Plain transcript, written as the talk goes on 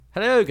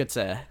Hello, good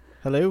sir.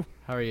 Hello.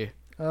 How are you?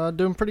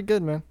 Doing pretty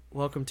good, man.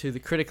 Welcome to the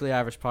Critically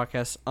Average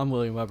Podcast. I'm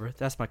William Weber.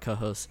 That's my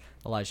co-host,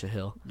 Elijah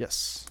Hill.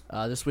 Yes.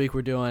 This week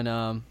we're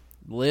doing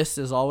list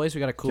as always. We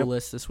got a cool Yep.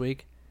 list this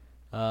week.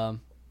 Let's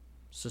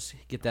just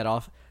get that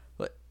off.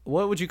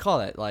 What would you call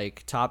that?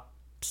 Like top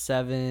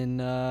 7?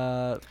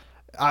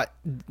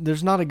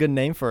 There's not a good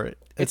name for it.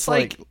 It's It's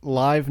like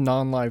live,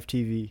 non-live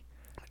TV.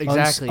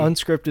 Exactly.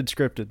 Unscripted,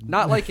 scripted.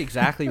 Not like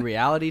exactly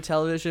reality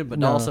television, but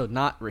No. also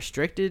not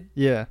restricted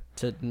Yeah.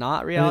 to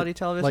not reality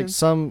television. Like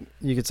some,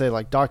 you could say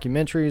like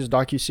documentaries,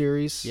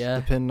 docuseries. Yeah.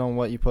 Depending on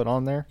what you put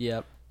on there.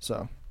 Yep. So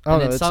And I don't know.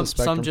 then It's a some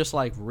spectrum. just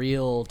like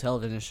real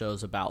television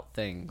shows about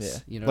things.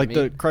 Yeah. You know Like what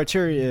I mean? the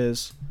criteria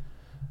is,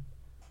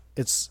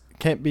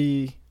 can't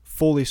be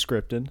fully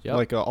scripted, Yep.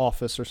 like an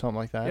Office or something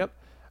like that.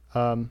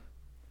 Yep.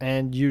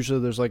 And usually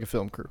there's like a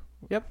film crew.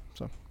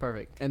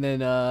 Perfect. And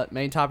then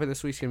main topic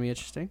this week's gonna be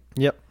interesting.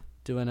 Yep.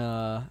 Doing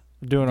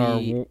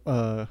Doing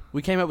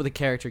we came up with a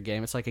character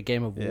game. It's like a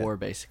game of Yeah. war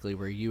basically,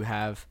 where you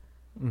have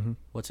mhm,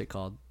 what's it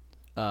called?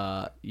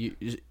 You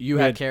We have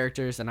had-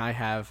 characters and I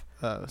have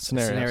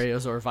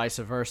scenarios. or vice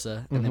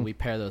versa, and then Mhm. we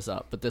pair those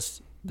up. But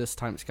this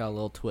time it's got a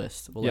little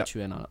twist. We'll Yep. let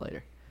you in on it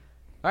later.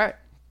 All right.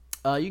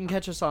 You can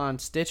catch us on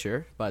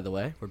Stitcher, by the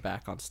way. We're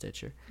back on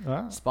Stitcher.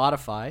 Ah.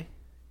 Spotify,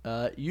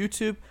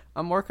 YouTube.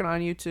 I'm working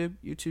on YouTube.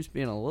 YouTube's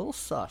being a little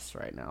sus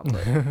right now,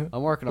 but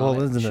I'm working on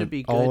Well, it. isn't Should it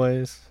be good.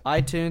 always?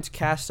 iTunes,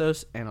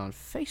 Castos, and on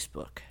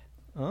Facebook.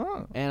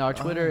 Oh. And our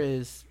Twitter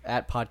is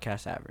at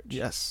Podcast Average.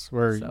 Yes,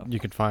 where So. you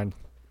can find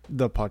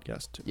the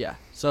podcast too. Yeah.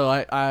 So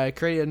I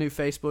created a new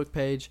Facebook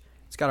page.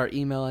 It's got our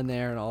email in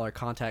there and all our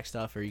contact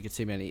stuff, or you can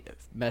send me any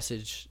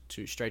message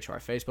straight to our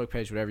Facebook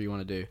page, whatever you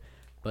want to do.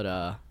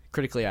 But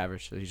Critically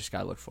Average, so you just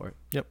gotta look for it.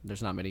 Yep.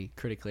 There's not many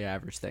critically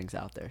average things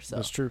out there, so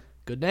That's true.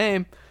 good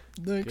name.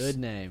 Thanks. Good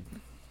name.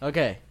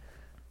 Okay.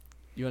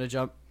 You want to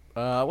jump?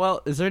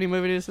 Well, is there any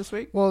movie news this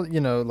week? Well,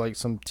 like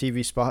some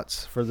TV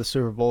spots for the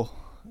Super Bowl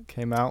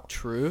came out.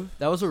 True.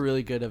 That was a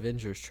really good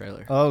Avengers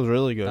trailer. Oh, it was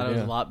really good. Thought it was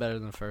Yeah. a lot better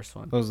than the first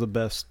one. That was the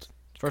best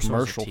First one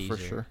was a commercial for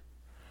teaser. sure.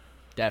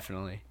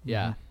 Definitely.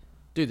 Yeah. Mhm.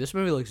 Dude, this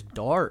movie looks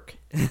dark.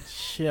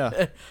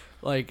 Yeah.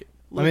 Like,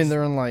 I mean,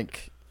 they're in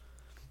like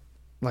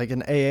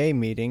an AA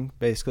meeting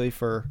basically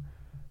for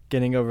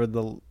getting over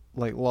the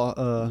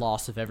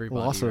loss of everybody,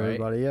 loss of right?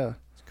 everybody. Yeah.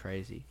 It's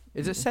crazy.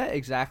 Is it set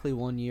exactly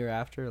 1 year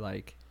after?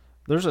 Like,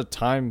 There's a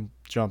time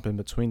jump in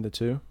between the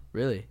two.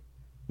 really?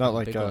 Not Yeah,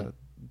 like big one.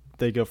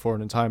 they go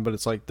forward in time, but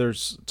it's like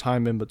there's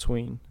time in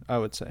between, I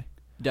would say.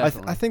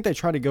 Definitely. I think they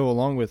try to go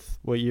along with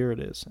what year it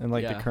is and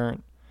like Yeah. the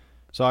current.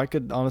 So I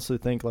could honestly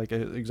think like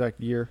an exact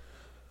year.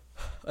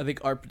 I think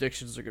our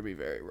predictions are going to be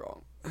very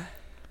wrong.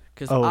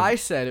 Because Oh, I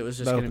said it was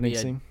just the going to be opening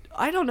a... scene?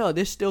 I don't know.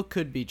 This still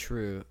could be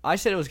true. I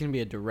said it was going to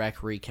be a direct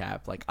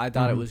recap. Like, I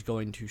thought it Mhm. was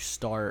going to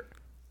start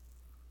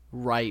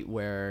right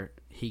where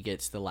he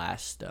gets the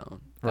last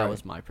stone. That Right.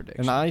 was my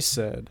prediction. And I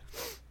said,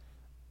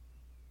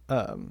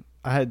 I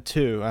had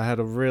two. I had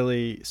a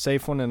really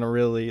safe one and a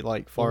really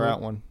like far Mhm.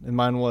 out one. And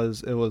mine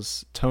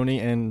was Tony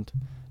and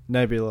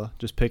Nebula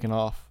just picking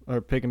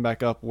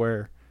back up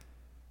where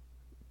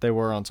they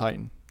were on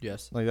Titan.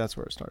 Yes. Like that's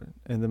where it started.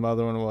 And then my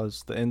other one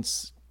was the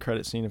end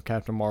credit scene of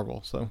Captain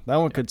Marvel. So that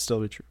one could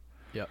still be true.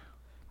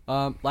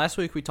 Last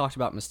week we talked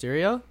about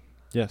Mysterio.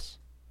 Yes.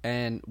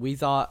 And we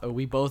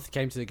both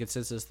came to the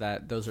consensus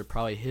that those are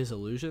probably his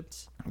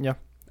illusions. Yeah.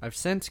 I've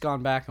since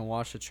gone back and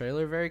watched the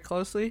trailer very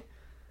closely.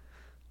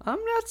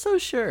 I'm not so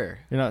sure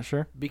You're not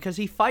sure? because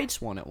he fights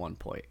one at one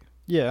point.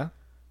 Yeah.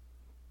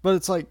 But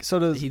it's like so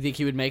does You think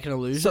he would make an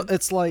illusion? so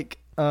it's like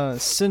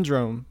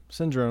Syndrome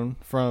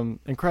from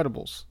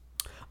Incredibles.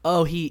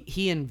 Oh,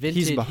 he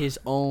invented beh- his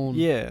own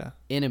Yeah.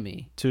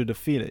 enemy. To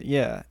defeat it.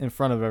 Yeah, in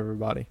front of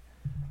everybody.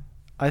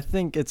 I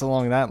think it's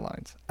along that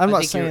lines. I'm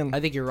not saying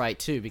I think you're right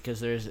too, because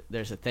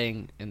there's a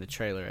thing in the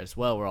trailer as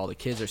well where all the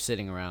kids are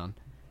sitting around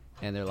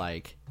and they're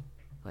like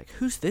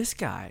who's this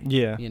guy?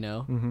 Yeah. You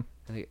know?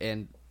 Mhm.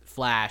 And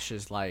Flash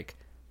is like,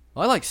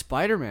 I like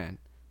Spider-Man.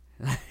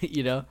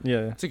 You know?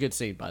 Yeah. It's a good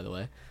scene, by the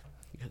way.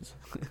 Because,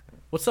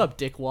 what's up,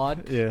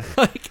 dickwad? Yeah.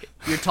 Like,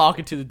 you're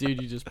talking to the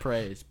dude you just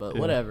praised, but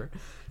Yeah. whatever.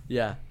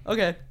 Yeah.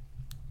 Okay.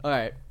 All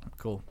right.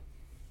 Cool.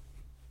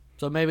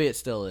 So maybe it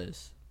still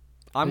is.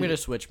 I'm Yeah. gonna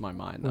switch my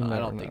mind though. We'll I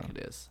never don't think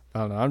know. it is.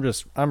 I don't know.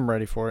 I'm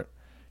ready for it.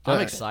 I'm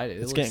Uh, excited. It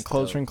It's looks getting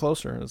closer dope. and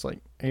closer. It's like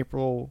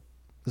April.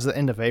 This is the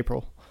end of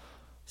April.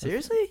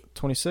 Seriously?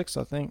 26th,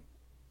 I think.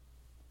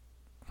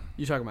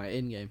 You talking about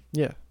Endgame?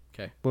 Yeah.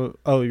 Okay. Well,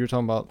 oh, you're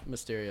talking about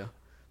Mysterio.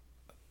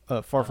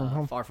 Far From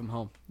Home? Far From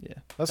Home. Yeah.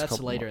 That's a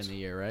couple later months. in the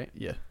year, right?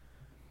 Yeah.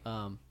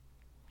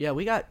 Yeah,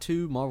 we got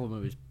 2 Marvel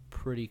movies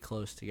pretty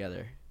close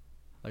together.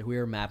 Like, we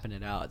were mapping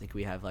it out. I think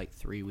we have like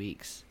 3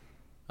 weeks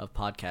of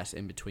podcasts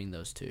in between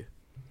those 2.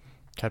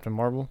 Captain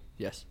Marvel?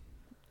 Yes.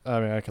 I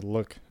mean, I could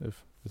look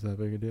if it's that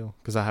big a deal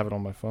because I have it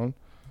on my phone.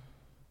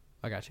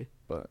 I got you.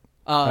 But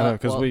I know,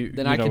 'cause we-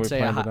 then you I know, can we say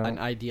planned it an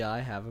out. idea I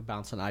have. I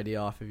bounce an idea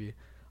off of you.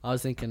 I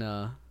was thinking,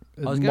 I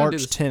was gonna do March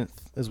this-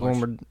 10th is when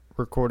we're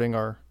recording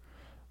our.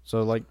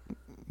 So like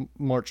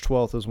March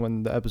 12th is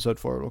when the episode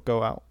for it will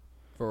go out.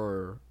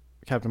 for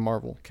Captain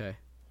Marvel. Okay.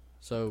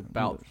 So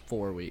about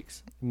 4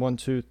 weeks. 1,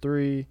 2,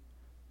 3,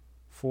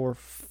 4,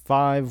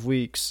 5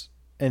 weeks,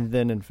 and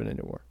then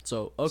Infinity War.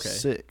 So, okay.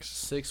 6.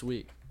 6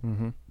 weeks.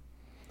 Mm-hmm.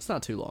 It's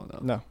not too long, though.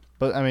 No.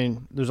 But, I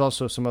mean, there's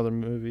also some other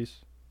movies.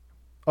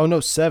 Oh, no,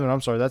 7.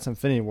 I'm sorry. That's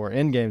Infinity War.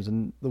 Endgame's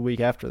in the week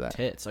after that.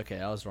 Tits. Okay,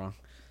 I was wrong.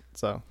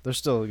 So, there's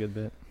still a good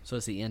bit. So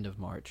it's the end of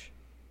March.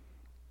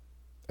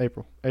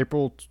 April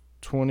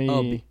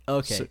 20.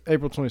 Okay.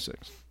 April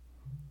 26th.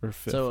 Or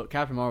 5th. So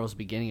Captain Marvel's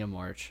beginning of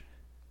March,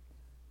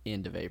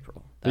 end of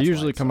April. They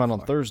usually come out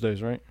on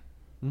Thursdays, right?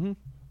 Mm-hmm.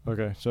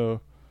 Okay,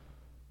 so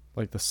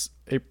like March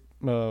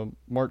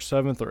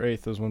 7th or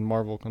 8th is when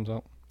Marvel comes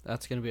out.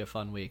 That's going to be a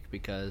fun week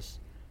because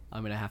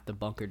I'm going to have to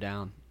bunker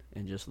down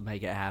and just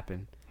make it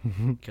happen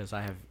because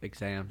I have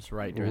exams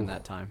right during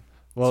that time.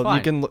 Well,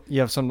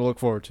 you have something to look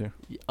forward to.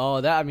 Oh,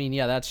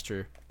 yeah, that's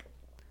true.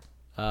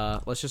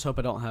 Let's just hope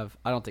I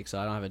don't think so.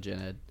 I don't have a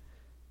gen ed.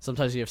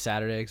 Sometimes you have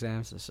Saturday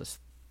exams. It's just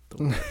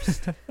the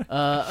worst.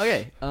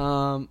 Okay.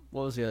 What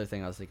was the other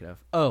thing I was thinking of?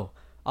 Oh,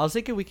 I was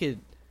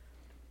thinking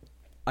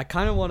I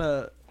kind of want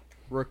to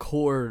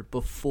record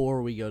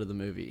before we go to the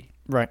movie.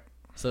 Right.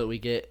 So that we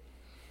get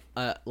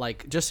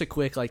just a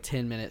quick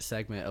 10-minute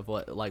segment of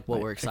what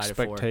we're excited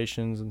for.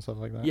 Expectations and stuff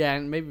like that. Yeah,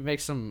 and maybe make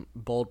some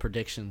bold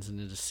predictions and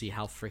then just see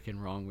how freaking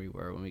wrong we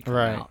were when we come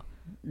Right. out.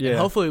 Yeah. And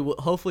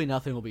hopefully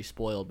nothing will be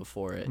spoiled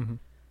before it. Mm-hmm.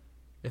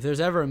 If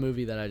there's ever a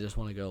movie that I just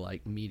want to go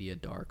media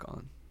dark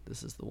on,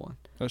 this is the one.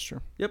 That's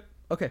true. Yep.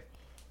 Okay.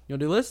 You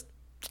want to do a list?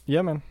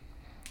 Yeah, man.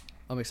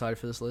 I'm excited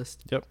for this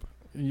list. Yep.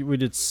 We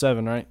did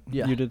 7, right?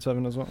 Yeah. You did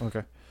 7 as well?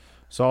 Okay.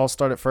 So I'll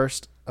start it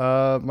first.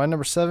 My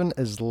number 7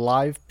 is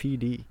Live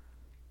PD.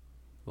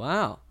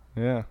 Wow.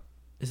 Yeah.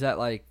 Is that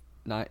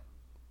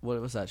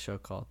what was that show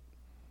called?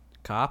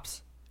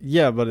 Cops?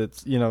 Yeah, but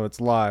it's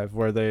live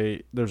where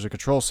there's a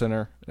control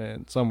center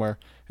and somewhere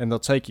and they'll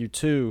take you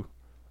to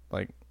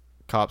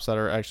cops that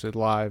are actually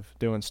live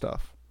doing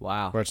stuff.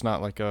 Wow. Where it's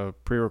not a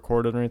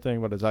pre-recorded or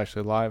anything, but it's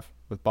actually live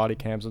with body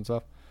cams and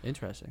stuff.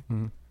 Interesting.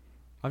 Mm-hmm.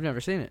 I've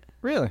never seen it.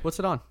 Really? What's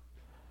it on?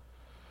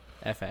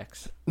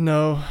 FX.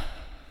 No.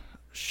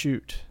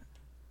 Shoot.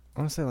 I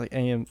want to say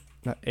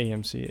not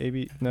AMC,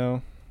 AB.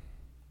 No.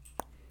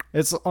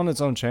 It's on its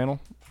own channel,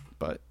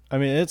 but I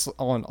mean it's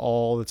on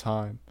all the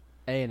time.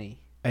 A&E.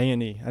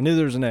 A&E. I knew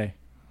there was an A,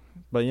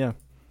 but yeah,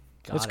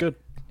 it's good.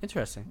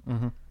 Interesting.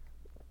 Mm-hmm.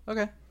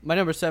 Okay. My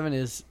number 7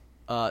 is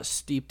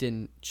steeped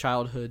in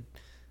childhood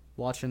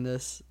watching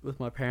this with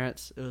my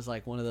parents. It was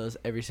one of those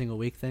every single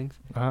week things.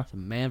 Uh-huh. It's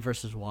Man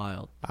vs.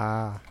 Wild.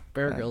 Ah.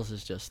 Bear Grylls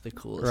is just the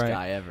coolest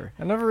guy ever.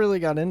 I never really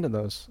got into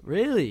those.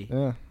 Really?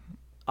 Yeah.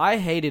 I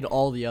hated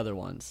all the other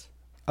ones.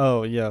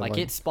 Oh, yeah.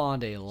 It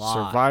spawned a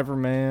lot. Survivor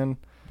Man.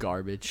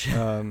 Garbage.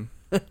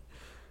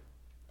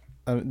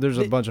 There's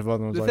a bunch of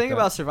other ones The like thing that.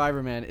 about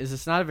Survivor Man is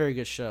it's not a very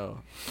good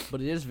show,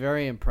 but it is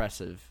very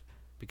impressive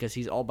because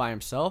he's all by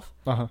himself.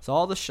 Uh-huh. So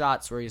all the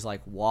shots where he's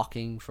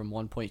walking from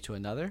one point to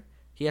another,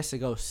 he has to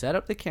go set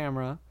up the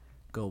camera,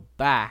 go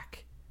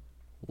back,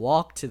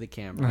 walk to the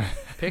camera,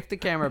 pick the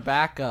camera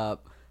back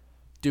up,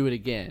 do it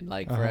again,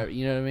 forever.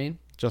 You know what I mean?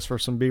 Just for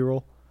some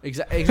B-roll.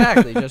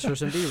 Exactly, just for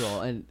some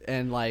B-roll, and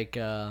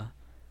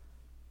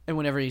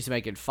whenever he's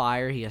making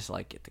fire, he has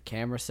to get the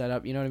camera set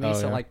up. You know what I mean?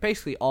 So yeah.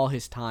 basically all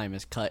his time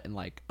is cut in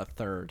a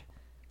third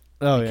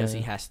Because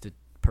he has to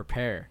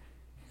prepare.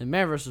 And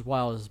Man vs.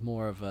 Wild is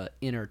more of a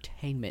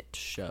entertainment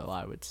show,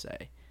 I would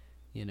say,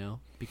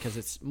 because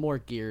it's more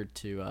geared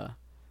to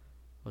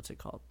what's it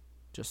called?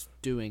 Just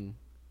doing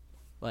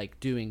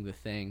the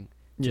thing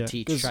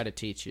to try to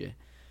teach you.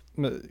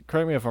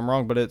 Correct me if I'm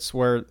wrong, but is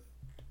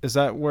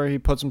that where he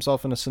puts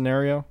himself in a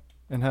scenario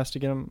and has to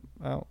get him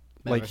out?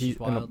 Man vs.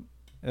 Wild.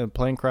 In a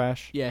plane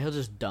crash? Yeah, he'll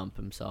just dump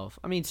himself.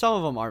 I mean, some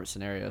of them aren't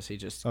scenarios. He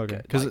just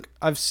okay. Because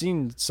I've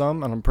seen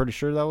some, and I'm pretty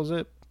sure that was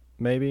it.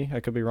 Maybe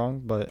I could be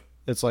wrong, but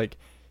it's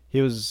he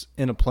was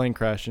in a plane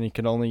crash and he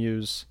could only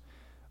use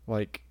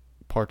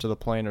parts of the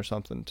plane or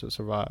something to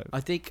survive. I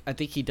think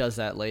he does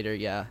that later.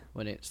 Yeah,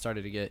 when it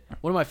started to get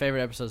one of my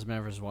favorite episodes of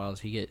Man vs. Wild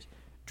is he gets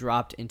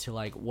dropped into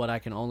what I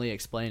can only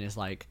explain is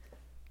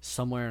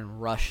somewhere in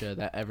Russia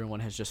that everyone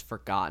has just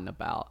forgotten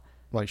about.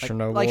 Like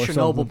Chernobyl, like or Chernobyl,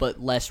 something. but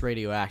less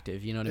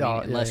radioactive. You know what I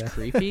mean? And less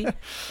creepy.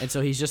 And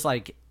so he's just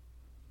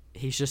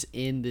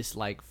in this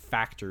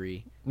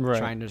factory,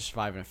 trying to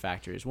survive in a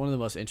factory. It's one of the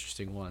most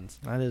interesting ones.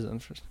 That is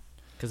interesting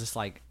because it's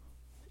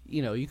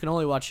you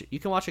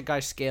can watch a guy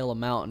scale a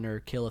mountain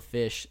or kill a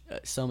fish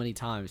so many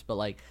times, but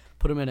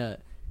put him in a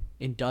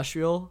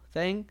industrial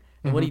thing.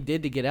 And what he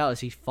did to get out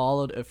is he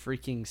followed a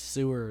freaking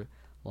sewer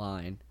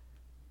line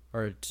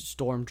or a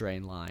storm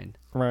drain line,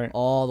 right,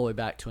 all the way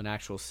back to an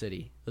actual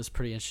city. It was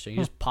pretty interesting.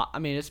 He just I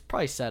mean, it's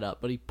probably set up,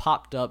 but he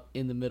popped up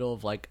in the middle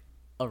of a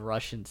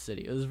Russian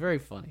city. It was very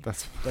funny.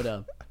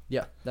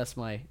 Yeah, that's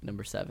my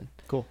number 7.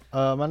 Cool.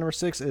 My number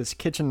 6 is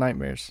Kitchen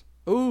Nightmares.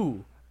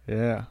 Ooh,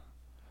 yeah,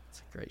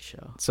 it's a great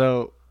show.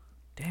 So,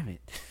 damn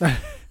it.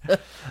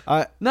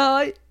 I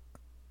don't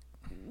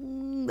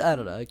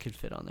know. It could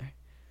fit on there.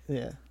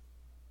 Yeah.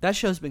 That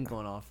show's been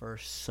going on for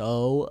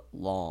so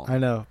long. I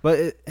know, but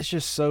it's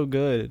just so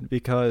good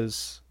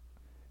because,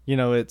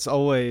 it's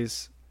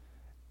always,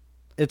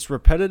 it's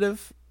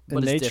repetitive in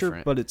But it's nature,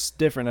 different. but it's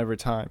different every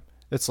time.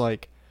 It's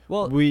like,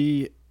 Well,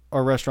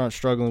 our restaurant's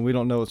struggling, we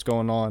don't know what's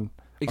going on.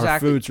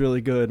 exactly. Our food's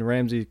really good, and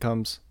Ramsey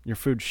comes, your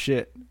food's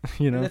shit,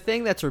 And the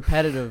thing that's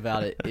repetitive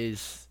about it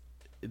is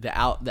the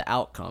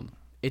outcome.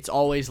 It's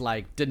always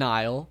like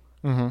denial,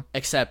 Mm-hmm.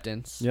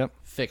 acceptance, Yep.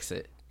 fix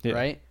it, Yeah.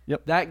 right?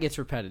 Yep. That gets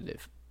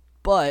repetitive.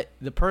 But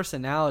the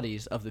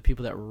personalities of the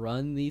people that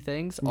run the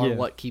things are Yeah.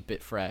 what keep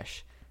it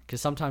fresh.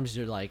 Because sometimes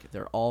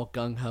they're all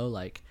gung-ho,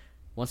 like,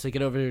 once they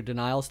get over their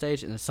denial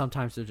stage, and then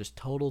sometimes they're just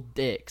total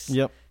dicks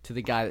Yep. to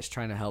the guy that's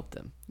trying to help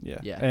them. Yeah.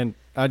 Yeah. And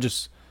I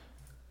just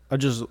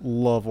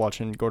love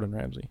watching Gordon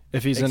Ramsay.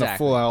 If he's in a Exactly.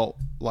 full out,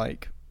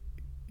 like,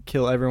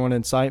 kill everyone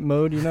in sight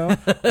mode,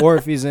 or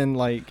if he's in,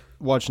 like,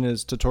 watching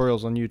his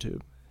tutorials on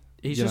YouTube,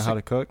 He's you know just how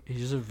to cook.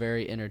 he's just a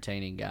very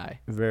entertaining guy,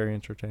 Very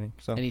entertaining.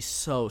 So, and he's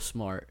so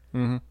smart.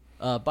 mm-hmm.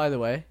 By the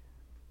way,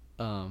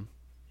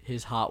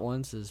 his Hot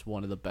Ones is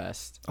one of the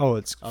best Oh,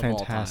 it's of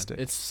fantastic. all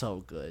time. It's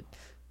so good.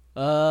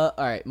 All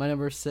right, my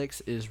number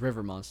 6 is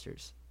River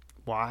Monsters.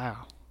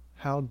 Wow.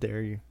 How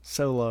dare you?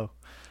 So low.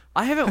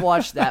 I haven't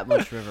watched that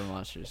much River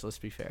Monsters. Let's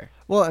be fair.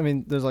 Well, I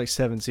mean, there's like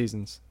 7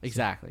 seasons.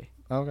 Exactly.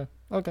 Okay.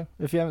 Okay.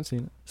 If you haven't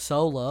seen it,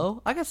 So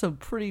low. I got some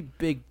pretty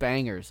big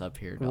bangers up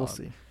here. we'll dog.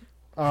 see.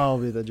 I'll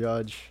be the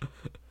judge.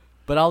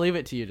 But I'll leave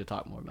it to you to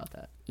talk more about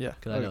that. Yeah.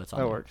 'Cause I know it's on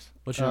that there. works.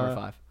 What's your number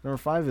 5? Number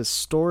 5 is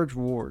Storage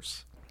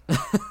Wars.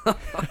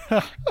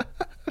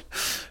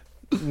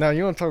 Now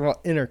you want to talk about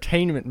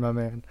entertainment, my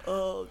man?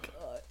 Oh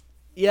god.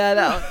 Yeah,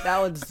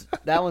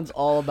 that one's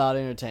all about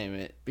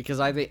entertainment because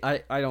I think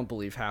I don't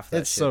believe half that.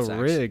 It's so shit's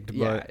rigged,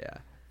 yeah, but- yeah.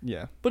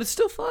 Yeah. But it's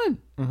still fun.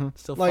 Mm-hmm.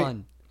 It's still Like-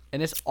 fun,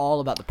 and it's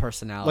all about the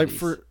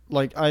personalities.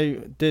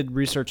 I did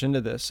research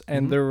into this,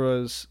 and Mhm. there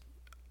was,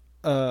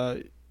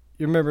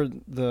 you remember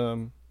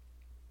that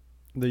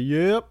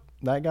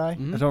guy?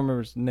 Mhm. I don't remember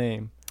his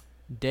name.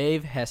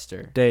 Dave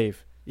Hester.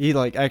 Dave. He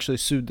actually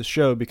sued the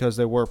show because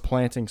they were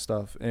planting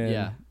stuff in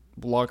Yeah.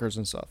 lockers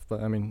and stuff.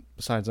 But I mean,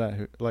 besides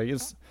that,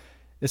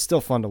 it's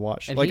still fun to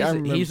watch. And I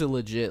remember, he's a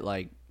legit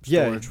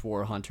Yeah. storage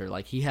war hunter.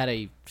 Like he had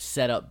a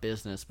set up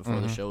business before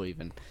the Mhm. show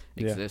even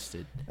Yeah.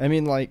 existed. I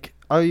mean,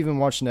 I even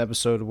watched an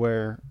episode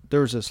where there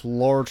was this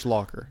large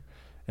locker,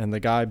 and the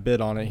guy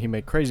bid on it. He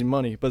made crazy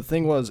money, but the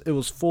thing was, it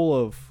was full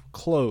of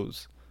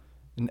clothes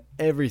and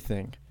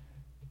everything,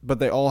 but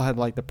they all had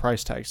like the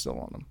price tag still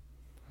on them.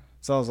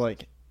 So I was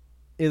like,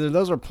 either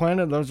those are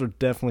planted, those are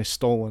definitely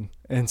stolen,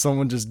 and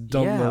someone just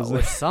dumped those.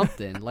 or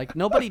something. Like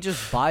nobody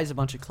just buys a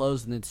bunch of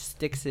clothes and then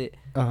sticks it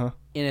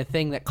in a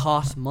thing that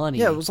costs money.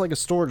 Yeah, it was like a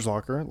storage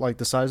locker, like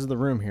the size of the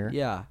room here.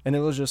 Yeah. And it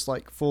was just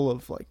like full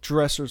of like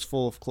dressers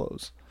full of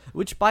clothes.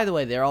 Which, by the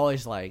way, they're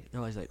always like,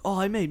 oh,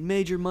 I made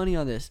major money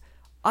on this.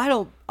 I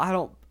don't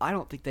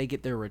think they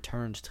get their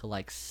returns till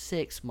like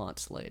 6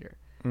 months later.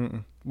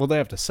 Mm-mm. Well, they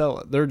have to sell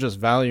it. They're just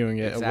valuing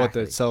it at what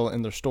they Exactly. sell it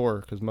in their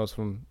store because most of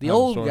them. The have a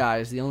old store. guy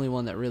is the only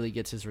one that really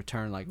gets his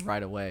return like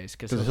right away,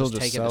 because 'Cause he'll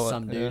just take it to sell it,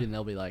 some dude yeah. and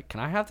they'll be like, "Can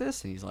I have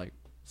this?" And he's like,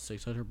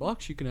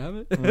 $600, you can have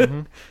it.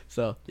 Mhm.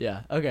 So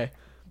yeah, okay,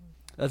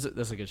 that's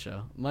a good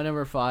show. My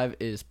number 5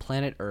 is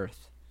Planet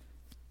Earth.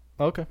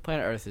 Okay.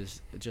 Planet Earth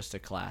is just a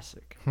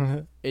classic.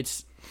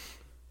 It's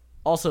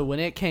also, when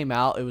it came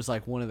out, it was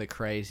like one of the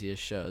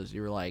craziest shows.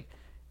 You were like,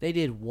 they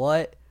did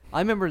what? I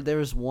remember there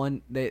was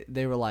one they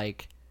were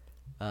like,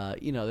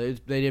 they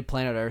did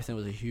Planet Earth and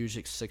it was a huge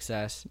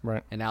success.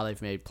 Right. And now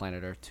they've made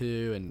Planet Earth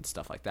 2 and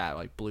stuff like that,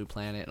 like Blue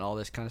Planet and all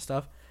this kind of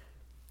stuff.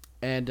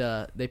 And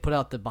they put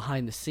out the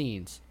behind the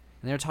scenes,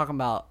 and they were talking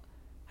about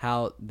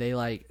how they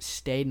like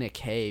stayed in a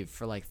cave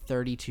for like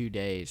 32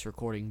 days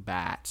recording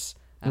bats.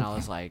 And I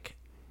was like,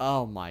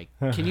 oh my,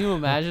 can you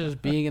imagine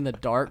just being in the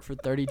dark for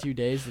 32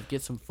 days to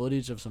get some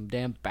footage of some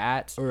damn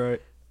bats? All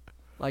right.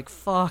 Like,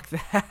 fuck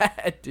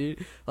that,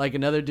 dude. Like,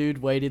 another dude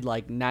waited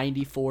like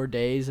 94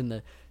 days in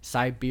the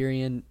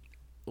Siberian,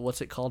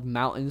 what's it called,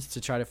 mountains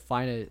to try to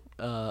find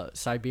a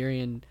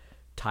Siberian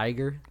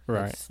tiger.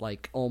 Right. It's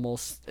like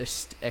almost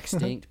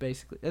extinct,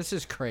 basically. It's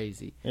just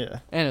crazy. Yeah.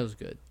 And it was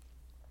good.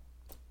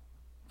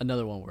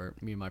 Another one where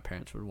me and my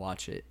parents would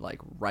watch it, like,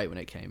 right when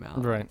it came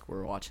out. Right. Like, we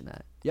were watching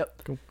that.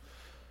 Yep.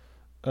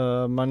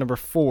 My number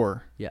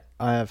 4. Yeah.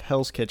 I have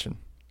Hell's Kitchen.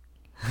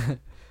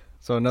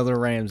 So another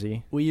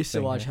Ramsey. We used to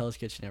thing watch here. Hell's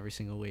Kitchen every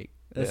single week.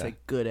 That's Yeah. a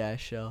good-ass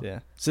show. Yeah.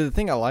 So the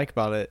thing I like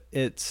about it,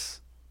 it's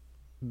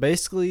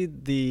basically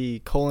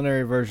the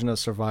culinary version of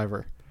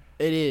Survivor.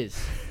 It is.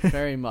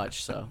 Very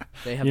much so.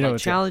 They have, You know, like,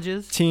 it's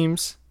challenges.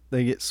 Teams.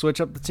 They switch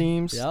up the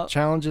teams, Yep.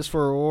 challenges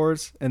for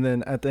rewards, and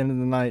then at the end of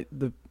the night,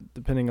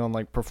 depending on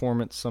like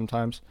performance,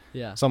 sometimes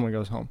Yeah. someone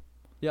goes home.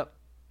 Yep.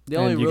 The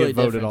And only you really get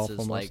voted difference off is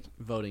almost. like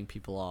voting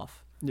people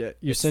off. Yeah,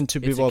 you It's- send 2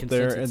 it's a people up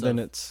there, and consensus then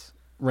of- it's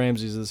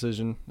Ramsey's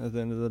decision at the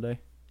end of the day.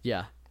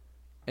 Yeah.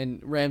 And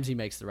Ramsey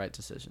makes the right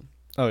decision.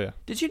 Oh yeah,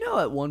 Did you know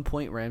at one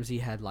point Ramsey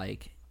had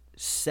like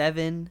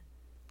 7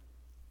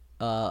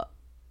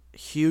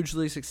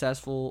 hugely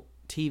successful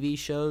TV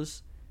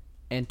shows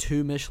and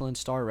 2 Michelin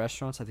star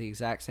restaurants at the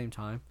exact same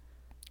time.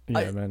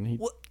 Yeah, man.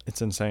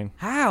 It's insane.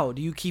 How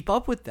do you keep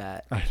up with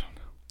that? I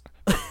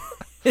don't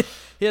know.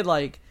 He had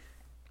like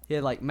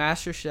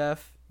Master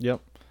Chef, Yep.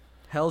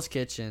 Hell's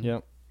Kitchen,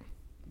 Yep.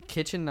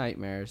 Kitchen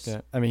Nightmares.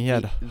 Yeah. I mean, he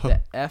had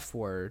the F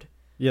word.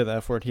 the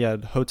F word. He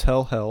had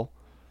Hotel Hell.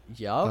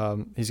 Yup.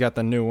 He's got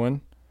the new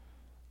one.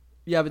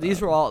 Yeah, but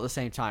these were all at the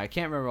same time. I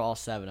can't remember all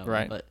 7 of them.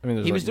 Right. But I mean,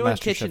 there's he was like doing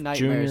Master Kitchen Chef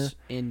Nightmares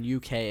Junior. in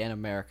UK and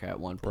America at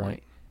one point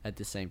Right. at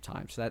the same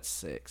time. So that's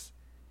 6.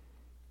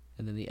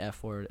 And then the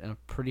F word. And I'm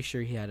pretty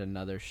sure he had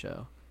another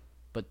show.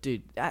 But,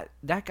 dude, that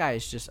guy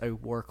is just a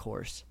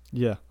workhorse.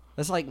 Yeah.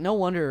 That's like, no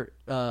wonder,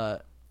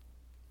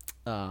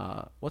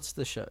 what's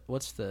the show?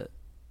 What's the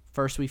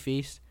First We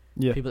Feast?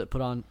 Yeah. People that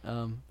put on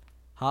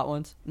Hot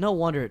Ones. No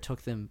wonder it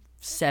took them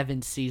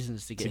 7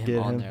 seasons to get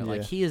him on there.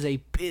 Like, yeah. he is a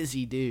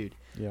busy dude.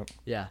 Yep.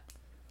 Yeah.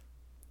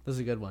 This is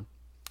a good one.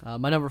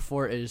 My number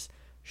 4 is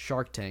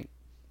Shark Tank.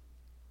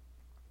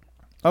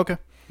 Okay.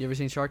 You ever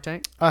seen Shark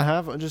Tank? I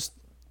have. I just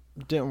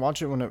didn't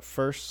watch it when it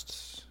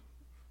first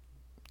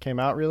came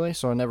out, really,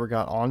 so I never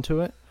got onto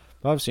it.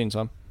 But I've seen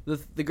some.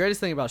 The greatest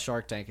thing about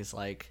Shark Tank is,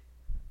 like,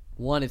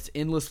 one, it's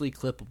endlessly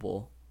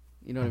clippable.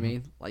 You know what I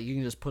mean? Like, you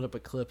can just put up a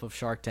clip of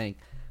Shark Tank,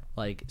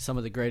 like, some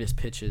of the greatest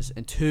pitches.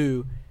 And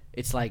 2,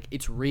 it's like,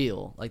 it's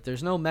real. Like,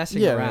 there's no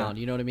messing around.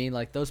 You know what I mean?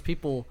 Like, those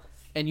people,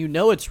 and you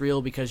know it's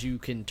real because you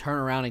can turn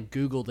around and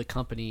Google the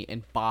company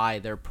and buy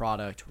their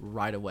product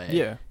right away.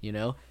 Yeah. You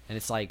know? And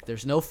it's like,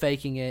 there's no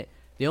faking it.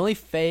 The only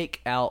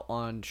fake out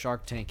on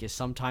Shark Tank is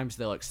sometimes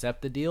they'll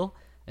accept the deal,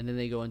 and then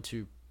they go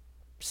into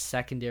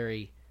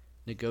secondary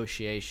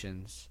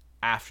negotiations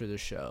after the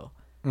show.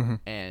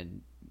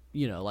 And,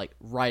 you know, like,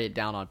 write it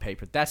down on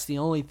paper. That's the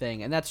only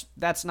thing, and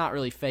that's not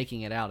really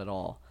faking it out at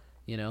all,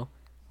 you know?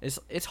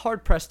 It's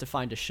hard pressed to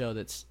find a show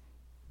that's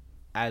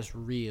as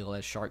real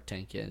as Shark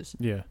Tank is.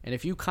 Yeah. And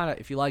if you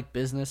like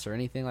business or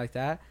anything like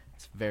that,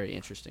 it's a very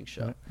interesting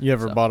show. You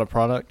ever bought a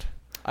product?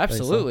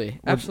 Absolutely.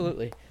 What-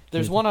 Absolutely.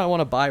 There's one I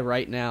want to buy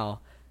right now,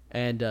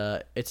 and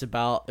it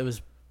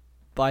was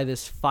by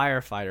this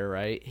firefighter,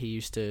 right? He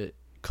used to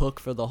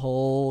cook for the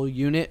whole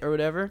unit or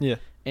whatever. Yeah.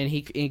 And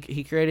he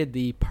created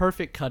the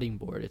perfect cutting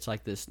board. It's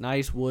like this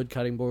nice wood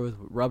cutting board with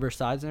rubber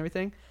sides and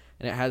everything,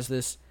 and it has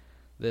this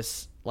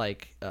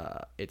like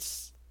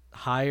it's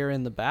higher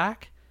in the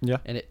back. Yeah.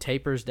 And it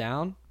tapers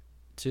down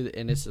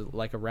and it's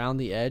like around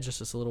the edge, just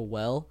this little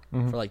well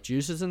for like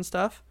juices and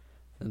stuff.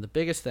 And the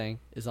biggest thing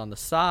is on the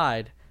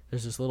side,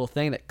 there's this little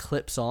thing that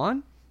clips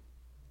on.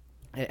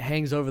 It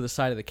hangs over the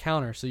side of the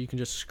counter, so you can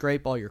just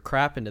scrape all your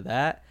crap into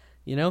that,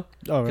 you know?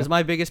 Oh, Because yeah.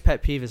 my biggest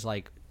pet peeve is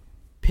like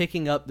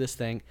picking up this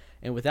thing,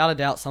 and without a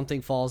doubt,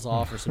 something falls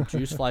off or some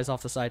juice flies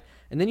off the side,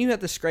 and then you have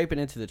to scrape it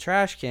into the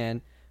trash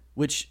can,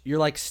 which you're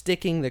like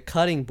sticking the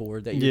cutting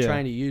board that you're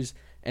trying to use.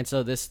 And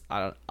so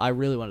I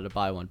really wanted to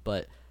buy one,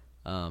 but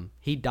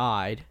he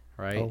died,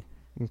 right? Oh,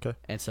 okay.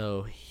 And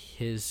so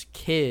his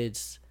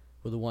kids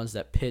were the ones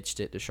that pitched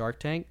it to Shark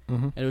Tank,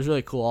 Mm-hmm. and it was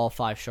really cool. All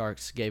 5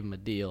 sharks gave him a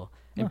deal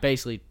and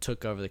basically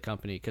took over the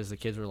company because the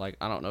kids were like,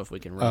 I don't know if we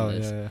can run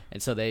this. Yeah.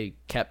 And so they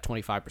kept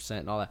 25%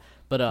 and all that.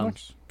 But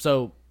Nice.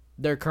 so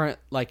their current,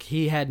 like,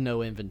 he had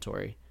no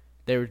inventory.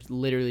 They were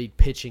literally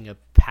pitching a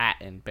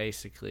patent,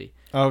 basically.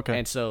 Oh, okay.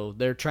 And so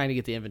they're trying to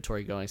get the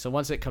inventory going. So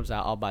once it comes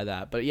out, I'll buy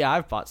that. But yeah,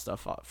 I've bought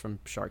stuff from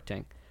Shark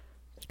Tank.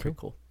 It's pretty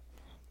cool.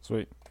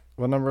 Sweet.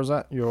 What number is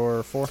that?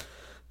 Your 4? That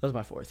was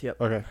my 4th. Yep.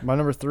 Okay. My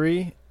number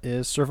 3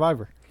 is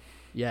Survivor.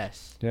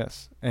 Yes.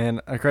 Yes.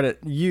 And I credit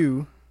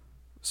you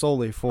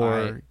solely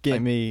for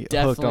getting me hooked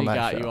Definitely on that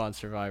got show. you on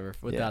Survivor,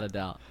 without a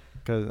doubt.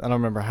 Because I don't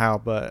remember how,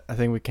 but I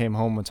think we came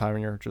home one time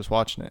and you were just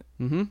watching it.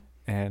 Mm-hmm.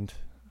 And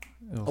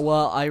it was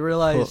Well, I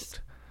realized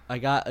hooked. I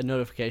got a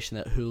notification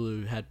that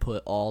Hulu had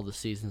put all the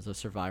seasons of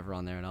Survivor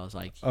on there, and I was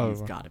like, Oh,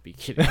 you've wow. got to be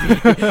kidding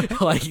me.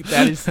 Like,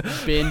 that is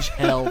binge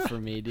hell for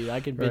me, dude.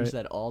 I can binge Right.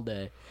 that all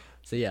day.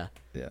 So, yeah.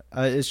 Yeah,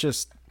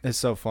 it's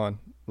so fun.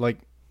 Like,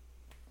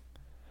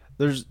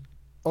 there's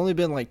only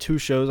been like 2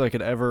 shows I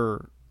could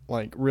ever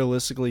like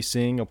realistically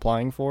seeing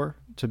applying for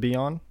to be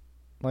on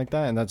like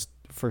that, and that's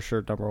for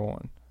sure number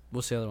 1.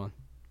 What's the other one?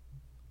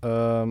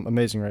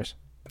 Amazing Race.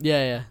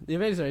 Yeah. The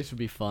Amazing Race would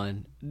be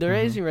fun. The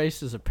Amazing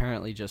Race is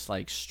apparently just,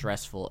 like,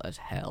 stressful as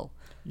hell.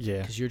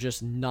 Yeah. Because you're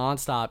just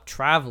nonstop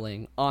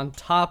traveling on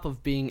top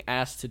of being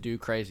asked to do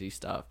crazy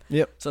stuff.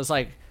 Yep. So it's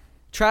like,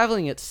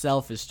 traveling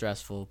itself is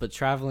stressful, but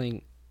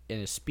traveling in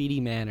a speedy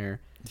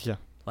manner, Yeah.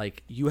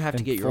 like, you have to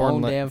In get your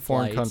own damn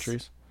foreign flights.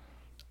 countries.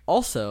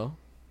 Also,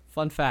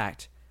 fun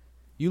fact,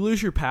 you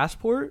lose your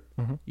passport,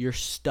 you're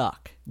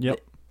stuck. Yep.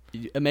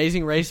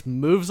 Amazing Race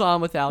moves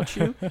on without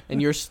you, and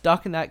you're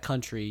stuck in that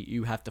country.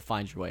 You have to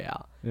find your way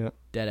out. Yep.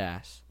 Dead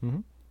ass.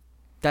 Mhm.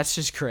 That's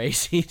just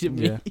crazy to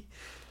me.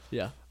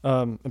 Yeah.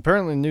 Yeah.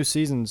 Apparently new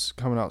season's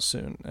coming out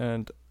soon,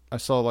 and I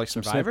saw like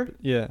some Survivor?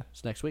 Yeah,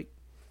 It's next week.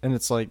 and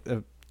it's like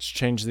it's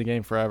changed the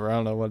game forever. I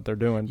don't know what they're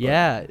doing. But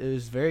Yeah, it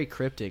was very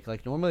cryptic.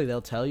 Like, normally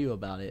they'll tell you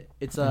about it.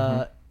 It's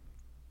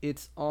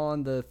it's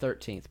on the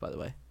 13th, by the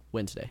way.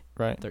 Wednesday,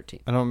 right.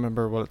 13th. I don't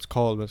remember what it's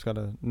called, but it's got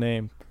a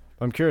name.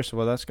 I'm curious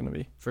what that's gonna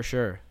be. For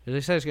sure.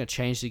 They said it's going to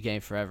change the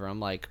game forever. I'm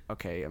like,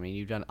 okay, I mean,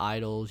 you've done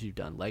Idols, you've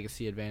done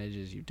Legacy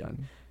Advantages, you've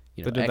done,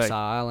 But did Exile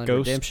Island,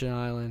 Ghost? Redemption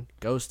Island.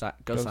 Ghost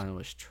Island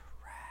was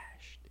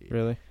trash, dude.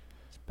 Really?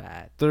 It's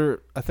bad.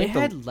 I It think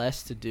had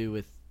less to do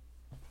with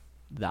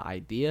the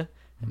idea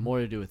and more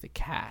to do with the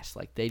cast.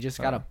 Like, they just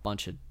got a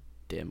bunch of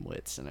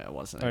dimwits, and I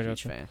wasn't a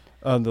huge fan.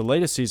 the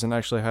latest season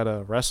actually had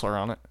a wrestler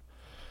on it.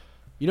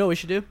 You know what we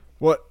should do?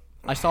 What?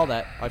 I saw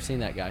that. I've seen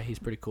that guy. He's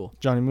pretty cool.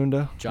 Johnny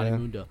Mundo. Johnny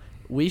Mundo.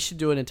 We should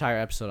do an entire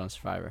episode on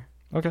Survivor.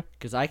 Okay.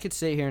 Because I could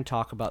sit here and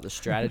talk about the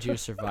strategy of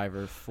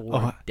Survivor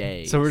for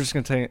days. So we're just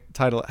gonna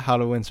title it "How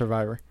to Win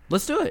Survivor."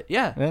 Let's do it.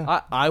 Yeah.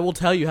 Yeah. I will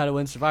tell you how to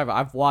win Survivor.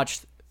 I've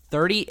watched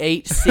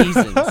 38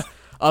 seasons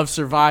of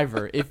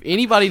Survivor. If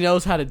anybody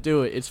knows how to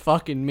do it, it's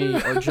fucking me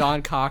or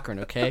John Cochran,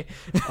 okay?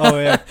 Oh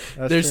yeah.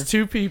 There's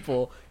two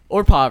people,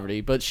 or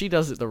Poverty, but she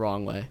does it the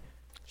wrong way.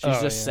 She's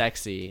Oh, just yeah.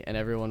 sexy, and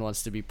everyone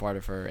wants to be part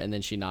of her, and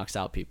then she knocks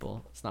out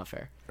people. It's not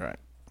fair. Right.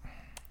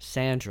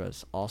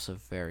 Sandra's also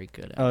very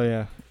good at it. Oh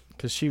yeah.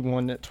 Because she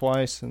won it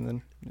twice, and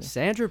then. Yeah.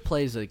 Sandra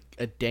plays a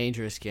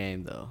dangerous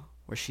game, though,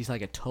 where she's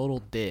like a total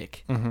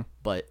dick,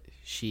 but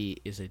she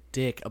is a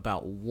dick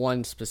about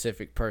one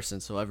specific person,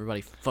 so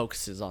everybody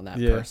focuses on that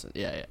person.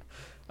 Yeah.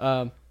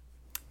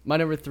 My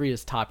number 3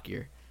 is Top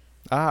Gear.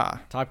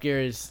 Top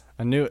Gear is,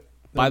 I knew it.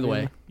 by the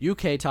way,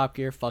 UK Top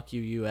Gear. Fuck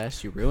you,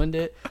 US. You ruined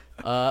it.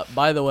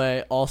 By the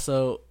way,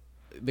 also,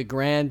 the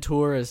Grand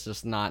Tour is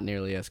just not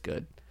nearly as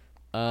good.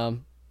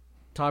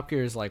 Top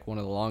Gear is like one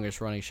of the longest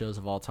running shows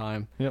of all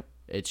time. Yep.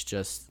 It's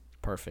just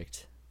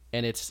perfect,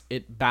 and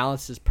it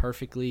balances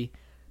perfectly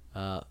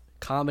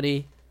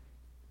comedy,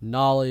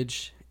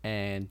 knowledge,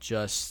 and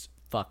just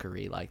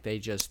fuckery. Like, they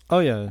just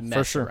mess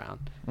for sure.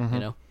 around. You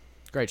know,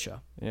 great show.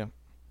 Yeah.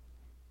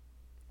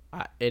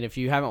 And if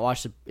you haven't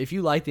watched if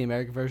you like the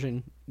American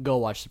version, go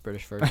watch the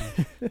British version.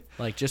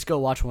 Like, just go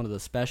watch one of the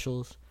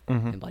specials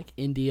in like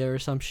India or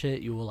some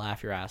shit. You will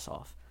laugh your ass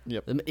off.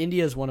 Yep.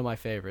 India is one of my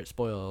favorites.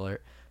 Spoiler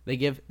alert.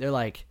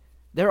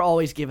 They're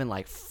always giving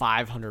like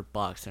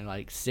 $500. And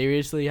like,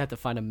 seriously, you have to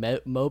find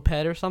a moped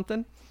or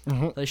something.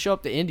 They show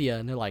up to India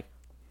and they're like,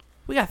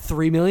 we got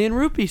 3 million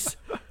rupees.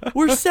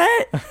 We're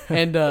set.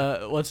 And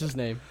what's his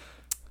name?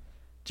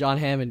 John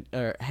Hammond.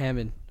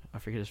 I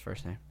forget his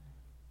first name.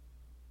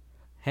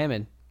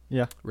 Hammond.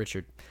 Yeah.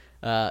 Richard.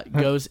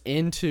 Goes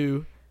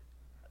into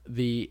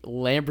the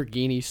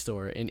Lamborghini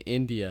store in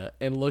India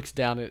and looks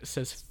down and it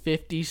says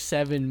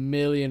 57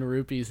 million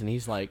rupees. And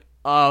he's like,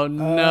 oh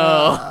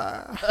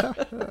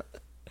no.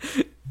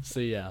 So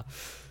yeah.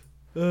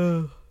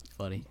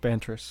 Funny.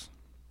 Banters.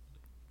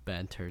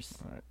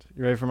 All right.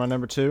 You ready for my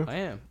number 2? I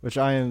am. Which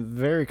I am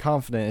very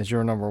confident is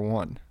your number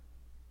 1.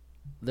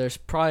 There's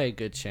probably a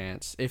good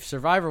chance. If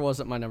Survivor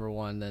wasn't my number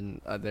 1,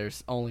 then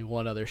there's only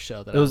one other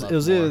show that It was I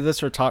love either more.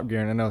 this or Top Gear,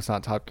 and I know it's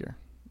not Top Gear.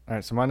 All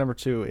right, so my number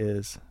 2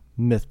 is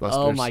Mythbusters.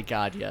 Oh my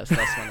god, yes,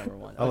 that's my number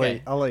 1.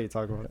 Okay. I'll let you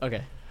talk about it.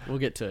 Okay, we'll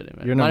get to it in a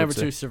minute. Your My number number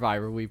 2 2. is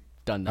Survivor. We've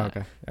done that.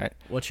 Okay, all right.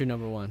 What's your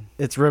number 1?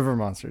 It's River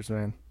Monsters,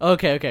 man.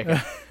 Okay.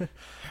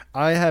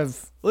 I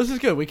have. Well, this is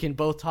good. We can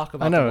both talk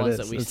about I know the it ones is.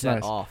 that we It's set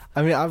nice. off.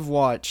 I mean, I've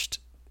watched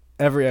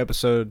every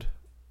episode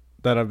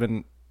that I've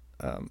been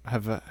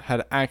have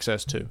had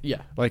access to.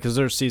 Yeah. Like, because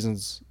there's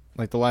seasons,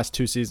 like the last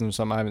 2 seasons or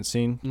something I haven't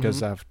seen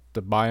because I have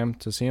to buy them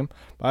to see them.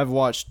 But I've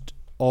watched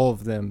all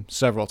of them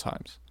several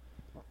times,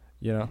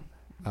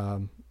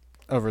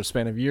 over a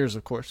span of years,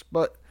 of course.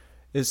 But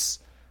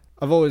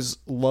I've always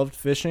loved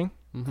fishing.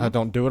 I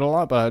don't do it a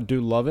lot, but I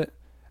do love it.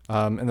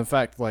 And the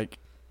fact, like,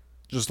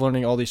 just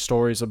learning all these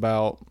stories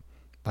about,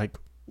 like,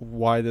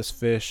 why this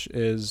fish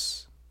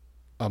is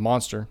a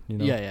monster,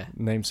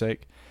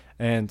 namesake.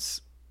 And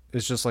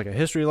it's just like a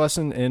history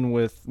lesson in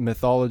with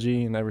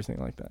mythology and everything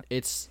like that.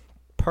 It's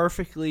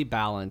perfectly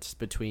balanced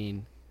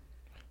between,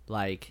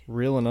 like,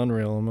 Real and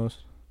unreal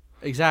almost.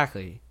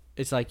 exactly.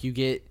 It's like you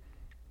get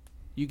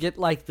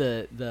like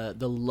the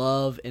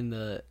love and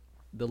the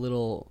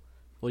little,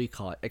 what do you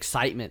call it,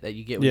 excitement that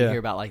you get when you hear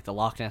about like the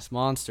Loch Ness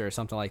monster or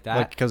something like that.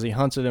 Like, because he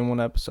hunts it in one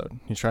episode.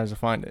 He tries to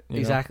find it.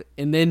 Exactly.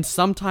 And then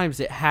sometimes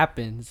it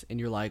happens and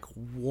you're like,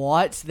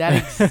 what? That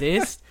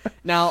exists?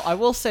 Now, I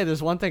will say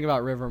there's one thing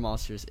about river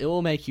monsters. It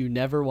will make you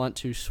never want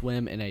to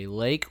swim in a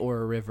lake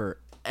or a river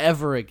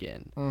ever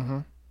again. Mm-hmm.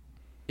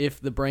 If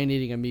the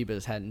brain-eating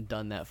amoebas hadn't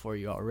done that for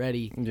you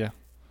already. Yeah.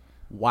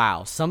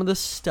 Wow. Some of the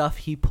stuff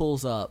he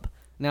pulls up.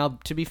 Now,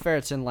 to be fair,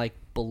 it's in like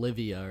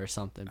Bolivia or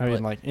something. I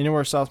mean, like,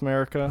 anywhere South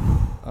America.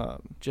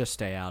 Just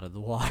stay out of the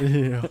water.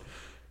 Yeah.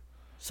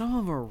 Some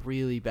of them are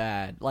really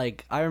bad.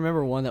 Like, I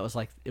remember one that was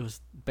like, it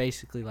was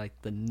basically like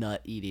the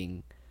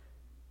nut-eating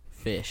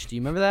fish. Do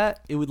you remember that?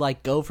 It would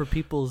like go for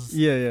people's...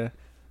 Yeah.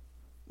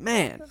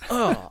 Man.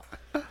 Ugh.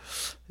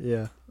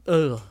 Yeah.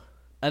 Ugh.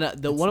 And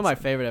one of my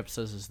favorite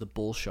episodes is the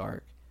bull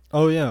shark.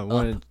 Oh, yeah.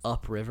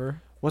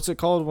 Upriver. What's it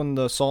called when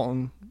the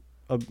Sultan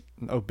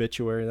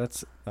obituary?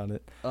 That's not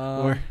it.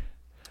 Or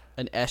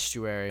an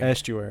estuary.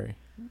 Estuary.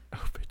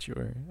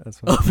 Obituary.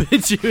 That's what.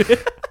 Obituary.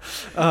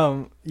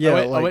 Yeah.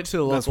 I went to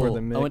the that's where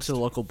local. they I went to the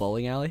mixed. local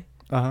bowling alley.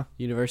 Uh-huh.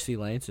 University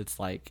Lanes. It's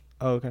like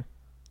Oh, okay.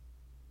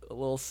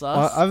 little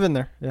sus. I've been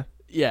there. Yeah.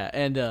 Yeah,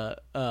 and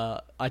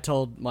I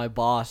told my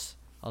boss,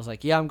 I was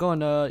like, yeah, I'm going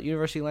to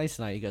University of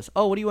Langston tonight. He goes,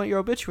 oh, what do you want your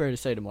obituary to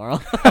say tomorrow?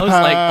 I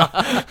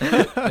was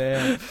like,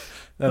 damn.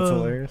 That's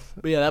hilarious.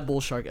 But yeah, that bull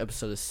shark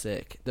episode is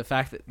sick. The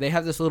fact that they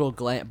have this little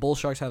gland, bull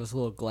sharks have this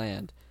little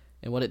gland,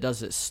 and what it does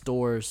is it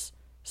stores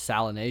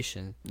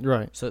salination,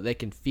 Right. so that they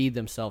can feed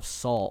themselves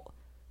salt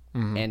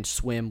and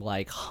swim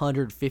like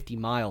 150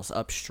 miles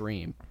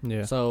upstream.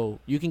 Yeah. So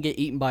you can get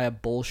eaten by a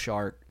bull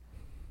shark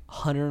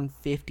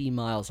 150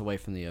 miles away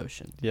from the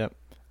ocean. Yep.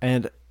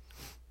 And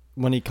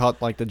when he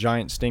caught like the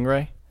giant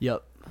stingray,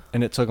 Yep.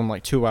 and it took him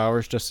like 2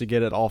 hours just to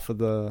get it off of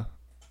the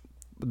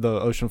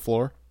ocean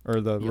floor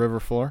or the river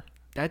floor.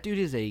 That dude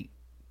is a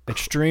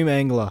Extreme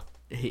angler.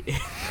 he,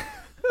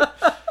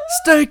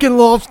 Steak and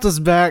lobster's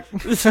back.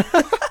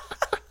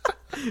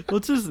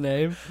 what's his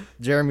name?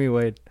 Jeremy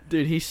Wade.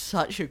 Dude, he's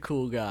such a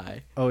cool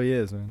guy. Oh, he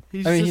is, man.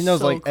 He's I mean, he just knows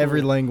so like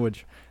every cool.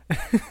 language.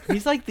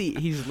 He's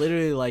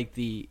literally like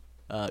the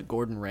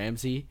Gordon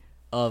Ramsay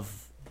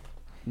of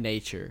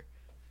nature.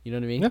 You know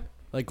what I mean? Yeah.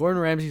 Like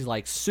Gordon Ramsay's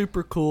like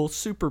super cool,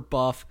 super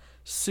buff,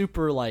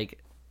 super like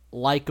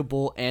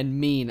likable and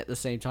mean at the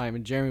same time,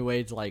 and Jeremy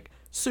Wade's like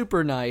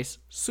super nice,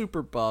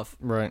 super buff,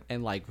 Right.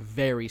 and like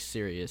very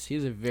serious.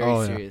 He's a very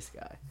Yeah. serious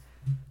guy.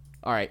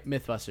 All right,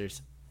 Mythbusters.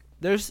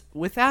 There's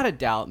without a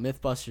doubt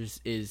Mythbusters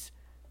is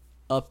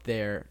up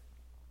there.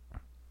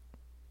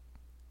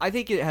 I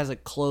think it has a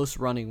close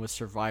running with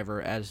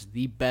Survivor as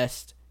the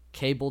best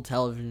cable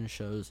television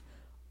shows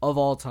of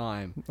all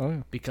time Oh,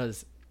 yeah.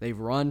 because they've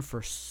run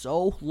for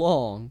so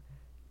long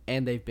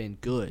and they've been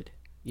good.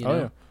 You know? Oh,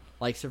 yeah.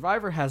 Like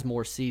Survivor has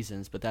more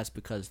seasons, but that's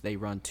because they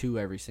run 2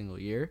 every single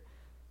year.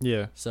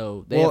 Yeah.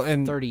 So they Well, have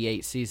and-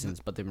 38 seasons,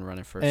 but they've been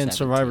running for And 17.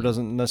 Survivor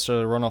doesn't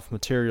necessarily run off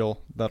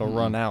material that'll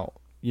run out,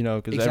 you know,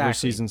 because every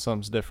Exactly. season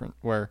something's different.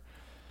 Where,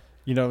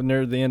 you know,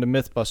 near the end of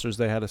Mythbusters,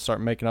 they had to start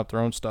making up their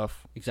own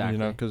stuff. Exactly. You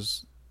know,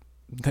 because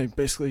they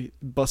basically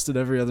busted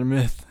every other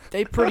myth.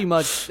 They pretty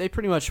much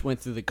went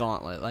through the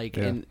gauntlet. Like,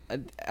 Yeah.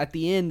 and at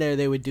the end there,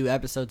 they would do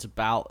episodes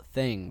about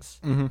things,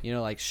 Mhm. you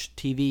know, like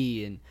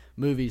TV and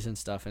movies and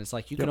stuff. And it's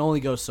like you can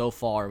only go so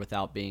far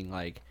without being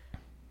like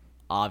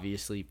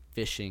obviously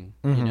fishing,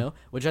 you Mhm. know,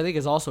 which I think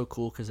is also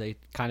cool because they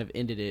kind of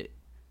ended it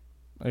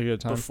A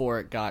good time. before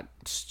it got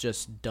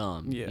just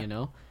dumb, Yeah. you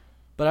know.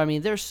 But I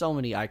mean, there's so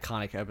many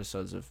iconic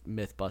episodes of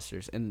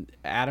Mythbusters, and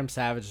Adam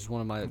Savage is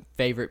one of my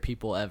favorite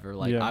people ever.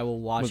 Like, Yeah. I will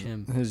watch Was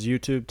him. His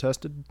YouTube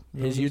tested.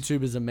 His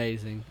YouTube is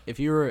amazing. If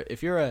you're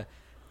a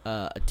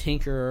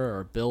tinkerer or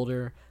a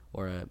builder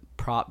or a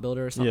prop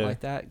builder or something Yeah. like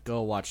that,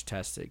 go watch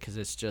Tested because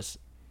he's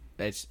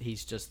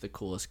just the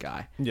coolest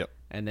guy. Yep.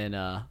 And then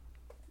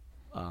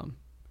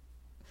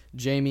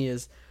Jamie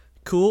is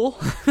cool.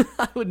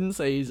 I wouldn't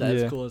say he's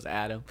as Yeah. cool as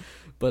Adam,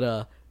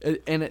 but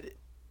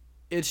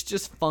it's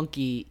just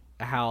funky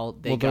how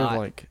they Well, got their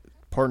like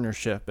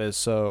partnership is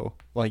so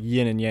like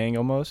yin and yang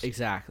almost.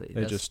 exactly. They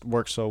That's- just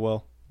work so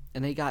well.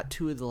 and they got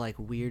two of the like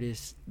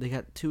weirdest. They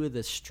got two of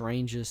the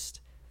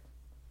strangest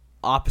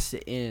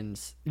opposite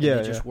ends. And Yeah,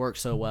 they just yeah. work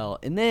so well.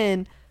 And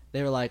then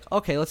they were like,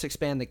 okay, let's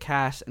expand the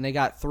cast, and they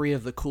got 3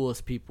 of the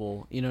coolest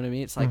people. You know what I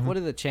mean? It's like, what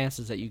are the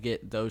chances that you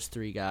get those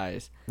 3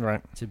 guys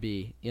Right. to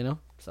be? You know,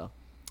 so,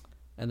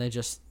 and they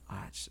just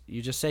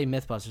you just say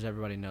MythBusters,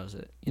 everybody knows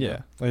it. you know?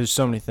 Yeah. There's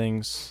so many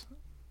things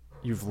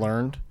you've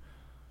learned.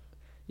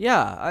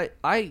 Yeah,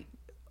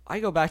 I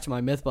go back to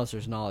my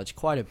MythBusters knowledge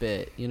quite a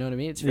bit. You know what I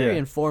mean? It's a very Yeah.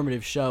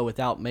 informative show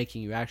without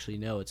making you actually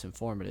know it's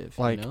informative.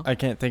 Like you know? I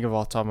can't think of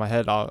off the top of my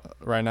head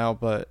right now,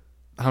 but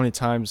how many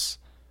times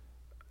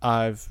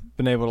I've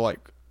been able to like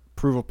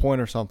prove a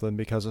point or something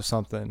because of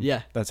something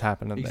Yeah. that's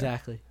happened in there.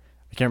 Exactly.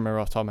 I can't remember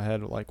off the top of my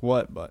head like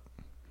what, but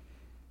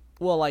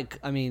Well, like,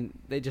 I mean,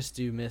 they just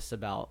do myths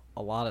about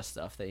a lot of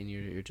stuff that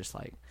you're just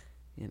like,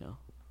 you know,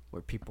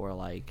 where people are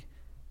like,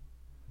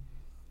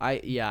 I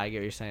get what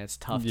you're saying. It's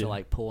tough Yeah. to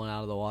like pull one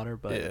out of the water,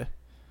 but yeah.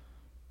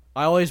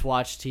 I always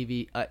watch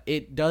TV.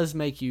 It does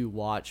make you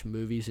watch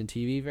movies and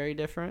TV very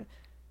different.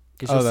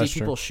 Because you'll that's see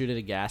true. people shoot at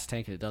a gas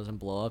tank and it doesn't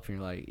blow up, and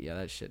you're like, yeah,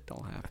 that shit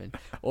don't happen.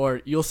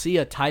 Or you'll see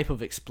a type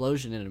of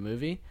explosion in a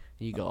movie,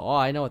 and you go, oh,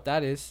 I know what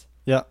that is.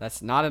 Yeah.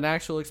 That's not an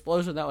actual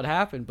explosion that would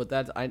happen, but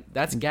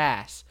that's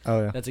gas.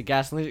 Oh yeah. That's a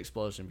gasoline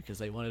explosion because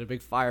they wanted a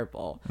big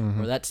fireball.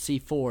 Or that's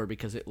C4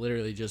 because it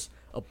literally just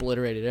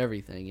obliterated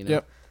everything, you know?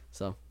 Yep.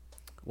 So,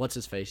 what's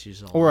his face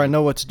uses all Or I that.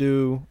 know what to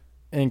do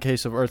in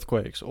case of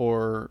earthquakes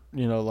or,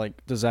 you know,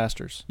 like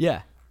disasters.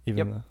 Yeah.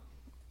 Even Yep.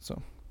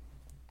 so.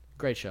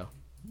 Great show.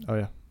 Oh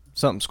yeah.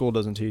 Something school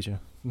doesn't teach you.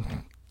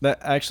 That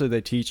actually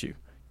they teach you.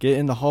 Get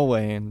in the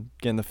hallway and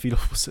get in the fetal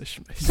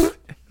position basically.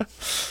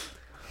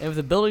 And if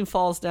the building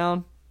falls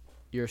down,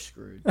 you're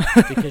screwed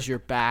because your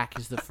back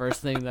is the first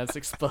thing that's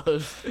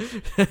exposed.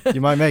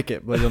 You might make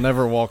it, but you'll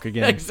never walk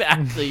again.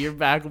 Exactly. Your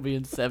back will be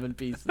in 7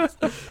 pieces.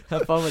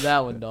 Have fun with that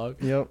one,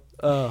 dog. Yep.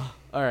 All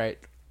right.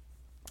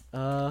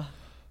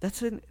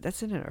 That's in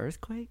an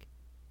earthquake?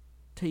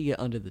 Till you get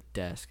under the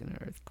desk in an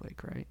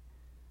earthquake, right?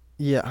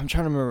 Yeah, I'm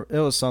trying to remember. It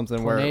was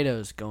something where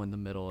Tornadoes go in the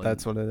middle.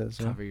 that's and what it is.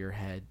 Yeah. cover your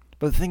head.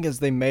 But the thing is,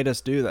 they made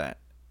us do that.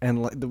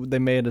 and like they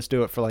made us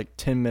do it for like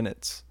 10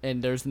 minutes.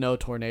 And there's no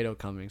tornado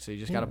coming, so you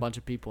just got a bunch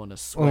of people in a Or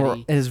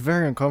sweaty. it's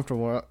very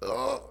uncomfortable.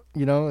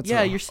 You know, it's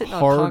Yeah, a you're sitting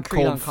hard, on concrete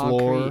cold on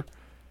floor. concrete.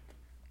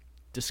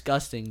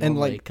 Disgusting, And,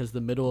 normally, like, because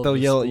the middle of They'll the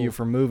yell school, at you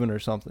for moving or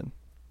something.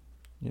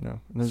 You know,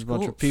 and there's a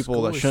bunch School- of people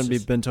school that is shouldn't be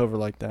just- bent over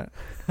like that.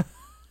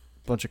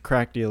 Bunch of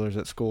crack dealers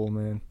at school,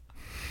 man.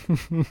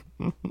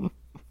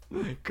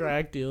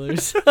 crack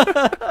dealers.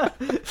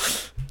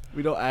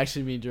 We don't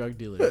actually mean drug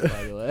dealers,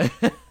 by the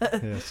way.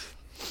 Yes,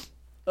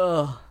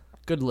 Ugh,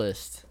 good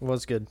list.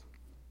 was good.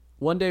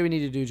 One day we need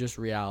to do just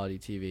reality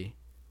TV.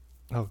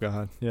 Oh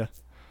God, yeah,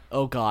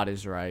 Oh God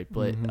is right,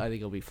 but Mhm. I think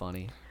it'll be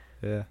funny.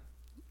 yeah.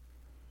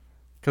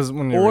 Because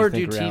when Or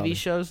you do TV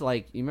shows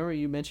like you remember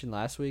you mentioned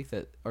last week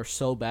that are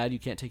so bad you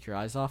can't take your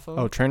eyes off of.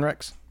 Oh, train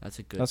wrecks. That's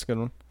a good. That's a good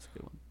one. That's a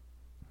good one.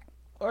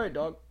 All right,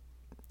 dog.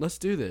 Let's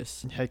do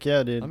this. Heck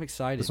yeah, dude. I'm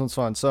excited. This one's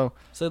fun. So,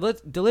 So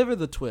let's deliver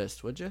the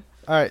twist, would you?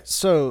 all right.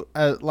 So,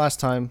 last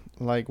time,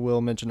 like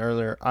Will mentioned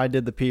earlier, I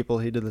did the people,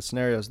 he did the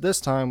scenarios. This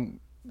time,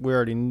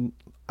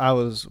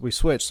 we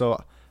switched.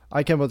 So,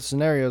 I came up with the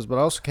scenarios, but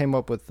I also came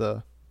up with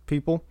the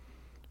people.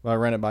 Well, I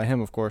ran it by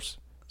him, of course.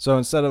 So,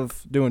 instead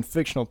of doing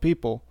fictional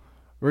people,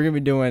 we're gonna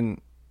be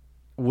doing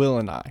Will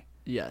and I.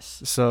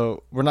 Yes.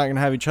 So, we're not gonna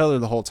have each other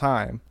the whole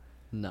time.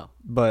 No.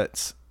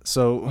 But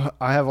so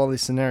I have all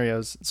these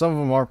scenarios. Some of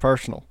them are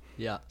personal.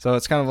 Yeah. So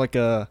it's kind of like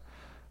a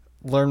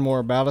learn more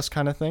about us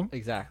kind of thing.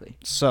 Exactly.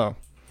 So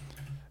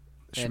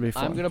should And be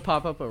fun. I'm gonna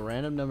pop up a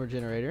random number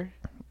generator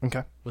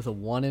Okay. with a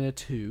 1 and a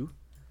 2,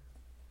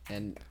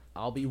 and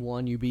I'll be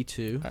 1, you be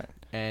 2, All right.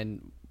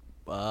 and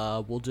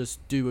we'll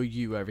just do a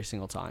U every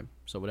single time.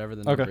 So whatever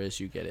the number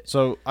is, you get it.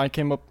 So I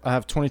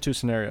have 22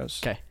 scenarios.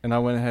 'Kay. And I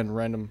went ahead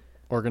and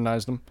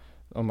organized them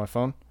on my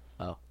phone.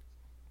 Oh.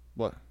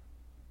 What?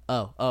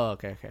 Oh,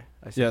 okay.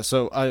 I see. Yeah,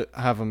 so I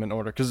have them in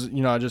order cuz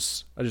I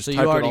just So you typed it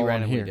already all on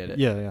randomly here. did it.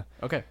 Yeah.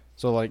 Okay.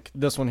 So like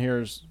this one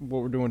here is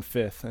what we're doing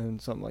 5th and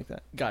something like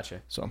that.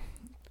 Gotcha. So,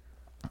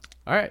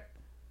 All right.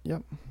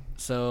 yep.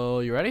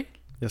 So you ready?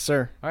 Yes,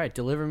 sir. All right.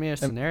 Deliver me a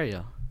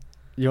scenario.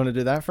 You want to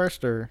do that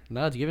first or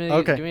No, give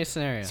me a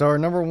scenario. So our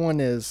number 1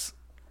 is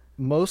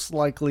most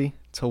likely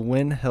to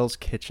win Hell's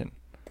Kitchen.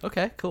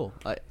 Okay, cool.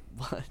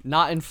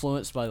 Not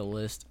influenced by the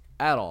list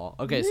at all.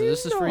 Okay, so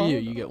this is for you.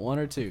 You get 1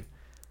 or 2.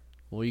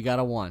 Well, you got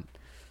a 1.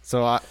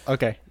 So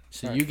okay.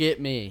 So All you get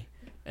me,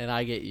 and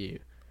I get you.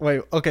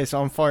 Wait, okay, so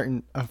I'm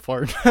farting.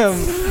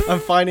 I'm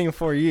fighting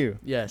for you.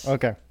 Yes.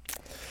 Okay.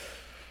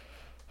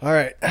 All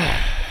right.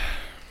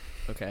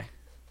 Okay.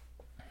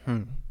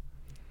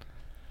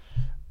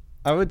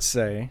 I would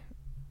say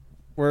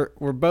we're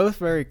both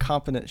very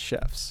competent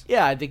chefs.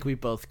 Yeah, I think we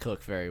both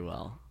cook very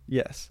well.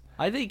 Yes.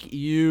 I think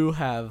you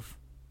have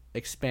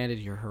expanded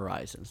your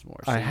horizons more.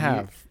 So I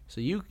have.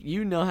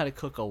 You know how to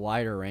cook a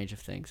wider range of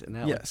things, and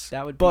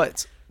that would.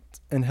 But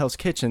in Hell's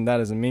Kitchen, that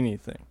doesn't mean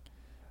anything.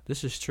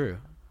 This is true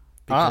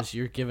because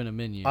you're given a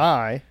menu.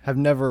 I have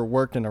never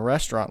worked in a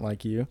restaurant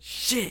like you.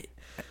 Shit.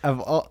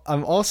 I'm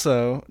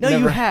also No,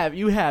 never,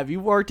 you have. You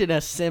worked in a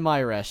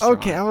semi-restaurant.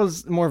 Okay, I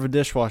was more of a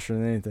dishwasher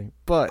than anything,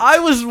 but I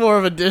was more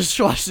of a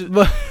dishwasher.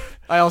 But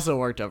I also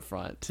worked up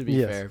front, to be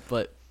Yes. fair.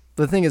 But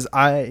the thing is,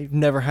 I've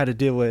never had to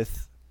deal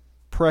with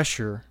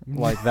pressure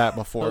like that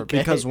before. Okay.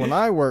 Because when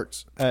I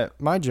worked at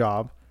my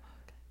job,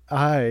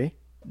 I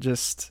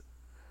just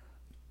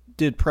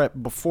did prep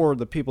before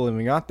the people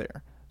even got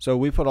there. So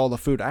we put all the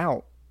food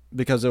out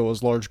because it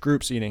was large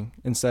groups eating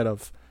instead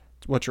of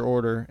what your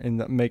order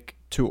and make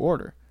to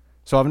order.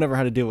 So I've never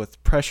had to deal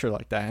with pressure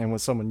like that. And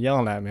with someone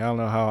yelling at me, I don't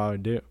know how I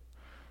would do.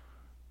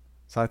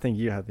 So I think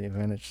you have the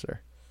advantage, sir.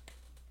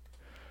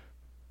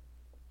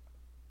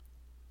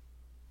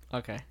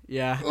 okay,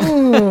 yeah.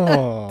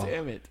 Oh,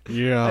 Damn it.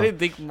 yeah. I didn't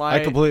think I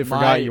completely my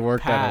forgot you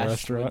worked at a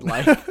past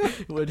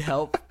restaurant. would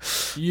help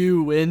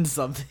you win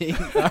something.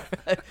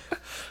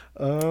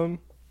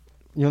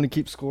 You want to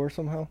keep score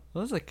somehow?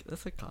 Well,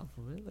 that's a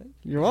compliment. Like.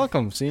 You're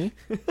welcome. See,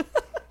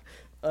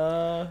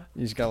 Uh,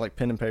 you just got like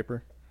pen and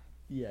paper.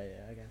 yeah,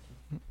 I got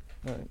you.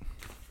 All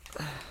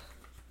right.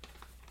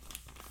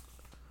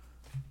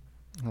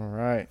 All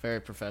right.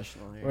 Very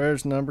professional here.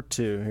 Where's number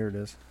 2? Here it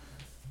is.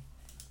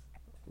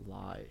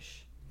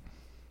 Lige.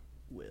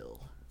 Will.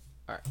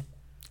 All right.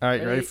 You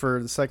ready Ready?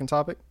 for the second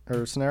topic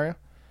or scenario?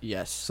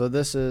 Yes. So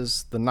this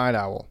is the night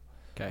owl.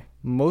 Okay.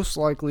 Most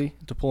likely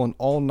to pull an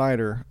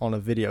all-nighter on a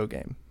video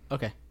game.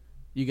 Okay.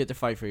 You get to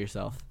fight for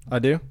yourself. I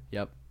do?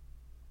 Yep.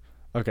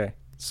 Okay.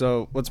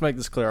 So let's make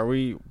this clear. Are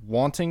we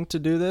wanting to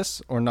do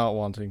this or not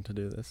wanting to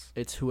do this?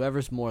 It's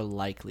whoever's more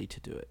likely to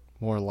do it.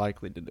 More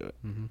likely to do it.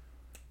 Mm-hmm.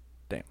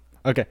 Damn.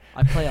 Okay.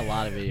 I play a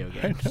lot of video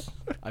games.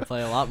 I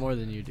play a lot more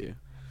than you do.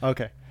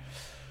 Okay.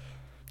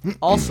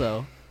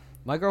 Also,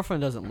 my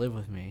girlfriend doesn't live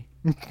with me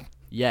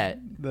yet,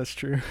 That's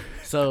true.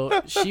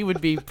 so she would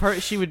be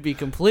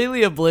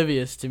completely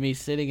oblivious to me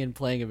sitting and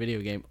playing a video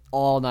game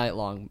all night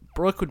long.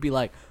 Brooke would be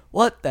like,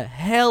 "What the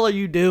hell are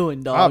you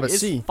doing, dog? but It's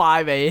see.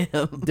 5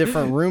 a.m."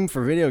 Different room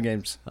for video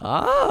games.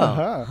 Oh,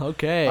 Uh-huh.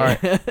 okay. All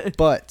right.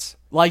 But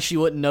Like she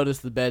wouldn't notice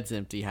the bed's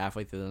empty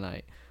halfway through the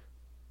night.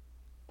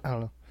 I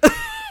don't know.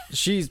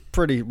 she's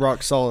pretty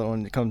rock solid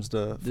when it comes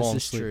to This falling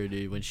is asleep. true,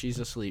 dude. When she's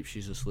asleep,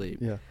 she's asleep.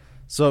 Yeah.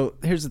 So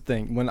here's the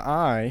thing: when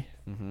I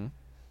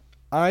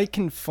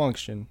can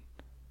function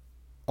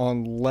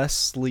on less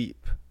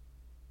sleep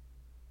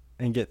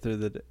and get through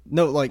the day.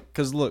 No, like,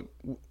 cause look,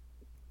 you're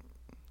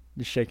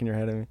shaking your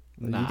head at me.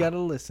 Nah. You gotta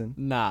listen.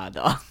 Nah,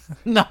 dog.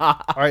 Nah.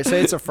 All right,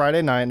 say it's a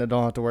Friday night and I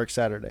don't have to work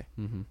Saturday.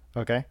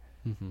 Okay.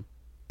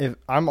 If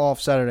I'm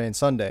off Saturday and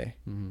Sunday,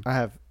 I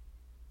have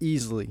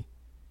easily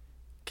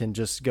can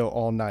just go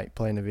all night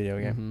playing a video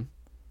game.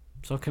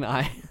 So can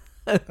I.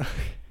 I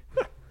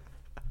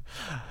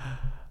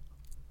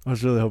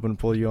was really hoping to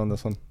pull you on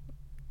this one.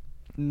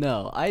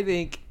 No, I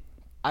think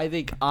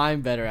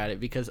I'm better at it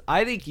because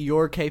I think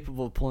you're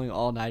capable of pulling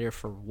all-nighter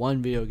for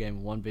one video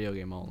game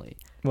only.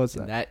 What's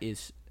And that? that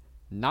is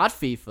not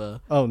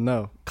FIFA, Oh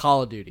no.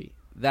 Call of Duty.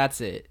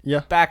 That's it.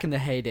 Yeah. Back in the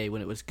heyday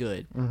when it was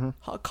good.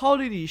 Call of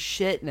Duty is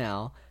shit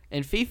now,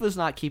 and FIFA's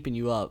not keeping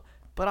you up.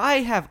 But I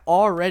have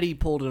already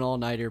pulled an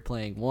all-nighter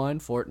playing 1,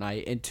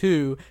 Fortnite, and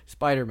 2,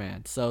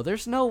 Spider-Man. So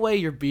there's no way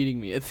you're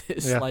beating me at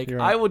this. Yeah, like, you're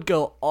right. I would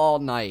go all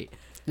night.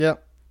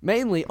 Yep.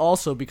 Mainly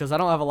also because I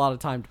don't have a lot of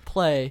time to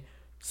play.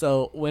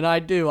 So when I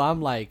do,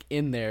 I'm like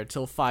in there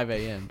till 5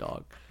 a.m.,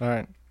 dog. All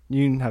right.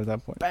 You can have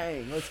that point.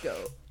 Bang, let's go.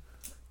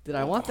 Did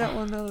I want that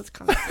one, though? That's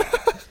kind of...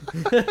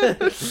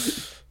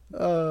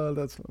 Oh,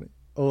 that's funny.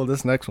 Oh,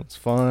 this next one's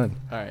fun.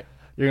 All right.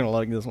 You're going to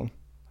like this one.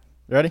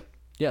 You ready?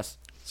 Yes.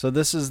 So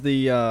this is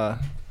the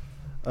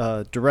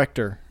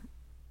director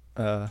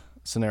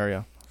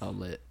scenario. I'm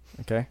lit.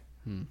 Okay.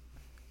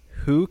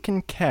 Who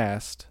can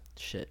cast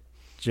Shit.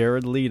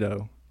 Jared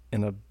Leto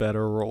in a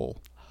better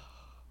role?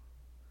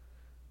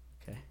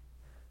 Okay.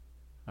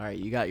 All right,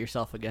 you got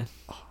yourself again.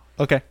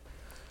 Okay.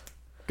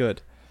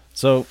 Good.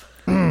 So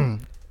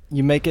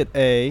you make it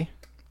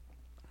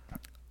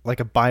like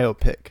a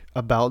biopic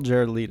about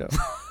Jared Leto.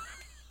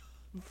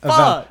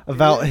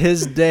 about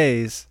his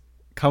days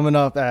coming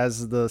up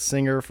as the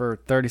singer for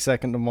 30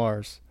 Seconds to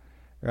Mars,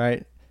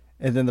 right?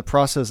 And then the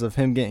process of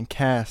him getting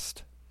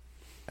cast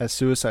as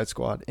Suicide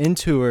Squad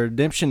into a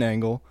redemption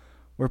angle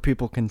where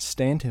people can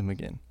stand him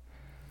again.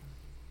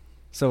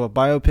 So a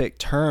biopic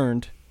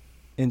turned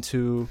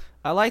into...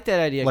 I like that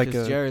idea Like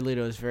because a- Jared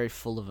Leto is very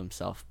full of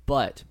himself.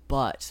 But,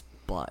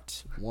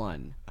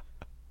 one,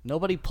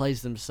 nobody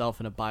plays themselves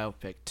in a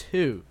biopic.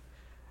 Two,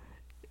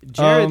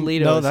 Jared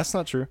Leto. No, that's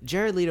not true.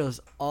 Jared Leto is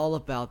all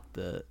about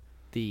the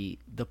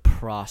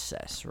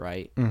process,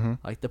 right?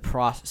 Like the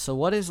process. So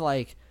what is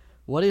like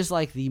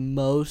the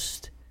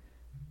most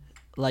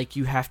like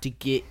you have to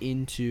get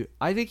into?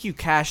 I think you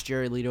cast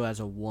Jared Leto as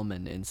a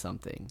woman in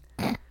something.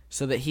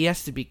 So that he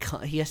has to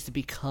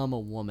become a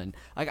woman.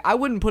 Like I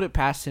wouldn't put it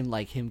past him,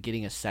 like him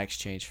getting a sex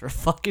change for a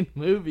fucking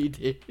movie,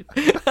 dude.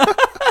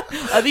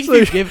 I think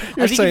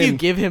if you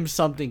give him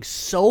something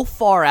so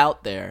far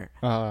out there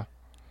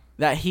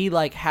that he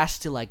like has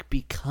to like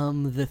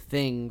become the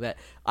thing that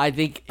I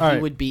think he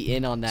would be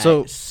in on that.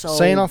 So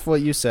saying off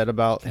what you said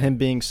about him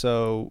being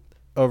so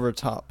over the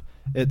top,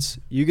 it's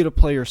you get to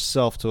play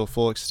yourself to a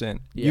full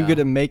extent. You Yeah. get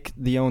to make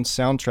the own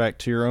soundtrack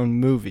to your own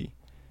movie.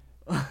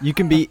 You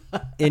can be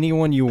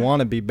anyone you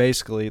want to be,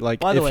 basically. Like,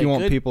 By the if way, you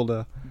want good- people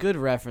to... Good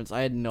reference. I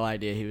had no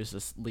idea he was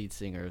the lead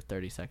singer of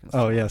 30 Seconds.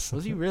 Oh, yes.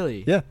 Was he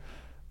really? Yeah.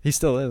 He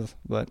still is,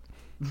 but...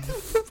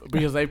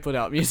 Because they put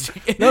out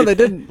music. No, they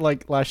didn't,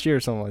 like, last year or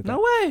something like that. No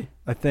way.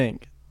 I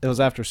think. It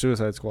was after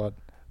Suicide Squad.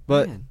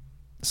 But, Man.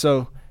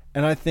 so...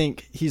 And I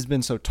think he's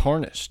been so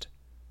tarnished.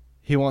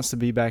 He wants to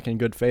be back in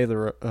good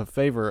favor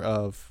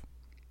of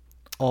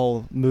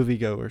all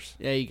moviegoers.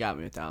 Yeah, you got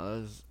me with that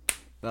one.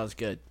 That was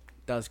good.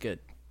 That was good.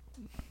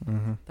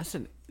 That's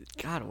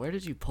God, where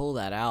did you pull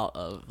that out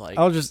of? Like,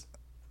 I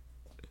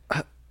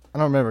don't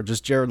remember.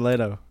 Just Jared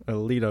Leto.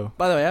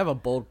 by the way,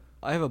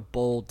 I have a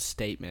bold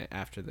statement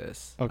after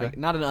this. Okay. Like,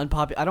 not an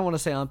unpopular. I don't want to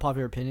say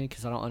unpopular opinion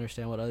because I don't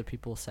understand what other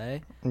people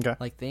say, Okay.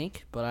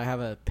 think. But I have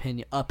an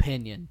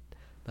opinion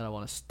that I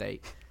want to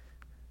state.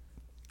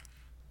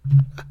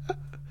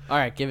 All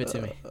right, give it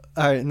to me.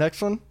 All right,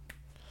 next one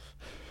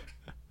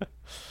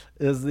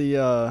is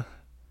the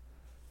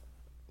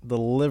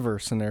liver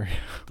scenario.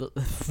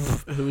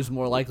 Who's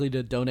more likely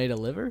to donate a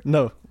liver?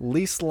 No,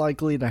 least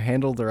likely to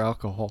handle their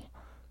alcohol.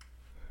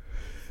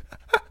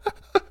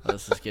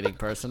 This is getting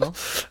personal.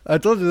 I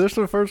told you there's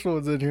some first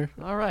ones in here.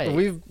 All right.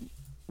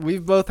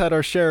 We've both had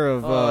our share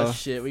of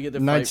shit, we get to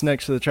nights fight.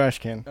 next to the trash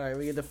can. All right,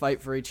 we get to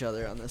fight for each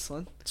other on this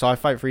one. So I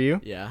fight for you.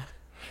 Yeah.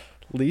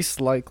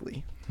 Least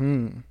likely.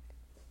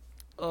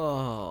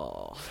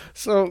 Oh.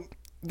 So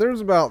there's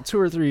about 2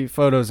 or 3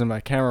 photos in my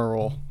camera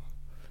roll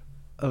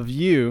of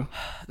you.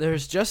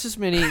 There's just as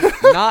many,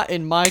 not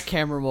in my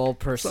camera roll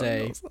per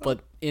se,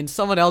 but in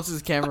someone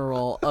else's camera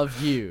roll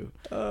of you.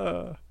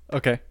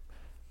 Okay.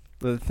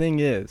 The thing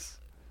is,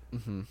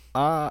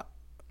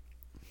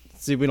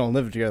 see, we don't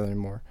live together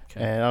anymore,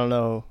 Okay. and I don't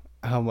know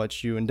how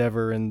much you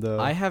endeavor in the.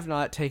 I have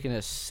not taken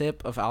a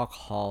sip of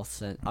alcohol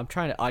since.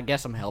 I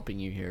guess I'm helping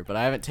you here, but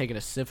I haven't taken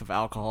a sip of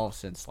alcohol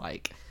since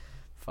like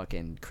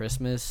fucking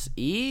Christmas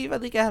Eve. I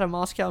think I had a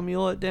Moscow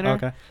Mule at dinner.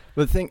 Okay.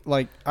 But think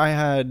like I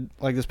had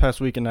like this past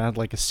weekend I had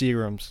like a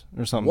Seagram's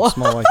or something What?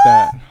 small like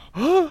that.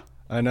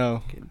 I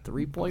know.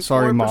 3.4%.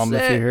 Sorry, Mom,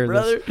 if you hear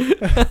brother. this.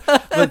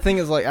 But the thing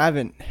is, like, I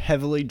haven't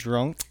heavily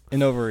drunk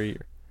in over a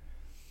year.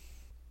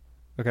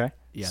 Okay.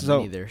 Yeah, So-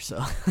 me neither. So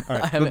All I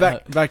right. haven't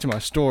But back to my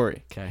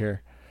story 'Kay.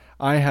 here.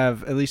 I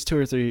have at least 2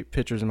 or 3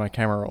 pictures in my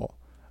camera roll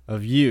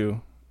of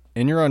you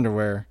in your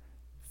underwear,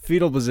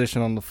 fetal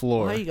position on the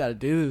floor, Why you gotta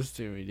do this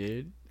to me,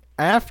 dude?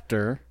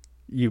 after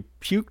you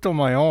puked on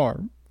my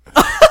arm.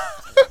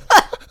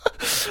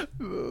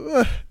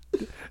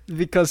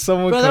 Because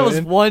someone Bro, that was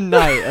couldn't- one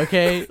night,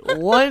 okay?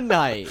 One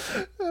night.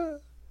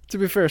 To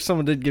be fair,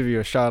 someone did give you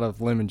a shot of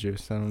lemon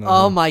juice. I don't know.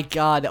 Oh my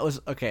god, that was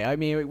okay. I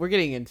mean, we're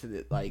getting into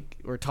the like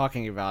we're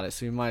talking about it,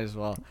 so we might as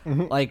well.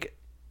 Like,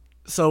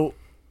 so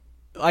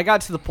I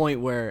got to the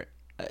point where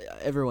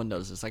everyone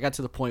knows this. I got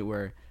to the point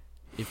where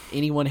if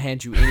anyone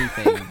hands you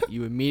anything,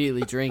 you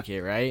immediately drink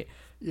it, right?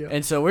 Yeah.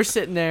 And so we're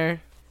sitting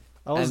there.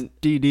 I was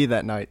and- DD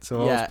that night,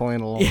 so I was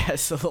playing along. Yeah,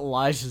 so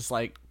Elijah's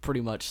like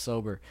pretty much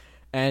sober,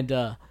 and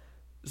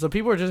so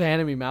people are just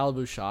handing me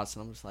Malibu shots,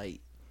 and I'm just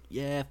like,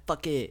 yeah,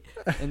 fuck it.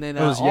 And then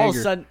It was all of a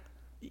Jaeger. sudden,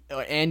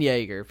 and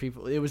Jaeger,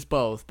 people, it was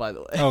both, by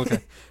the way. Oh,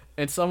 okay.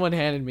 And someone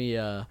handed me,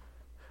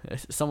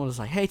 someone was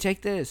like, hey,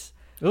 take this.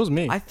 It was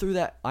me. I threw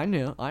that. I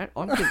knew. I'm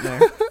getting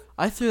there.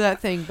 I threw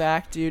that thing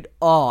back, dude.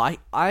 Oh,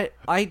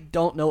 I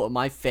don't know what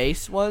my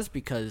face was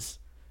because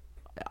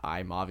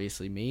I'm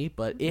obviously me,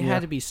 but it Yeah.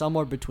 had to be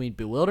somewhere between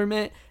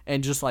bewilderment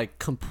and just like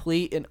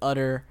complete and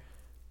utter,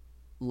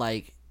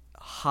 like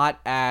hot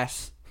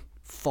ass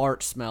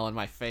fart smell in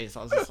my face.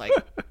 I was just like,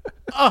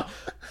 oh,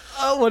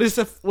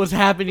 what's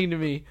happening to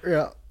me?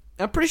 Yeah,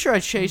 I'm pretty sure I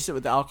chased it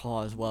with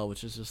alcohol as well,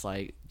 which is just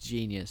like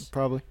genius.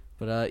 probably.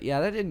 But yeah,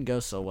 that didn't go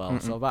so well.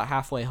 So about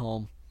halfway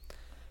home,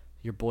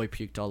 your boy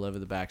puked all over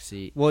the back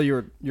seat. Well,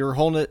 you're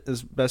holding it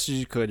as best as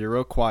you could. You're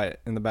real quiet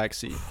in the back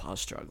seat, I was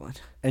struggling.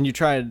 and you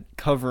tried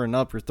covering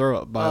up your throw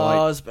up by Oh, it like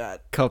was bad.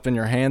 cupping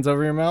your hands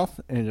over your mouth,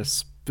 and it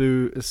just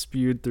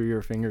spewed through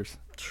your fingers.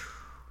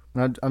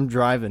 And I'm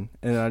driving,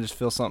 and I just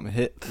feel something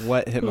hit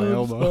my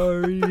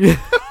elbow. Sorry.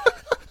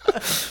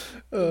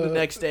 The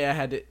next day, I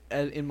had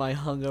to, in my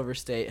hungover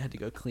state, had to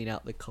go clean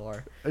out the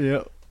car.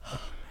 Yeah.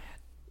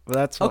 Well,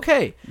 that's what,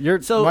 Okay,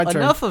 You're so my turn.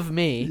 enough of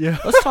me. Yeah.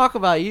 Let's talk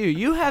about you.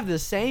 You have the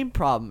same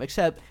problem,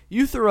 except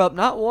you threw up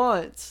not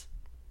once,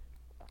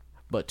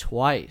 but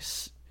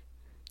twice.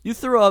 You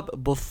threw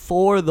up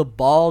before the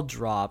ball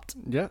dropped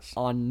Yes.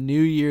 on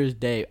New Year's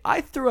Day.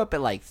 I threw up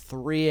at like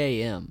 3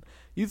 a.m.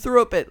 You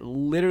threw up at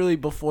literally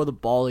before the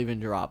ball even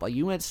dropped. Like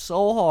you went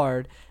so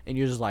hard, and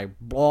you're just like,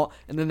 ball.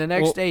 And then the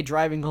next Well- day,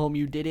 driving home,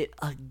 you did it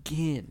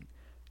again.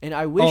 And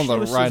I wish On the you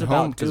was ride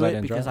home, about 'cause do I it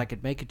didn't because drive. I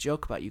could make a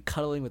joke about you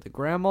cuddling with the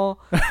grandma,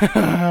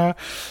 but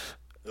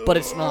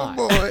it's not.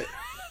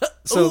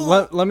 So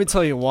let me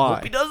tell you Hope why.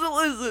 he doesn't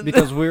listen.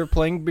 Because we were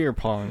playing beer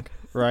pong,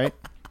 right?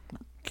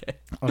 Okay.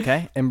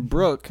 Okay. And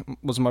Brooke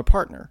was my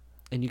partner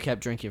And you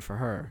kept drinking for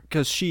her.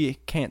 because she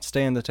can't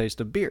stand the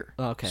taste of beer.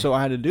 Okay. So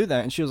I had to do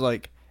that, and she was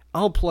like,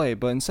 "I'll play,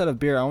 but instead of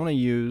beer, I want to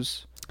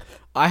use."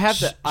 I have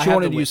She the. I wanted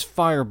have to the, use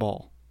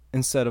Fireball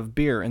instead of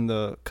beer in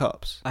the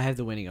cups. I have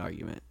the winning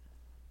argument.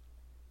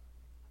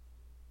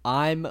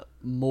 I'm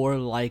more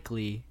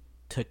likely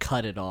to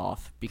cut it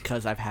off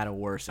because I've had a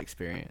worse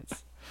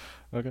experience.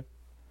 Okay.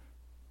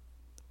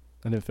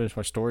 I didn't finish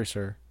my story,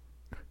 sir.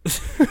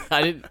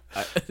 I didn't.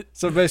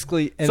 So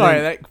basically, and Sorry,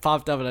 then- that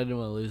popped up and I didn't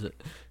want to lose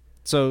it.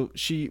 so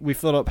we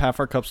filled up half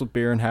our cups with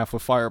beer and half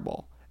with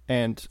Fireball,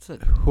 and So-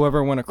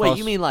 whoever went across. Wait,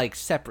 you mean like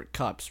separate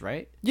cups,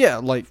 right? Yeah,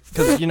 like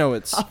because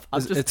it's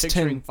I'm just it's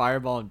picturing 10,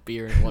 Fireball and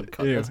beer in one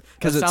cup. Yeah, That's-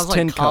 'cause that it's sounds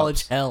 10 like college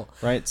cups. hell.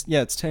 right?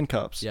 It's 10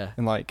 cups. Yeah.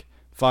 And like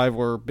 5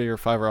 were beer,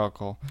 5 were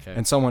alcohol. Okay.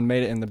 And someone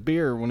made it in the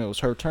beer when it was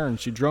her turn.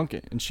 She drunk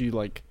it, and she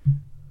like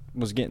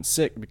was getting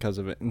sick because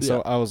of it. And so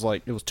Yeah. I was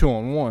like, it was 2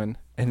 on 1,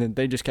 and then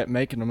they just kept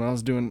making them. And I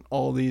was doing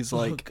all these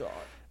like oh God,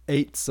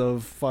 8s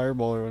of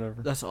Fireball or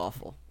whatever. that's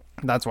awful.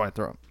 That's why I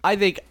throw them I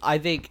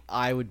think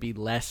I would be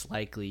less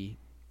likely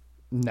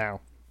now.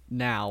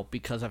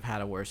 because I've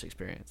had a worse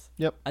experience.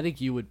 Yep. I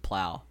think you would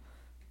plow.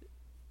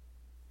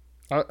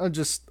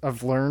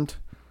 I've learned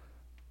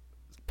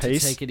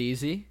pace. To take it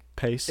easy.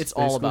 Pace. It's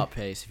all basically. about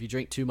pace. If you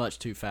drink too much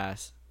too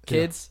fast, Yeah.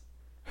 kids,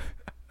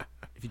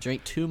 if you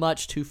drink too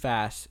much too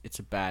fast, it's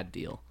a bad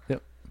deal.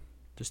 Yep.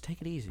 Just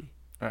take it easy.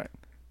 All right.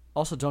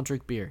 Also, don't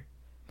drink beer.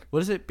 What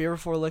is it? Beer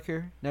before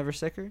liquor, never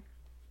sicker.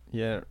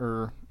 Yeah.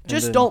 And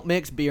Just then- don't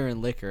mix beer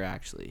and liquor.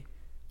 Actually,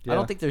 I Yeah.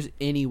 don't think there's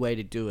any way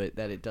to do it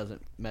that it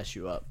doesn't mess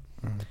you up.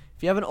 Mm-hmm.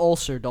 If you have an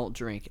ulcer, don't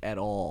drink at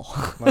all.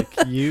 like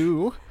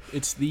you.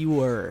 It's the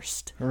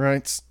worst. All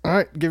right. All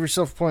right. Give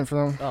yourself a point for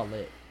them. Oh,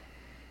 lit.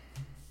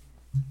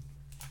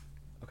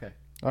 Okay.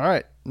 All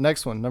right,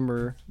 next one.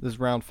 This is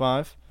round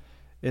 5.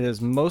 It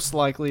is most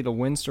likely to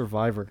win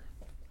Survivor.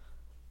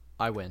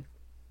 I win.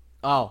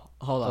 Oh,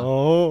 hold on.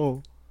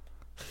 Oh.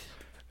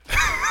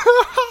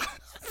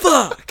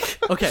 Fuck.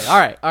 Okay. All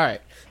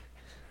right.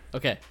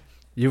 Okay.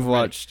 You've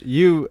watched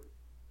you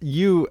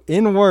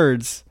in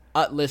words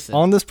Listen.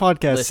 on this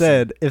podcast Listen.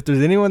 said, if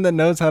there's anyone that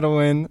knows how to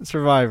win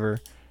Survivor,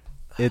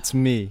 it's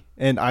me.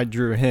 And I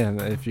drew him,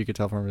 if you could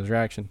tell from his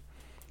reaction.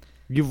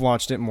 You've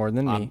watched it more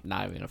than me. I'm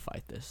not even gonna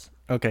fight this.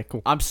 Okay,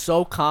 cool. I'm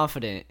so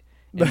confident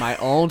in my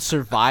own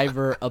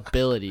Survivor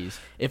abilities.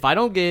 If I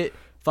don't get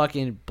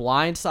fucking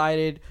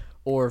blindsided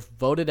or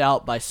voted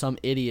out by some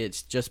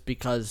idiots just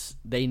because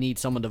they need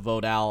someone to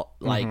vote out,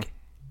 like,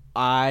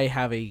 I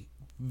have a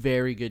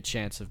very good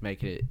chance of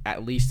making it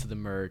at least to the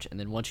merge. And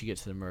then once you get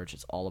to the merge,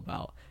 it's all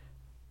about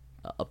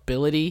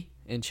ability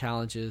in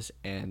challenges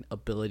and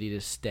ability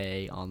to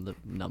stay on the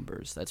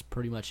numbers. That's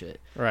pretty much it.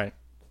 Right.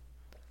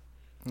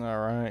 All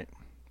right.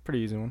 Pretty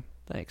easy one.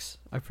 Thanks.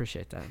 I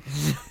appreciate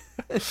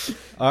that.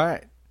 All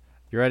right.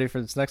 You ready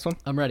for this next one?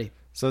 I'm ready.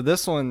 So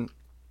this one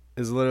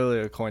is literally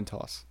a coin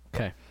toss.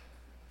 Okay.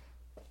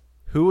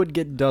 Who would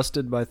get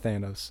dusted by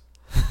Thanos?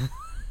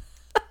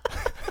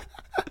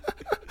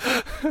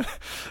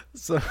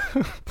 So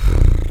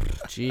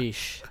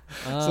Jeesh.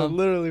 so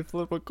literally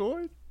flip a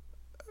coin.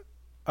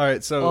 All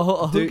right,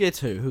 so who gets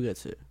who? Who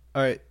gets who?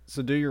 All right,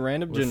 so do your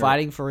random We're generator.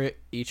 fighting for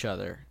each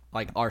other,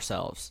 like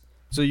ourselves.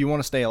 So you want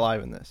to stay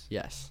alive in this?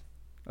 Yes.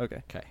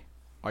 Okay. Okay.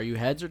 Are you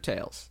heads or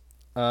tails?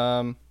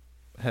 Heads.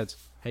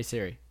 Hey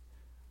Siri.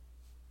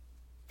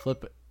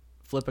 Flip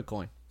a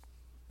coin.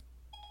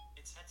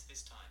 It's heads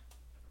this time.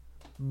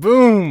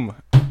 Boom!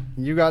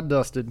 You got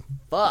dusted.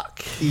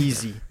 Fuck.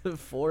 Easy.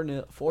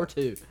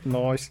 4-2.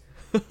 Nice.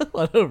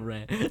 What a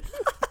rant.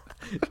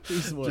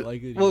 This is more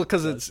like it. Well,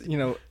 because it's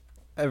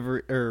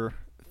every 50%.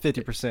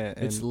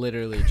 It's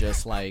literally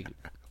just like.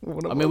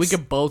 I mean, we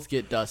could both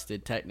get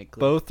dusted technically.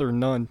 both or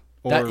none.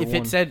 Or That, if one.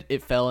 it said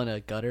it fell in a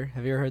gutter,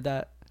 have you ever heard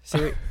that?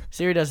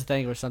 Siri does a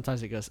thing where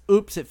sometimes it goes,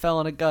 "Oops, it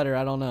fell in a gutter."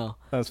 I don't know.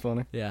 That's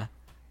funny. Yeah.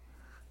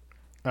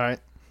 All right.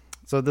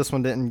 So this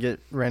one didn't get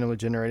randomly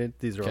generated.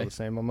 These are all Okay. the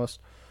same almost.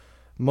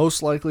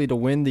 Most likely to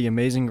win the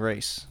Amazing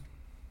Race.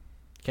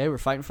 Okay, we're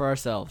fighting for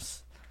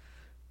ourselves.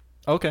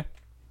 Okay.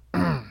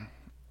 All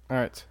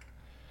right.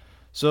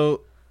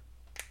 So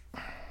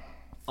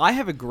I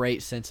have a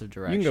great sense of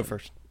direction. you can go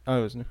first. Oh,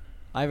 it was new.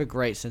 I have a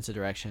great sense of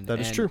direction. That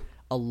is and true.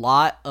 A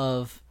lot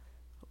of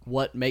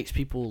what makes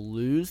people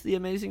lose the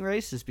Amazing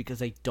Race is because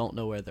they don't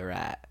know where they're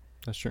at.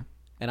 That's true.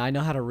 And I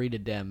know how to read a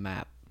damn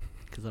map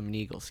because I'm an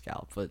Eagle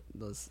Scout. But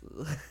those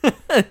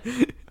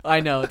I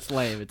know it's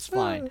lame. It's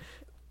fine.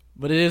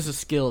 But it is a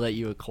skill that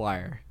you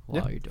acquire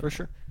while you're doing for it.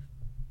 sure.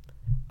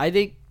 I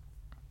think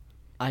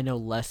I know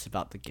less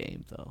about the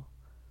game, though.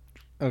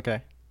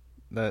 Okay.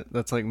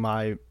 That's like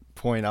my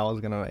point I was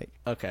going to make.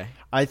 Okay.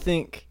 I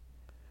think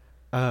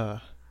time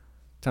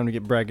to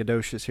get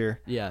braggadocious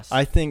here. Yes.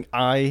 I think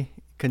I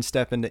can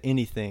step into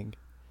anything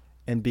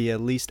and be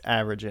at least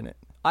average in it.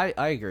 I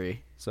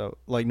agree. So,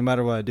 like, no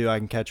matter what I do, I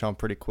can catch on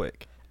pretty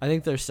quick. I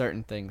think there's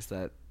certain things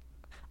that,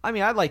 I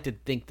mean, I'd like to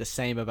think the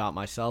same about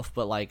myself,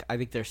 but like, I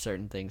think there's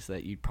certain things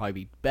that you'd probably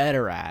be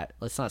better at.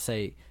 Let's not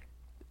say,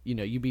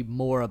 you'd be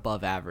more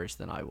above average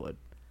than I would.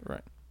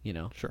 Right.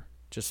 Sure.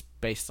 Just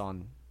based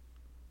on,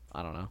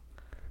 I don't know,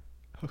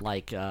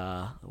 like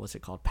what's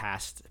it called,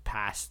 past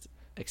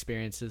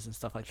experiences and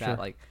stuff like that. Sure.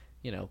 Like,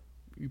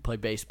 you play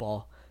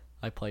baseball.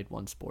 I played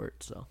one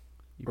sport, so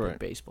you play Right.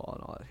 baseball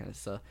and all that kind of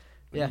stuff.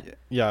 Yeah.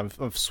 Yeah,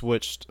 I've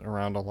switched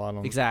around a lot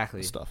on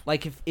Exactly. stuff.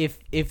 Like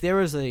if there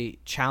was a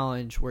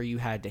challenge where you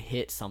had to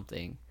hit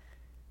something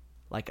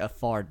like a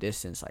far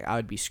distance, like I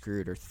would be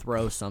screwed, or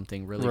throw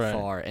something really Right.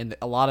 far. And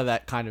a lot of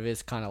that kind of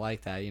is kind of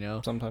like that,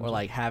 Sometimes, or yeah.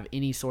 like have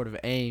any sort of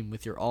aim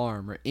with your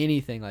arm or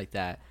anything like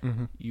that.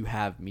 Mhm. You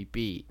have me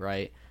beat,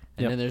 right?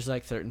 And Yep. then there's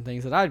like certain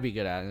things that I'd be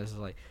good at, and this is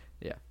like,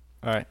 yeah.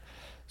 All right.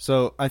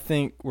 So I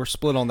think we're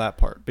split on that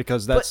part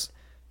because that's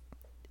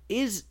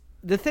Is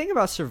the thing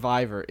about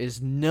Survivor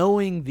is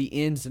knowing the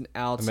ins and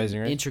outs Amazing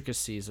and Race?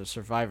 intricacies of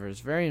Survivor is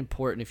very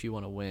important if you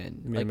want to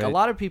win. You mean Like a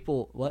lot of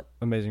people, what?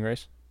 Amazing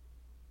Race.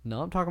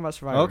 No, I'm talking about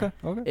Survivor.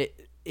 Okay.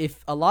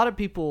 If a lot of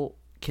people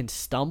can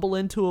stumble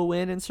into a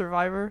win in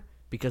Survivor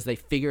because they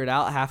figure it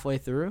out halfway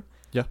through.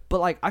 Yeah. But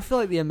like, I feel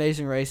like the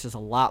Amazing Race is a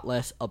lot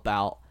less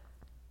about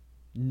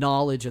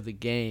knowledge of the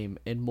game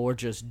and more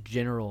just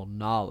general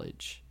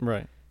knowledge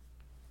Right.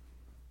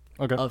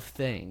 Okay. of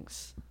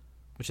things,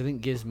 which I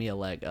think gives me a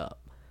leg up.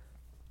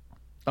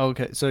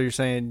 Okay. So you're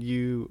saying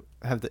you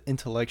have the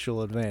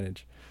intellectual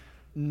advantage.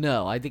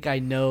 No, I think I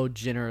know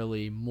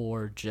generally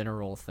more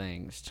general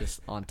things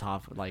just on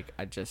top of, like,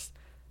 I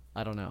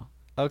don't know.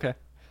 Okay.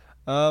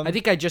 I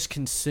think I just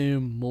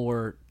consume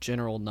more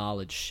general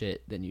knowledge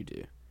shit than you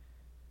do.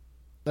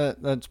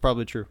 That's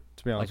probably true,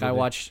 to be honest. Like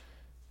with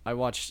I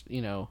watch,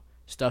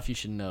 Stuff You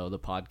Should Know, the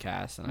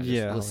podcast, and I just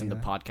Yeah, listen to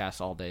yeah. podcasts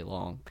all day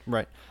long you.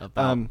 Right.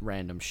 about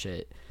random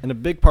shit. And a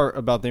big part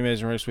about the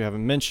Amazing Race we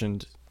haven't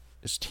mentioned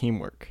is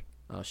teamwork.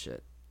 Oh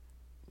shit.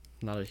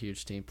 Not a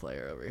huge team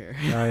player over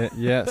here.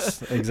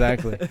 Yes,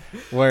 exactly.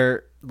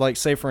 Where, like,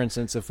 say for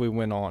instance, if we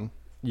went on,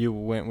 you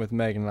went with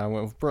Megan and I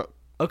went with Brooke.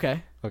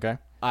 Okay. Okay.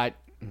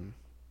 Mm.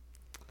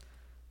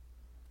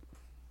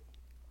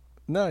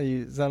 No,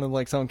 you sounded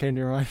like something came to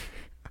your mind.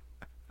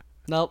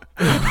 Nope.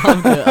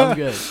 I'm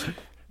good.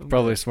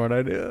 Probably a smart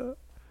idea.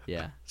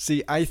 Yeah.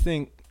 See, I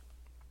think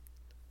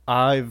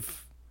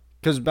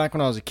because back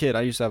when I was a kid,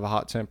 I used to have a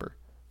hot temper.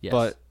 Yes.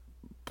 But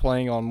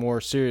playing on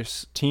more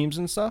serious teams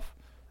and stuff,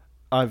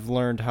 I've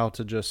learned how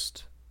to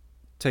just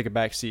take a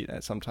back seat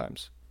at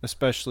sometimes,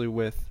 especially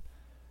with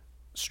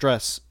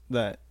stress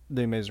that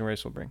the Amazing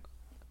Race will bring.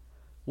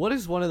 What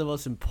is one of the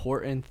most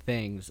important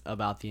things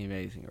about the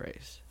Amazing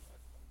Race?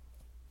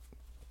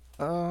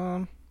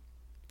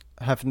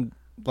 Having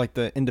like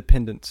the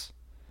independence.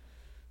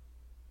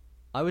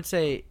 I would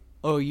say,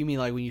 oh, you mean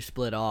like when you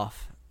split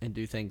off and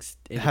do things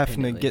Having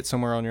independently? to get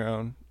somewhere on your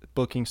own,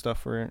 booking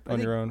stuff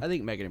on your own. I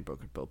think Megan and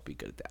Brooke would both be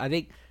good at that.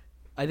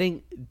 I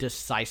think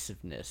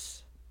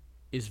decisiveness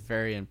is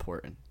very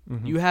important.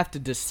 Mhm. You have to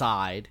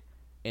decide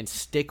and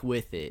stick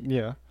with it.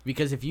 Yeah.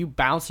 Because if you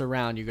bounce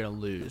around, you're going to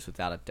lose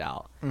without a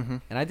doubt. Mm-hmm.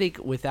 And I think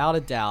without a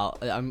doubt,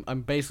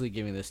 I'm basically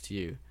giving this to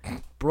you.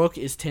 Brooke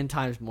is 10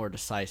 times more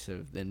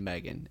decisive than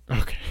Megan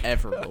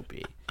ever will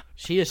be.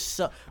 She is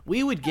so.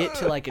 We would get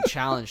to like a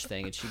challenge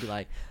thing, and she'd be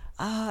like,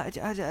 and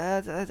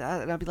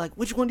I'd be like,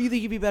 which one do you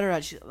think you'd be better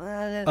at? She's,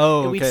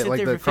 Oh, and we'd okay, sit like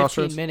there the for 15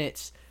 crossroads?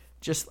 minutes,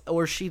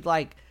 or she'd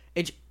like.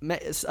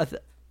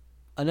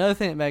 Another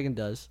thing that Megan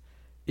does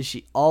is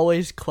she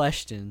always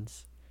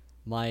questions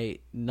my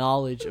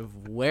knowledge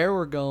of where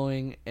we're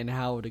going and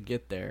how to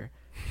get there,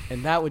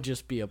 and that would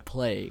just be a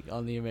plague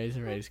on the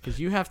Amazing Race because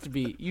you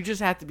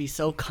just have to be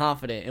so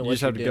confident in You what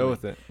just you're have to doing. go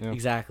with it. Yeah.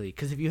 Exactly,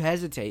 because if you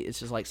hesitate, it's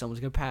just like someone's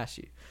gonna pass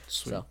you.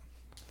 Sweet. So,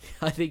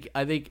 I think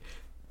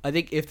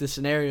if the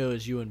scenario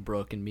is you and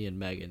Brooke and me and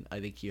Megan, I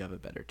think you have a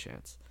better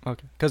chance.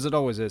 Okay. Because it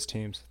always is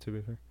teams, to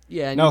be fair.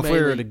 Yeah. And No, you if we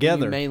were mainly-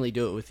 together. you mainly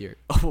do it with your.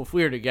 Oh, if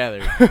we were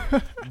together,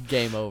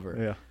 game over.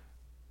 Yeah.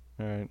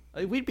 All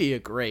right. We'd be a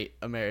great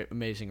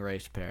Amazing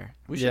Race pair.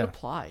 We should Yeah.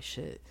 apply.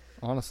 Shit,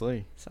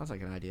 Honestly. sounds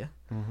like an idea.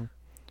 Mm-hmm.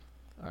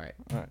 All right.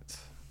 All right.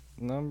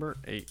 Number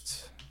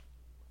 8.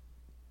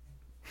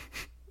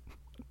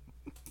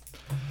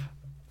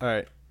 All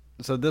right.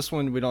 So this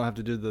one, we don't have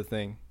to do the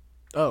thing.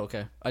 Oh,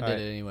 okay. I did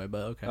Alright. it anyway,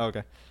 but okay. Oh,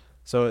 okay.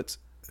 So it's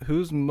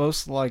who's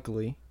most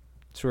likely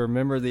to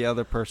remember the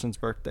other person's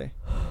birthday?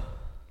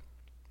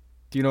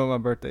 Do you know what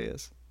my birthday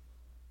is?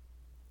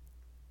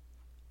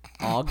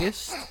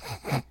 August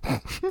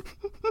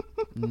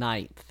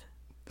 9th,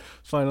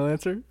 Final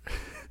answer?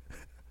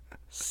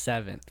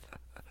 7th.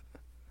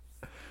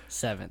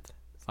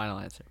 Final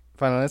answer.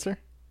 Final answer?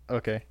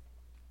 Okay.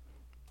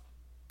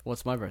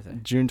 What's my birthday?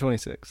 June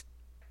 26th.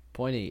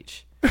 Point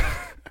each. Did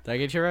I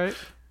get you right?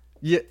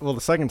 Yeah, well,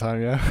 the second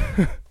time, yeah.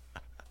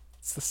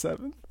 It's the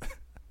 7th.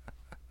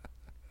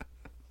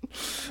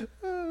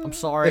 I'm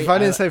sorry. If I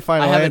didn't say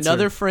final I have answer.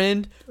 another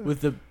friend with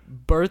the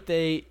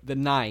birthday the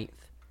 9th,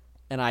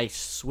 and I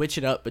switch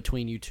it up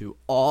between you two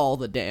all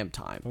the damn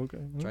time. Okay.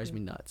 Drives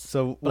me nuts.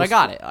 So, But I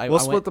got it. I We'll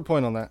went- split the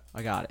point on that.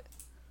 I got it.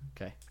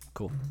 Okay,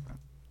 cool.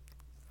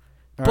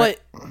 All right.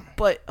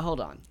 But hold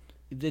on.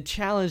 The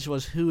challenge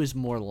was who is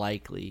more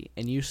likely,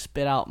 and you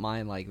spit out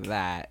mine like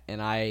that,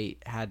 and I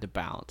had to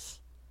bounce.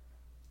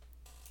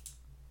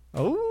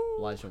 Oh.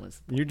 Elijah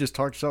wins. You just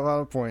talked yourself out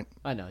of a point.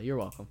 I know. You're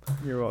welcome.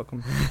 You're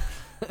welcome.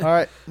 All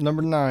right,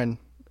 number 9.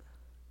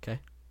 Okay.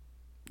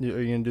 Are you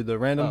going to do the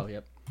random? Oh,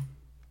 yep.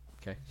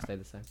 Okay, stay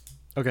the same.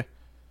 Okay.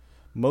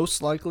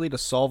 Most likely to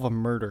solve a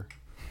murder.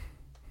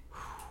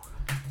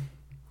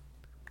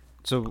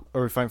 So,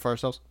 are we fighting for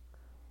ourselves?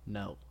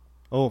 No.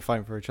 Oh,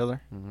 fighting for each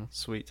other? Mm-hmm.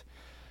 Sweet.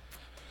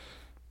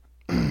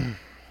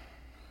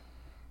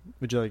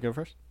 Would you like to go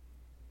first?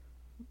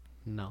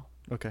 No.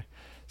 Okay.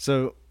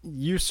 So,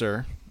 you,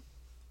 sir,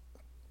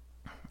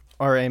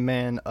 are a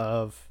man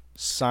of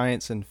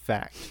science and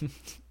fact.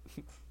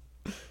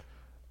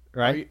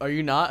 Right? Are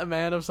you not a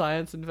man of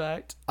science, in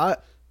fact?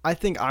 I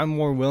think I'm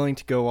more willing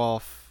to go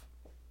off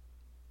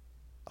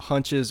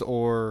hunches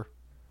or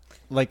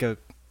like a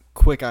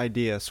quick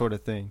idea sort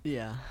of thing.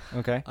 Yeah.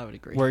 Okay? I would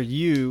agree. Where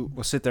you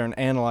will sit there and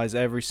analyze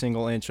every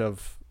single inch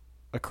of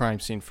a crime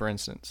scene, for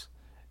instance.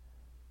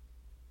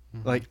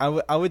 Mhm. Like,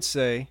 I would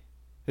say,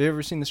 have you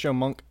ever seen the show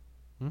Monk?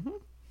 Mm-hmm.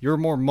 You're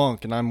more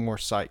Monk and I'm more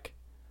Psych.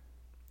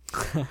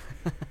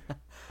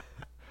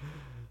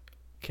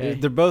 Okay.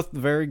 They're both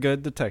very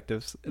good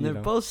detectives. And they're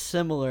both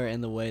similar in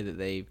the way that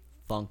they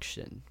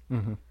function.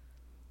 Mm-hmm.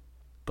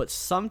 But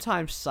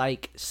sometimes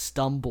Psych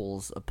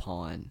stumbles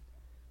upon,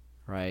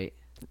 right?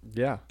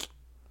 Yeah.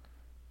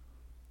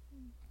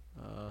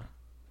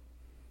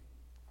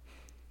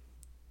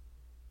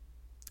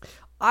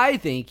 I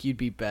think you'd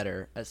be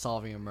better at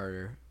solving a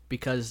murder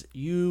because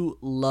you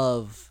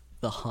love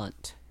the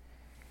hunt.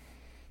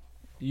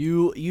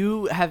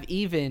 You have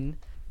even,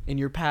 in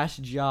your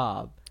past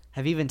job,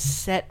 have even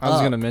set I was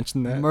up going to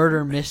mention that.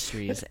 murder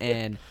mysteries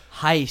and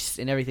heists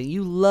and everything.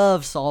 You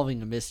love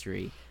solving a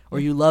mystery, or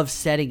you love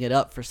setting it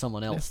up for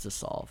someone else to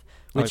solve.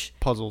 Like Which,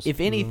 puzzles. if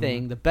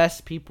anything, the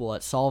best people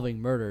at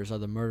solving murders are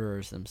the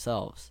murderers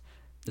themselves.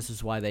 This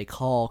is why they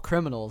call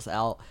criminals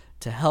out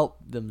to help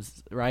them,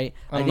 right?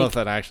 I don't know if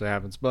that actually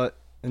happens, but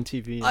in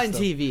TV. and on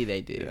stuff. TV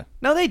they do. Yeah.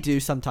 No, they do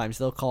sometimes.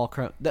 They'll call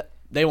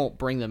they won't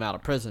bring them out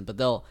of prison, but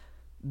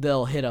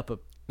they'll hit up a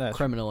That's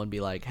criminal and be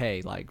like,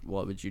 "Hey, like,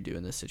 what would you do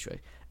in this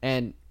situation?"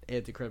 And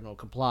if the criminal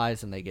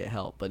complies and they get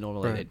help, but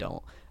normally Right. they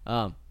don't.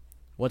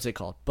 What's it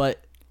called?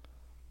 But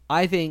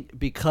I think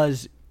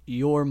because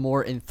you're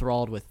more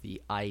enthralled with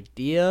the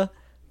idea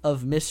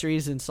of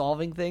mysteries and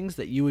solving things,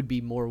 that you would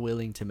be more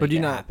willing to make But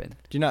it happen.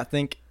 do you not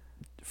think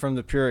from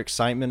the pure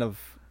excitement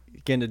of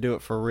getting to do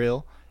it for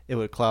real, it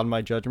would cloud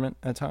my judgment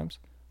at times?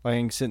 Like I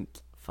can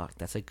sit, Fuck,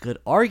 that's a good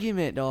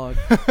argument, dog.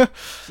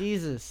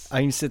 Jesus.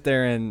 I can sit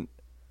there and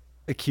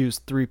accuse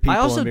 3 people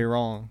also- and be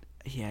wrong.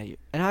 Yeah,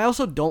 and I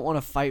also don't want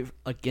to fight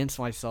against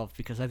myself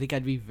because I think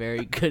I'd be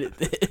very good at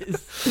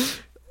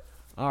this.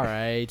 All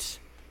right.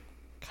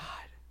 God,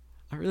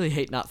 I really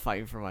hate not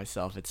fighting for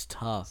myself. It's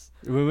tough.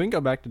 We can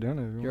go back to doing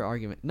it. if you Your want.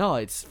 argument. No,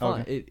 it's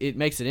fun. Okay. It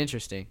makes it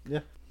interesting.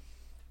 Yeah.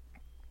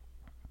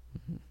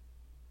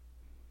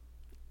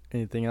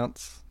 Anything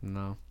else?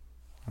 No.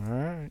 All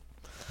right.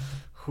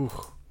 Whew.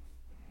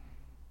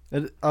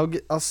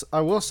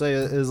 I will say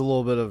it is a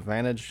little bit of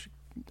advantage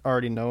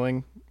already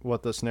knowing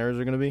what the snares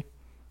are going to be.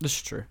 This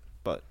is true.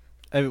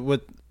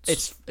 With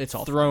It's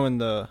all throwing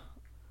the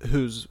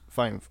who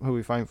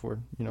we fighting for,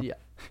 you know. Yeah,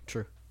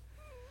 true.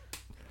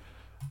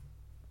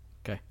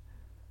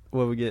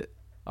 What we get.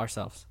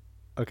 Ourselves.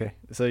 Okay,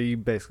 so you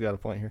basically got a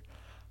point here.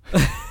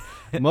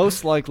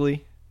 Most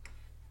likely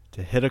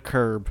to hit a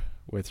curb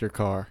with your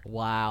car.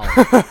 Wow.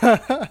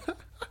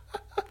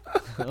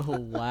 Oh,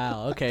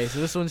 wow. Okay, so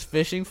this one's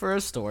fishing for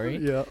a story.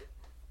 Yeah.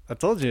 I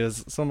told you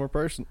it's some more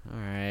person. All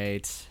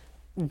right.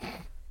 Did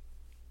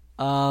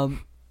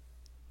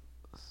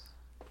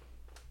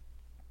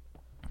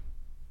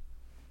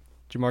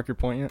you mark your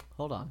point yet?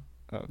 Hold on.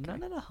 Oh, okay.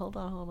 No.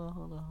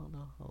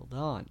 Hold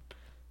on.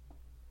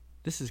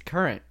 This is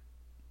current.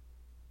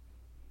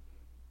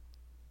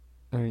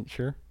 I mean,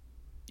 sure.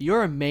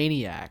 You're a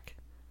maniac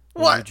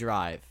when What? you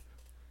drive.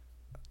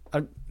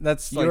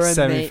 That's You're like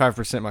a ma-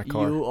 75% my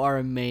car. You are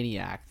a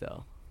maniac,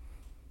 though.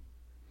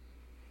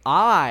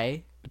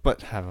 I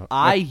But have a.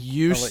 I let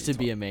used you to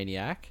be a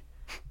maniac.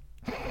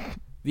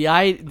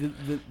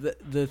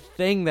 The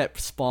thing that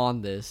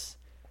spawned this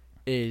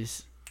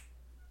is,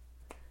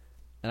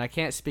 and I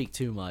can't speak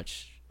too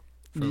much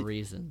for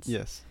reasons.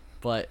 Yes.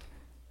 But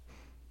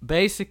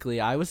basically,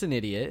 I was an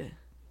idiot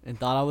and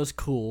thought I was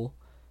cool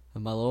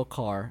in my little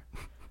car,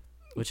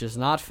 which is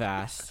not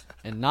fast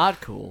and not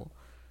cool.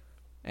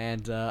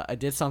 And I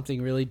did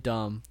something really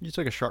dumb, You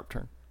took a sharp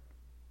turn.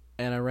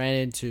 and I ran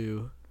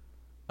into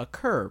a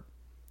curb.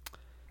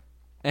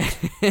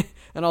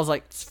 And I was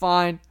like, it's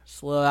fine.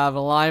 Just a little out of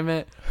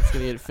alignment. It's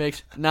going to get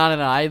fixed. No.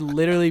 I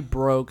literally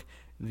broke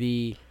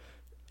the,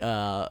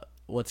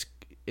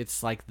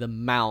 it's like the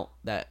mount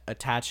that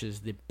attaches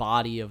the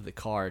body of the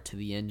car to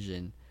the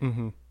engine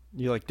Mm-hmm.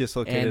 You like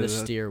dislocated and the it.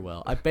 steer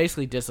wheel. I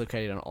basically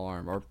dislocated an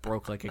arm or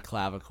broke like a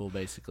clavicle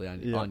basically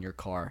Yeah. on your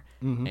car.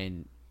 Mhm.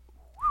 And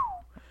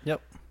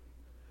Yep.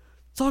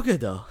 it's all good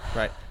though.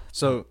 Right.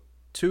 So,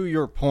 to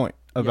your point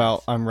about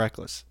Yes. I'm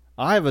reckless,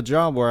 I have a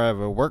job where I have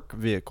a work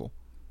vehicle.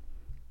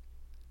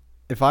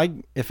 If I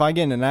get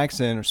in an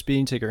accident or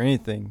speeding ticket or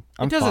anything,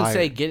 I'm It doesn't fired.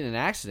 say get in an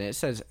accident. It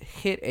says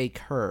hit a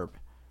curb.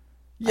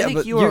 Yeah, think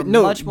but you are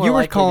no, much more you were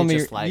likely calling to me.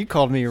 just, like- You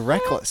called me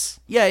reckless.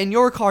 Yeah, in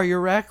your car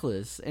you're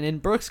reckless, and in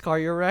Brooke's car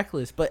you're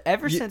reckless. But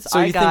ever since So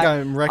I you got, think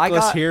I'm reckless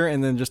got- here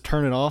and then just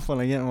turn it off when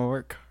I get in my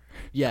work?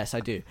 Yes, I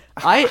do.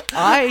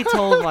 I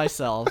told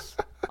myself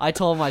I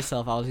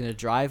was gonna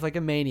drive like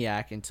a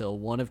maniac until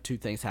one of two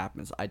things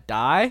happens. I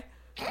die.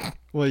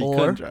 Well, you Or-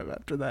 couldn't drive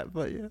after that,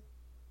 but yeah.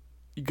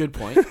 Good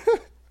point.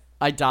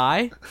 I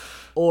die,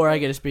 or I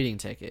get a speeding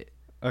ticket,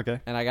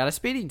 Okay. and I got a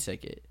speeding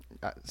ticket.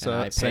 So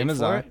and I same paid as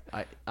for I.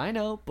 it. I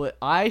know, but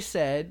I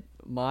said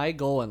my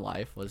goal in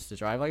life was to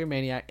drive like a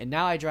maniac, and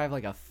now I drive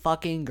like a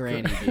fucking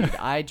granny, dude.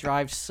 I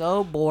drive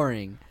so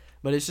boring,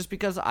 but it's just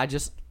because I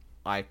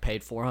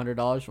paid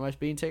 $400 for my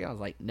speeding ticket. I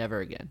was like, never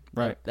again.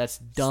 Right. That's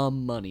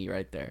dumb money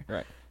right there.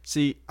 Right.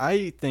 See,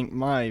 I think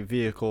my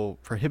vehicle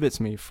prohibits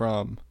me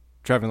from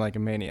driving like a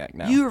maniac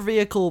now. Your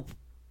vehicle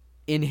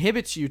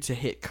inhibits you to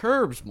hit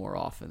curbs more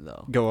often,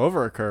 though. Go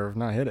over a curve,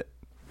 not hit it.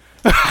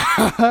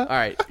 All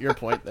right, your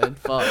point then.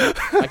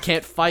 Fuck. I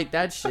can't fight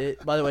that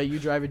shit. By the way, you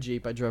drive a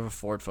Jeep. I drive a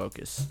Ford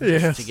Focus. Just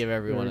Yes. to give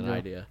everyone There an we go.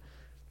 idea.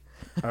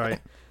 All right.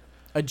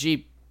 A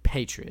Jeep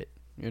Patriot.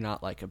 You're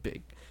not like a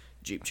big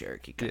Jeep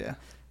Cherokee guy. Yeah.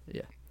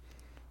 Yeah.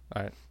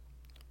 All right.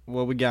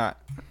 What we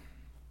got?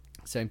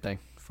 Same thing.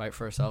 Fight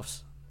for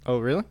ourselves. Oh,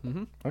 really?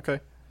 Mm-hmm. Okay.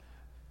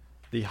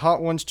 The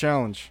Hot Ones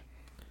Challenge.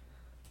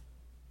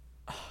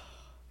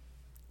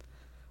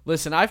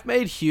 Listen, I've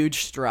made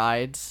huge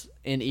strides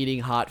in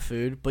eating hot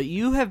food, but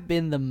you have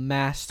been the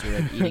master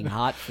at eating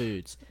hot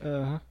foods.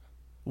 Uh-huh.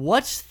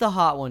 What's the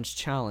Hot Ones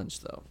challenge,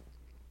 though?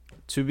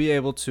 To be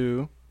able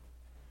to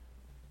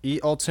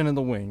eat all 10 of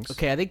the wings.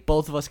 Okay, I think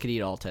both of us could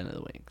eat all 10 of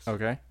the wings.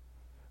 Okay.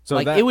 So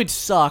like, that, it would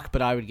suck,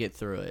 but I would get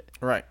through it.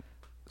 Right.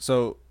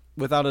 So,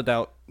 without a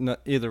doubt,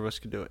 either of us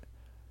could do it.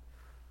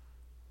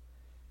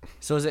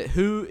 So is it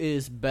who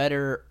is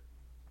better,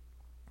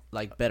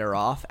 like, better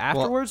off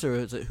afterwards, or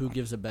is it who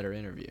gives a better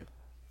interview?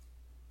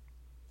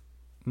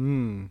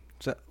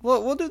 So,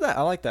 well, we'll do that.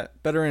 I like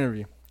that. Better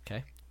interview.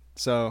 Okay.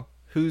 So,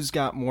 who's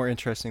got more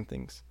interesting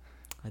things?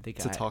 I think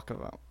to talk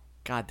about.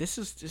 God, this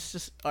is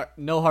just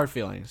no hard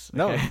feelings.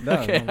 No, okay? no,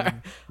 Okay. no,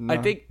 no. I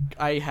think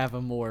I have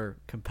a more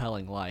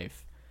compelling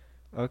life.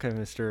 Okay,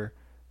 Mr.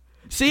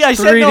 See, I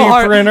said 3D no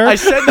hard. printer. I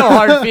said no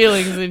hard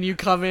feelings, and you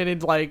come in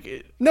and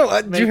like. No,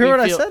 did make you hear me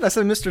what feel- I said? I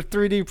said Mr.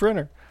 3D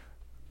printer.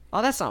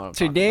 Oh, that's not what I'm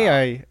talking about.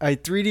 Today I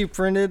 3D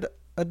printed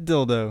a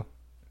dildo.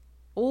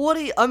 What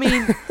do you? I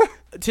mean,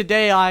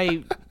 today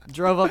I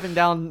drove up and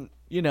down,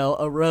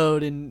 a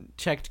road and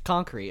checked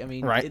concrete. I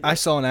mean, Right. I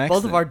saw an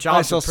accident. Both of our jobs.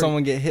 I saw are pretty-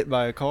 someone get hit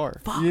by a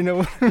car. You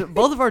know what?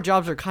 both of our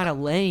jobs are kind of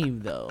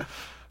lame, though.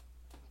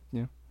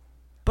 Yeah.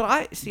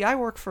 But I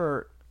work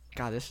for.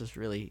 God, this is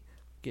really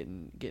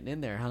getting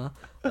in there, huh?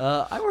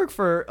 I work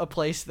for a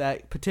place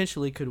that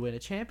potentially could win a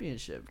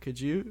championship. Could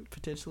you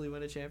potentially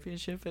win a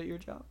championship at your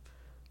job?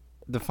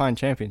 Define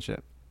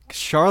championship.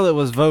 Charlotte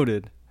was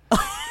voted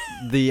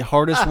the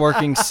hardest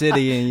working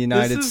city in the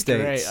United this is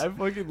States. Great. I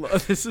fucking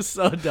love. This is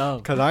so dumb.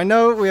 Because I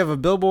know we have a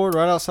billboard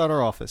right outside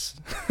our office.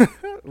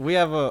 We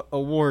have a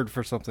award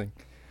for something.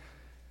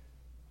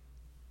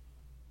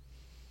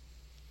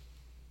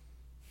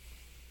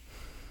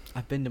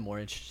 I've been to more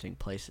interesting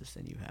places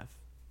than you have.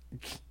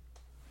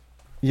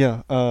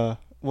 Yeah.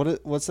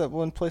 What's that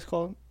one place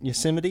called?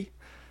 Yosemite.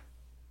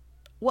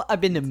 Well,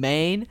 I've been to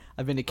Maine.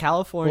 I've been to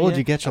California. Oh, did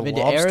you get your I've been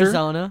lobster? to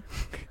Arizona.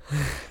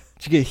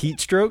 Did you get heat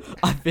stroke?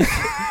 I've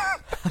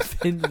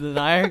been to the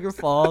Niagara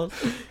Falls.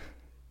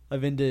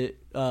 I've been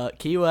to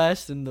Key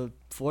West and the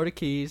Florida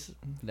Keys,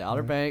 the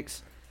Outer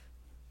Banks.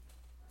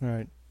 All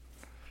right,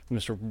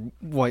 Mr.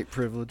 White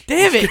Privilege.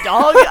 Damn it,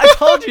 dog! I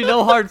told you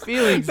no hard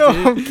feelings, No,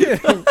 dude. I'm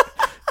kidding.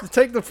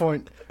 Take the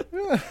point.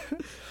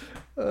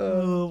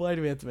 Oh, why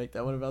do we have to make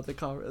that one about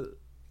the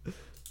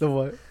The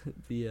what?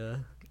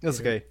 That's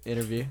okay.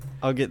 interview?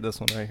 I'll get this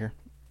one right here.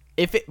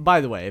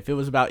 By the way, if it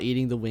was about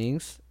eating the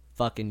wings,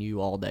 fucking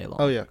you all day long.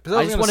 Oh yeah, 'cause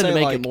I was just gonna wanted to say,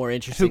 make like, it more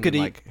interesting. Who could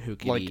and, eat? like, who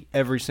could Like eat?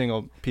 every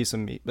single piece of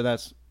meat, but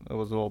that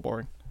was a little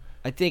boring.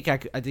 I think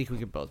we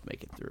could both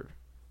make it through.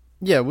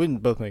 Yeah, we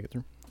didn't both make it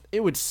through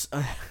It would.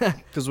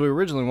 because we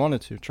originally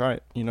wanted to try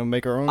it.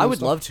 Make our own. I and would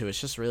stuff. love to. It's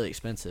just really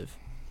expensive.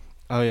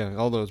 Oh yeah,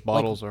 all those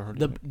bottles are.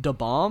 The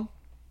bomb,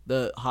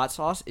 the hot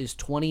sauce is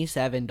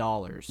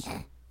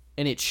 $27,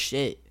 and it's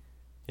shit.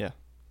 Yeah.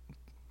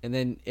 And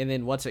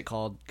then what's it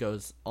called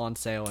goes on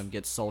sale and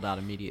gets sold out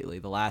immediately.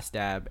 The Last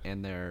Dab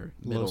and their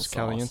middle Los sauce,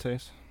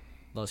 Calientes.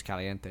 Los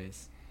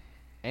Calientes,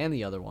 and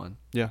the other one,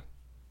 Yeah.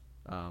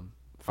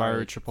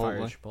 Fire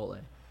Chipotle.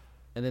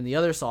 And then the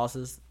other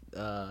sauces,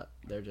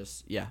 they're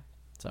just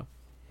So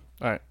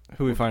All right,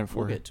 who we find for?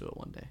 we'll get to it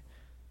one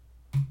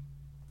day.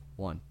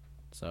 One.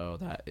 So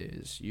that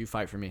is you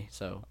fight for me.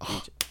 So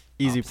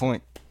Easy opposite.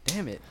 point.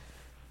 Damn it.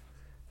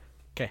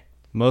 Okay.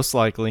 Most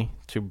likely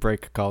to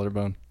break a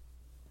collarbone.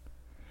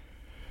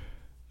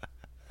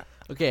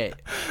 Okay.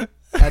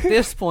 At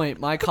this point,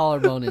 my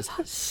collarbone is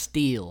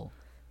steel.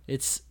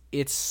 It's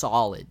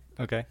solid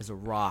Okay. as a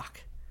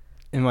rock.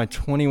 In my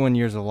 21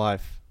 years of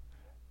life,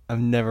 I've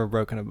never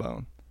broken a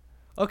bone.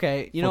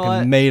 Okay, you know Fucking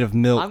what? made of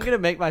milk. I'm gonna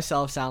make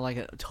myself sound like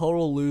a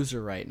total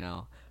loser right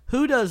now.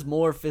 Who does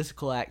more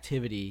physical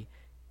activity,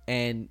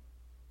 and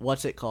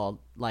what's it called?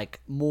 Like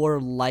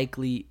more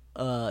likely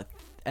an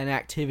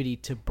activity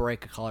to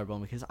break a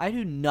collarbone? Because I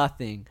do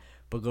nothing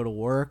but go to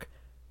work,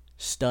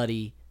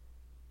 study,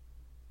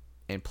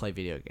 and play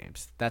video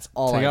games. That's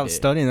all Take I out do.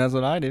 studying. That's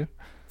what I do.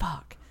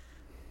 Fuck.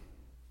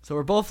 So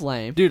we're both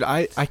lame. Dude,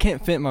 I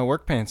can't fit in my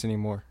work pants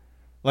anymore.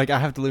 Like, I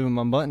have to leave them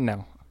unbuttoned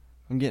now.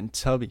 I'm getting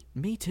tubby.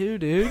 Me too,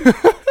 dude.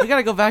 We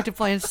gotta go back to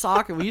playing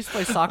soccer. We used to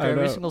play soccer I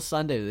every know. single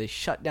Sunday. They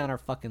shut down our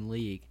fucking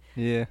league.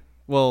 Yeah.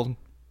 Well,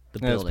 The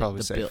That's building. probably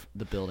the safe.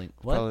 the building.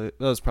 What? that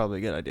was probably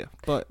a good idea.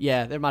 But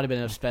Yeah, there might have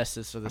been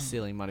asbestos, or the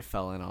ceiling might have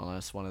fell in on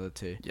us. One of the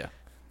two. yeah.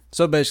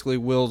 So basically,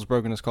 Will's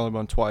broken his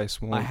collarbone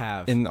twice. When I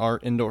have. in our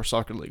indoor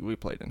soccer league we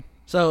played in.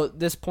 So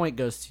this point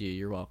goes to you.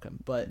 You're welcome.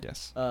 But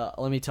Yes.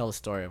 let me tell the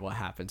story of what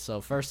happened. So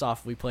first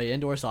off, we play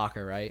indoor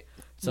soccer, right?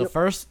 So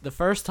Yep. the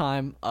first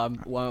time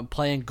when I'm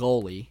playing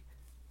goalie,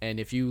 and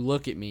if you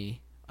look at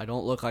me, I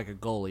don't look like a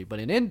goalie. But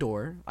in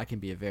indoor, I can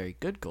be a very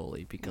good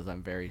goalie because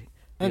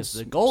because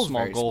the goal's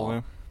very small.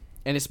 yeah.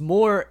 And it's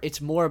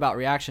more about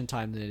reaction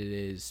time than it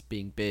is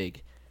being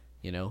big,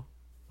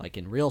 Like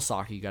in real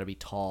soccer, you got to be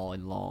tall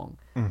and long.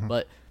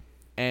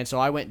 And so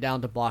I went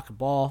down to block a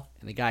ball,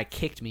 and the guy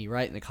kicked me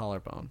right in the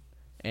collarbone,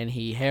 and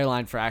he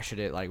hairline fractured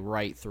it like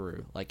right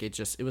through. Like it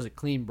was a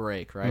clean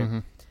break,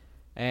 right?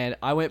 And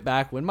I went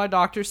back when my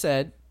doctor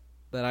said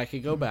that I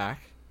could go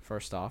back.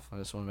 First off, I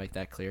just want to make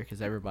that clear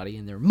because everybody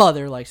and their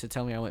mother likes to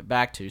tell me I went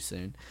back too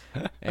soon,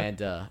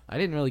 and I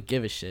didn't really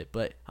give a shit.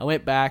 But I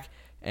went back,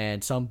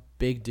 and some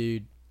big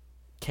dude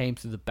came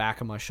through the back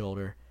of my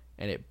shoulder,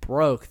 and it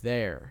broke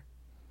there.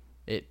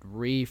 It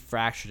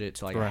re-fractured it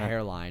to like a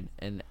hairline,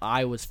 and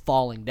I was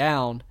falling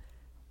down,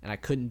 and I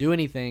couldn't do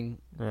anything.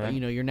 Right. But,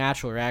 your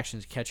natural reaction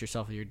is catch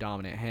yourself with your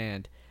dominant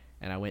hand,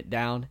 and I went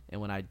down, and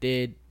when I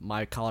did,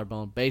 my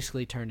collarbone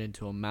basically turned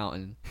into a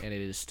mountain, and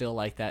it is still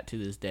like that to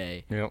this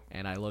day. Yep.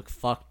 And I look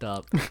fucked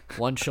up.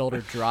 One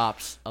shoulder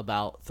drops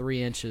about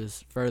 3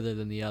 inches further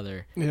than the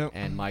other, Yep.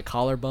 and my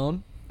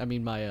collarbone,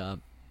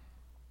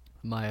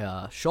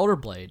 my shoulder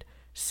blade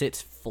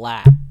sits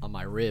flat on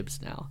my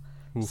ribs now.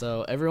 Oof.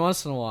 So every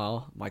once in a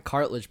while, my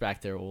cartilage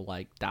back there will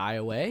like die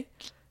away,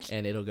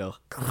 and it'll go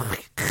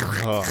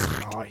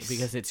Oh, nice.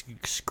 because it's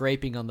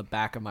scraping on the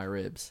back of my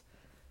ribs.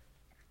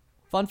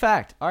 Fun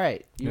fact. All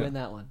right, you Yeah. win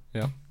that one.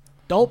 Yeah.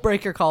 Don't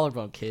break your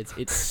collarbone, kids.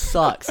 It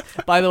sucks.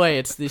 By the way,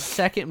 it's the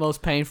second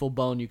most painful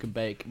bone you can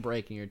break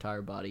in your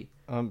entire body.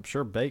 I'm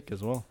sure bake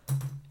as well.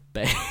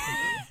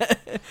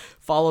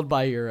 Followed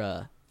by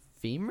your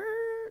femur?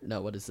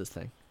 No, what is this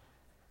thing?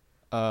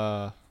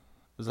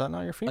 Is that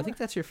not your femur? I think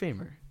that's your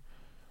femur.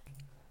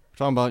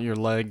 Talking about your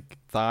leg,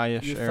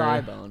 thigh-ish Your area.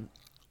 thigh bone.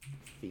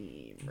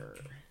 Femur.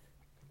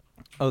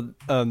 Oh,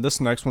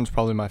 this next one's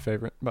probably my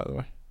favorite, by the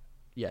way.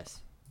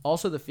 Yes.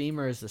 Also, the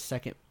femur is the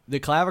second. The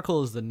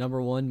clavicle is the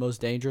number one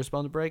most dangerous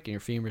bone to break, and your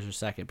femurs are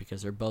second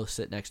because they're both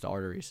sit next to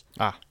arteries.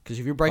 Ah. Because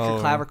if you break your Oh.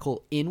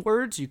 clavicle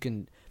inwards, you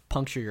can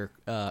puncture your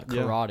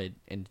carotid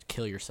and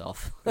kill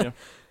yourself. Yeah.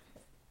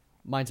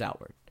 Mine's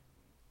outward.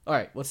 All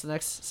right, what's the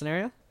next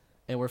scenario?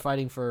 And we're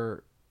fighting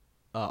for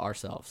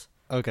ourselves.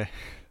 Okay.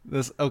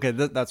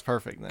 That's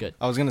perfect then. Good.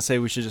 I was going to say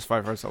we should just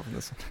fight for ourselves in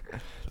this one.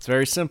 It's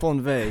very simple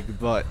and vague,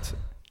 but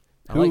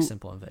I like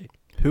simple and vague.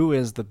 who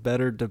is the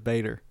better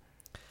debater?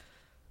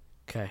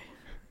 Okay.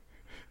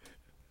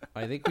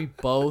 I think we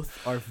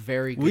both are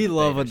very good We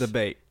love a debaters.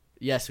 debate.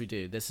 Yes, we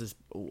do. This is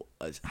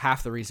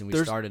half the reason we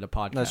There's- started a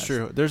podcast. That's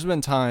true. There's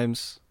been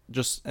times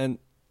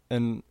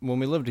and when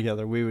we lived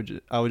together,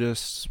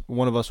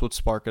 one of us would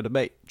spark a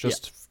debate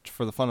just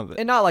for the fun of it.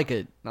 And not like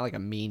a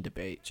mean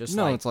debate. Just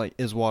no, like, it's like,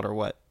 is water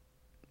wet?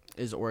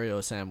 is Oreo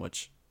a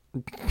sandwich?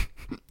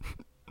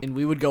 And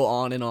we would go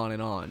on and on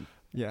and on.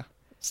 Yeah,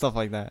 stuff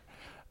like that.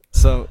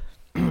 So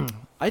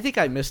I think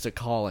I missed a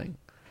calling,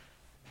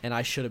 and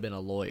I should have been a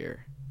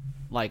lawyer.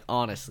 Like,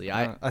 honestly,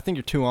 I think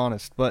you're too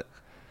honest, but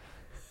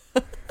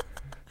do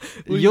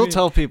you you'll mean?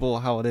 tell people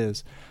how it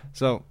is.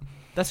 So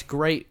that's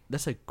great.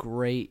 That's a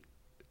great.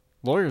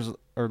 lawyers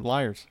are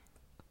liars.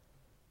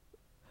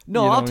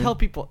 No, You know I'll what I tell mean?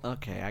 people.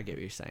 Okay, I get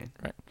what you're saying.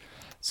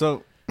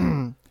 So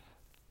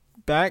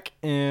back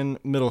in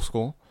middle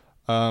school,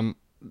 in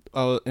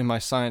my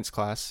science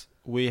class,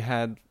 we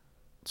had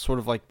sort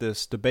of like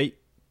this debate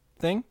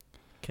thing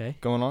Okay.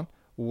 going on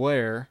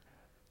where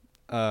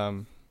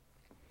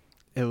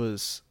it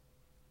was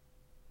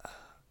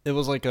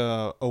like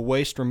a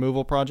waste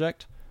removal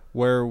project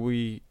where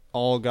we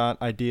all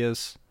got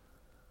ideas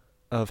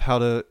of how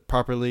to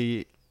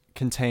properly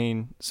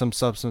contain some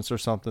substance or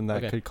something that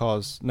Okay. could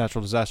cause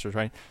natural disasters,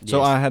 right? So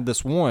Yes. I had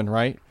this one,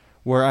 right,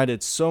 where I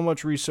did so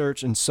much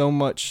research and so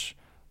much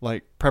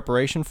like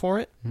preparation for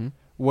it, Mm-hmm.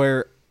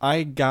 where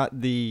I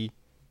got the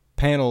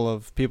panel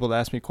of people that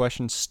asked me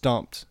questions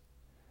stumped,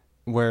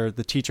 where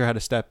the teacher had to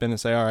step in and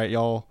say, all right,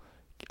 y'all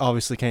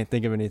obviously can't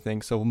think of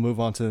anything, so we'll move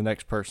on to the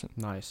next person.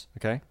 Nice.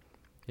 Okay.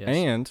 Yes.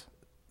 And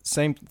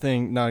same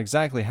thing, not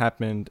exactly,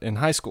 happened in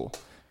high school,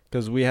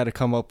 because we had to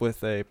come up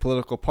with a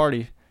political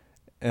party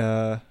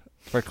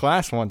for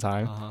class one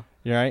time. Uh-huh.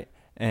 Right?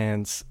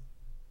 And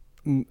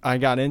I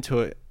got into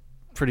it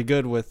pretty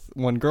good with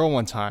one girl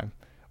one time,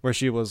 where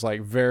she was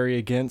like very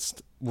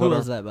against. Who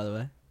was that, by the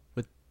way?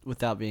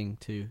 Without being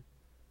too.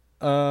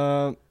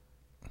 How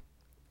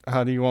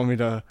do you want me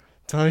to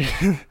tell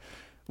you?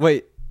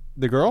 Wait,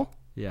 the girl?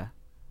 Yeah.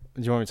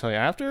 Do you want me to tell you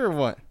after or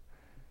what?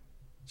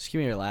 Just give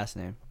me your last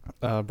name.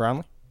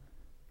 Brownlee,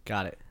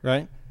 Got it.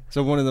 right?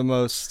 So one of the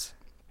most.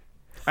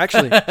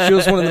 Actually, she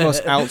was one of the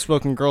most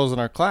outspoken girls in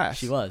our class.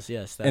 She was,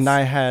 yes. And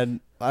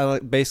I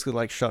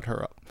basically shut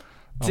her up.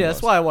 See, that's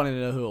almost. why I wanted to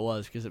know who it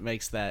was, because it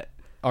makes that.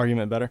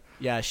 Argument better.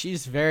 Yeah,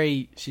 she's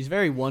very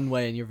one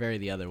way, and you're very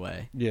the other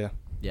way. Yeah.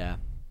 Yeah.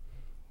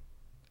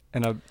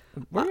 And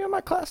were you in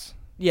my class?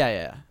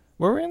 Yeah.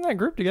 Were we in that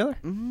group together?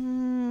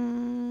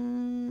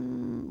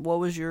 What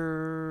was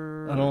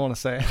your? I don't want to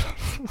say it.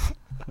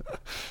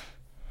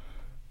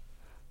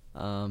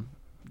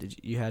 Did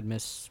you had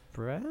Miss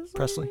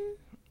Presley?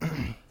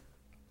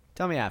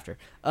 Tell me after.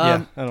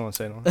 Yeah, I don't want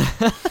to say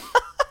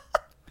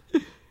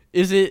it.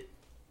 Is it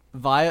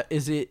via?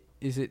 Is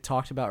it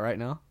talked about right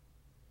now?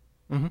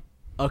 Mm-hmm.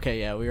 Okay,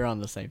 yeah, we were on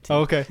the same team.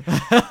 Oh, okay.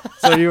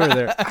 So you were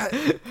there. I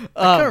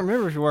can't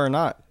remember if you were or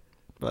not.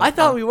 But, I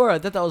thought we were. I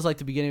thought that was like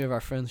the beginning of our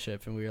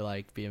friendship, and we were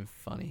like being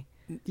funny.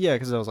 Yeah,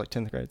 because I was like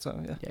 10th grade, so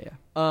yeah.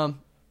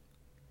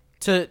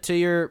 Yeah. To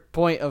your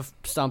point of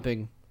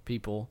stumping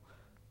people,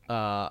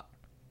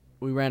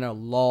 we ran a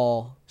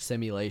law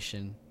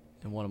simulation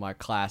in one of my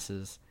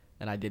classes,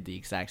 and I did the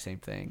exact same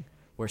thing,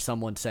 where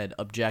someone said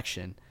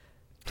objection.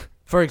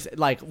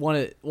 Like one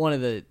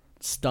of the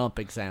stump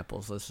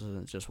examples. This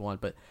isn't just one,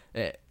 but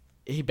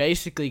he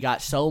basically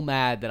got so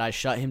mad that I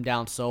shut him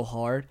down so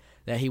hard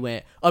that he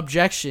went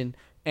objection,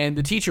 and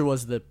the teacher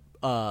was the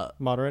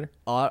Moderator?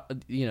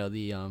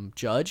 the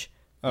judge.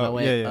 And Oh, I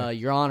went, yeah.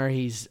 Your Honor,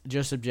 he's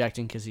just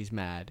objecting because he's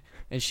mad.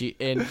 And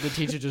the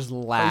teacher just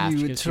laughed.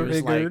 you 'cause she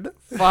was triggered? Like,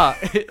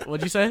 fuck.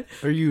 What'd you say?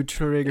 Are you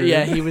triggered?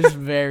 Yeah, he was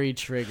very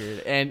triggered.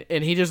 And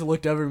he just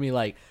looked over at me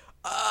like,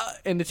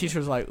 and the teacher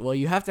was like, well,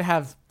 you have to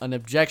have an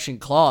objection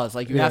clause.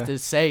 Like, you have to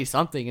say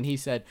something. And he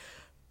said,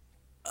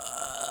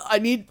 I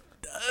need,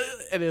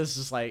 and it was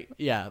just like,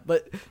 yeah.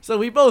 But, so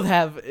we both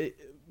have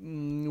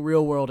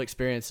real world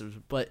experiences.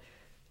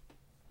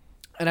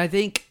 And I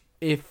think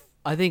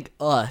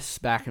us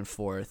back and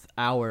forth,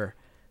 our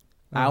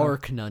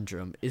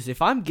conundrum is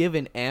if I'm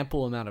given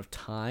ample amount of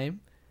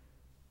time,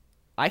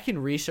 I can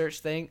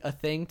research a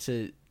thing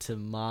to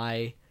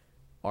my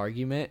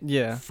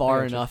argument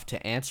far enough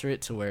to answer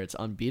it to where it's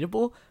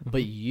unbeatable.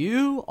 But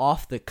you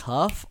off the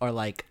cuff are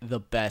like the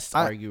best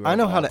arguer. I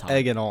know of how all to time.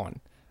 egg it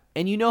on.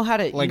 And you know how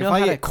to Like, you if know I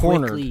how get to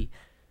cornered, quickly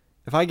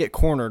if I get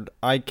cornered,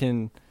 I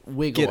can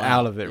wiggle get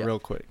out of it yeah. real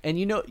quick. And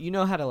you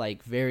know how to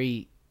like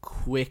very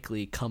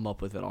quickly come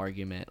up with an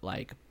argument,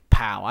 like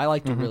pow. I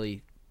like to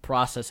really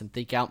process and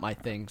think out my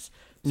things.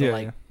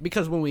 So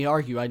because when we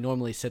argue, I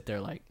normally sit there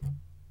like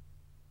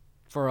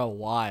for a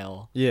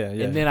while.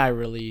 And then I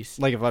release.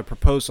 Like if I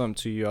propose something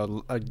to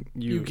you,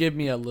 you give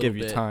me a little give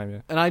bit. you time.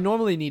 Yeah. And I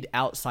normally need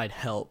outside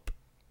help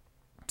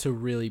to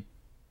really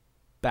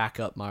back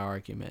up my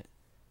argument.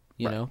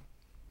 You know?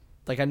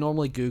 Like I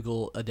normally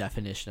Google a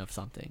definition of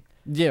something.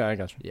 Yeah, I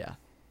got you. Yeah.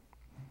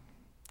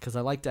 Because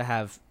I like to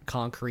have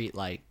concrete,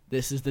 like,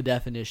 this is the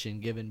definition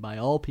given by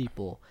all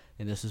people,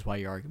 and this is why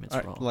your argument's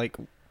wrong. Like,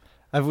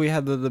 have we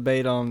had the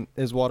debate on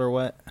is water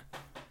wet?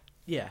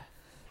 Yeah.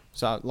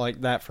 So,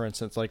 like that, for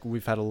instance, like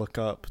we've had to look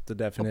up the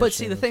definition. But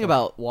see, the thing stuff.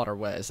 about water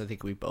wet is I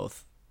think we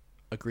both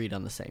agreed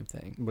on the same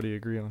thing. What do you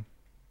agree on?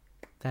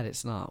 That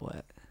it's not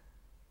wet.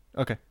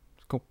 Okay,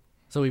 cool.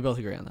 So we both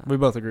agree on that. We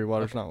both agree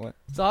water's not wet.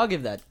 So I'll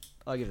give that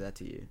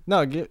to you.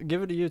 No, give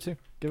it to you too.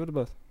 Give it to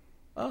both.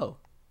 Oh.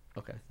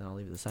 Okay, then I'll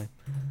leave it the same.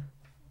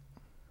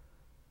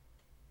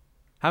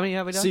 How many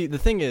have we done? See, the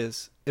thing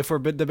is, if we're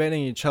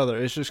debating each other,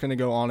 it's just going to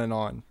go on and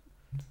on.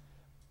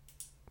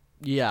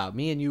 Yeah,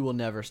 me and you will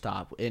never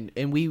stop. And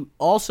we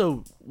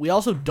also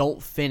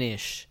don't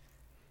finish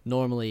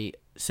normally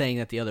saying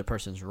that the other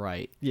person's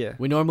right. Yeah.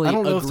 We normally I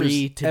don't know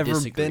agree if there's to ever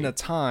disagree. been a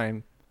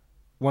time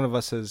one of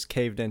us has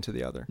caved into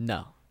the other.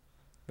 No.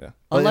 Yeah.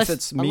 But Unless if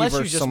it's me unless you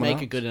versus just someone make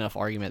a else, good enough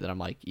argument that I'm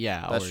like,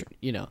 yeah, That's or true.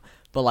 you know.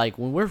 But like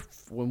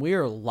when we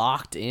are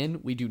locked in,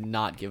 we do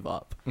not give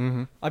up.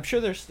 Mhm. I'm sure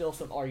there's still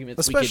some arguments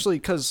especially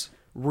because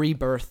we could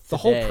rebirth the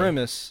whole today.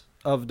 premise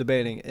of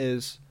debating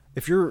is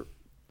if you're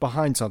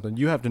behind something,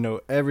 you have to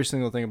know every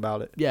single thing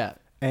about it. Yeah.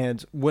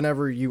 And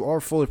whenever you are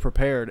fully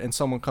prepared and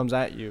someone comes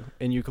at you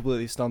and you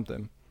completely stump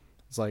them,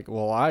 it's like,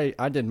 well, I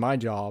did my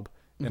job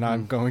and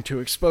I'm going to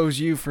expose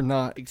you for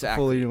not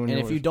Exactly. fully doing And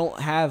yours. if you don't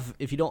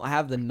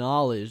have the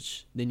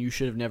knowledge, then you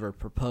should have never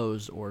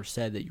proposed or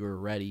said that you were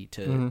ready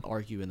to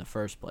argue in the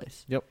first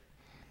place. Yep.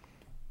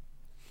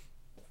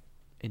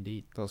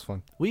 Indeed. That was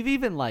fun. We've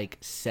even like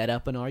set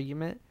up an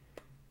argument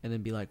and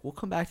then be like, we'll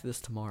come back to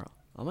this tomorrow.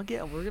 We're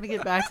gonna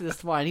get back to this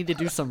tomorrow. I need to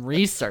do some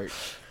research.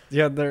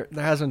 Yeah, there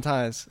has been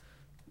times.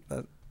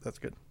 That's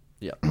good.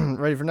 Yeah.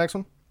 Ready for next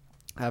one?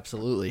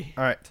 Absolutely.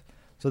 All right.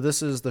 So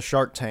this is the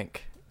Shark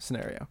Tank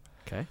scenario.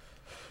 Okay.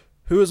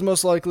 Who is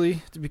most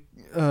likely to be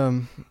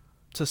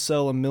to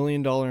sell $1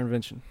 million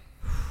invention?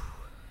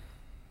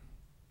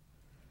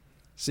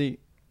 See,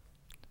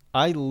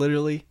 I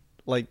literally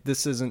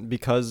this isn't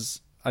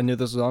because I knew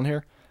this was on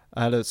here.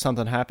 I had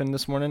something happen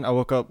this morning. I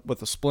woke up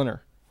with a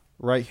splinter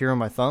right here on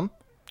my thumb.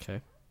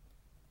 Okay.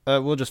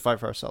 We'll just fight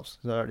for ourselves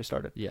because I already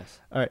started. Yes.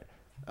 All right.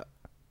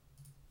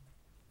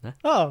 Huh?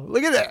 Oh,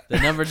 look at that. The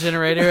number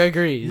generator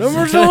agrees.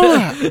 Numbers all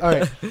that. All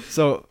right.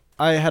 So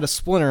I had a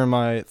splinter in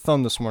my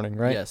thumb this morning,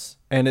 right? Yes.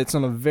 And it's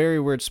in a very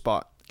weird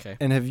spot. Okay.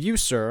 And have you,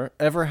 sir,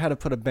 ever had to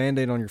put a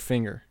Band-Aid on your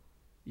finger?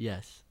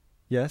 Yes.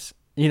 Yes.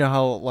 You know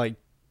how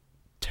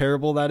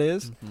terrible that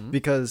is? Mhm.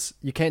 Because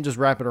you can't just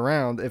wrap it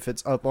around if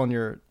it's up on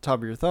your top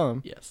of your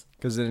thumb. Yes.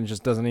 Because then it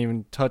just doesn't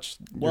even touch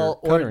Well, your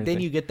cut or or then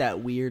anything. you get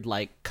that weird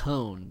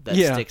cone that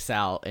Yeah. sticks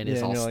out and is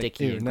Yeah, all and you're like,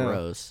 sticky "Ew, and no."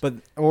 gross. But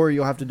or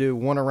you'll have to do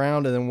one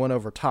around and then one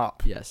over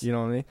top. Yes. You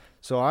know what I mean?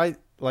 So I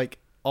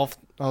I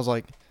was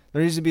like,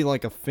 there needs to be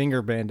a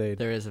finger Band-Aid.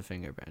 There is a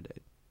finger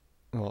Band-Aid.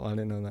 Well, I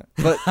didn't know that.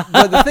 But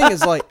the thing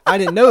is, I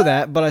didn't know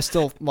that, but I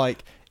still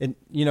it. It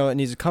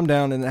needs to come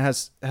down and it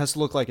has to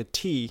look like a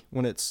T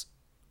when it's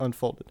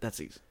unfolded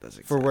That's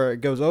exactly for where it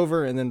goes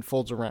over and then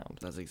folds around.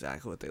 That's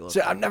exactly what they look See,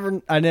 like.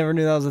 I never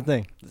knew that was a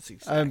thing. That's I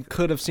exactly.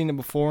 could have seen it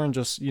before and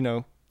just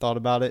thought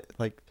about it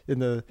in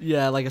the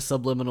Yeah, like a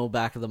subliminal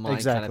back of the mind kind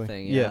Exactly. of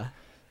thing. Yeah. Yeah.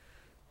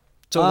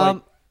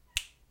 so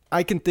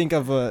I can think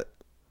of a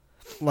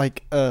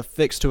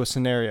fix to a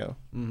scenario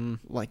Mm-hmm.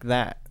 like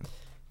that.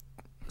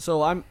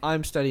 So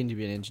I'm studying to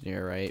be an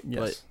engineer, right?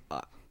 Yes.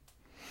 But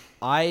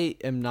I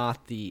am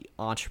not the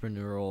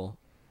entrepreneurial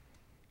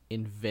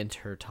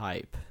inventor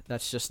type.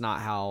 That's just not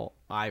how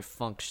I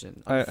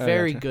function. I'm I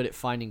very gotcha. good at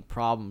finding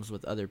problems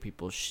with other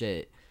people's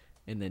shit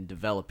and then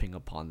developing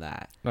upon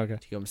that. Okay. Do you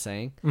know what I'm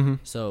saying? Mm-hmm.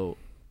 So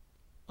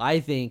I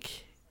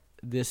think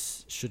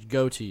this should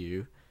go to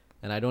you,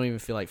 and I don't even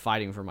feel like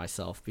fighting for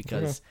myself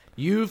because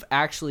you've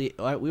actually,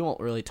 we won't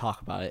really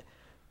talk about it,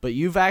 but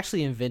you've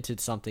actually invented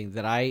something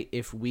that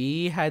if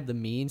we had the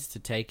means to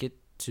take it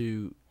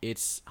to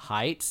its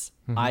heights,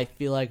 Mhm. I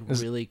feel like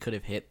Is- really could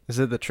have hit. Is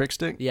it the trick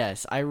stick?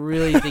 Yes, I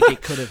really think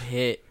it could have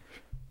hit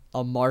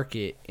a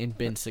market and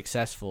been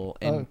successful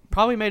and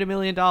probably made $1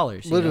 million.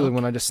 you Literally, know?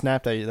 when I just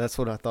snapped at you, that's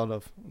what I thought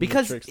of. the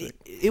Because trick stick.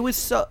 it was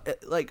so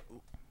like,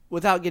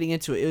 without getting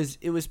into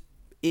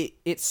it,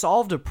 it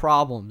solved a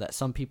problem that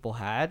some people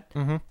had.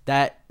 Mm-hmm.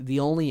 That the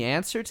only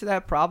answer to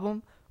that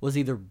problem was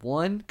either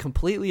one,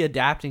 completely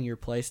adapting your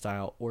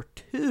playstyle, or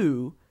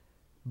two,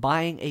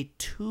 buying a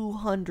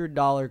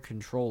 $200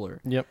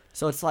 controller. Yep.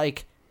 So it's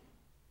like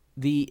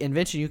the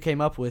invention you came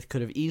up with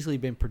could have easily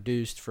been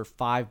produced for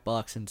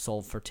 $5 and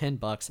sold for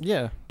 $10,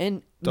 Yeah.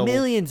 and Double.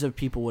 millions of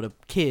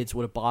kids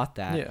would have bought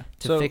that Yeah.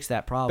 to So, fix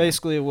that problem.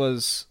 Basically, it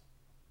was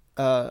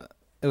kind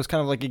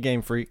of like a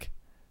Game Freak.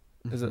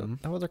 Is Mhm.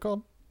 it that what they're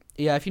called?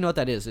 Yeah, if you know what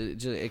that is, it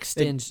just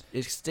extends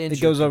it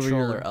your goes over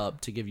controller your-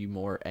 up to give you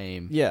more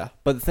aim. Yeah,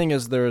 but the thing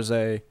is, there is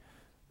a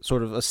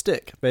sort of a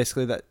stick,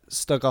 basically, that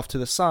stuck off to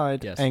the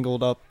side, Yes.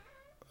 angled up,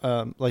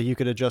 like you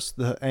could adjust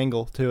the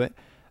angle to it,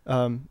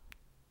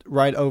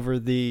 right over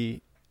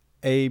the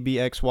A, B,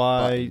 X,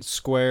 Y, Buttons.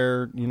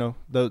 square,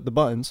 the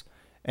buttons,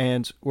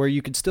 and where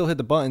you could still hit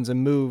the buttons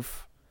and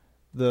move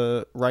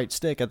the right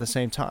stick at the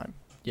same time.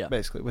 Yeah.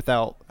 Basically,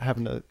 without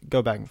having to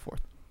go back and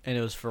forth. And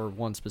it was for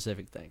one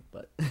specific thing,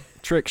 but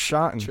Trick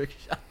shot. trick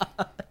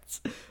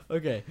shots.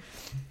 Okay.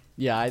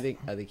 Yeah, I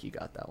think you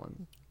got that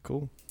one.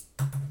 Cool.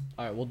 All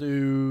right, we'll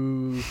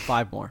do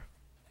 5 more.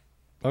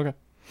 Okay.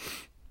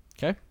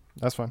 Okay.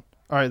 That's fine.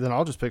 All right, then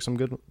I'll just pick some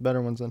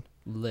better ones then.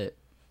 Lit.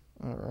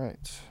 All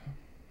right.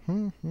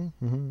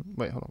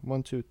 Wait, hold on.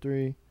 1, 2,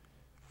 3.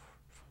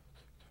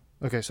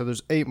 Okay, so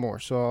there's 8 more.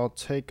 So I'll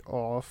take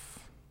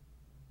off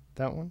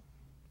that one.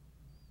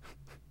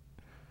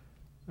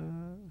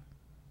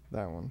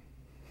 That one.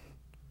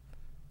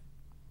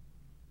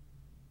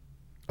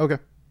 Okay.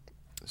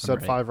 Said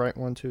ready. 5, right?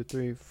 1, 2,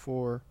 3,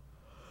 4,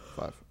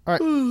 5. All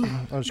right.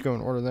 I'll just go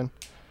in order then.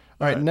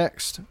 All right,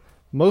 next.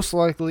 Most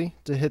likely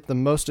to hit the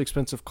most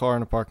expensive car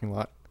in a parking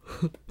lot.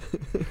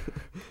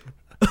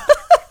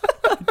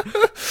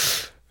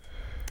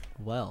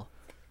 Well,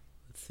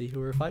 let's see who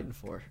we're fighting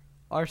for.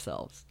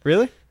 Ourselves.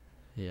 Really?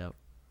 Yep.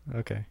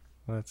 Okay.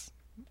 Well, that's,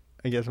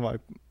 I guess,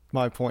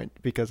 my point,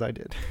 because I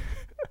did.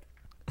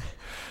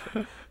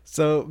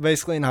 So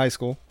basically in high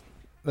school,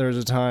 there was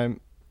a time,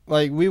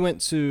 like, we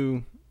went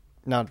to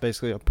not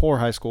basically a poor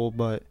high school,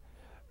 but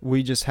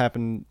we just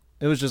happened,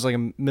 it was just like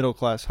a middle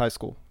class high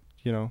school,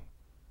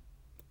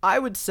 I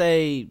would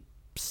say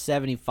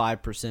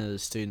 75% of the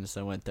students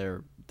that went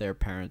there, their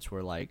parents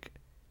were like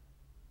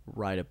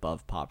right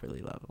above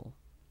poverty level.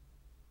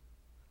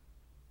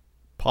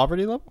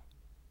 Poverty level?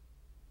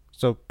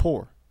 So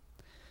poor.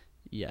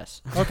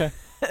 Yes. Okay.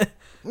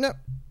 No.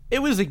 It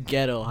was a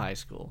ghetto high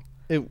school.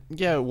 It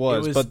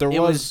was, was- but there it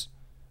was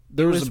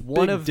was a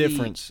one big of the-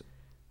 difference.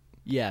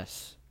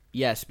 Yes.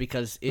 Yes,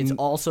 because it's Mm.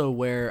 also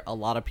where a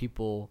lot of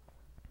people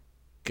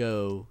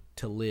go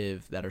to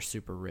live that are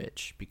super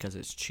rich because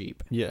it's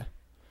cheap. Yeah.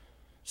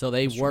 So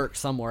they work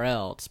somewhere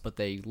else, but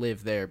they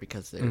live there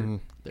because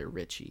they're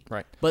richy.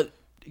 Right. But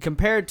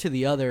compared to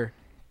the other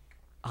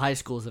high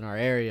schools in our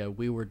area,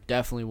 we were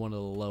definitely one of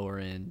the lower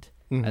end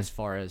Mhm. as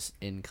far as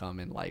income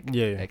and like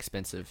Yeah.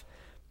 expensive.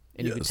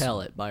 And you could Yes.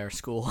 tell it by our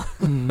school.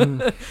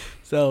 Mhm.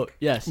 So,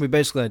 yes. We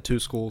basically had 2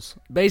 schools.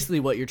 Basically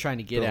what you're trying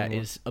to get at Going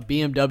is a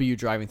BMW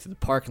driving through the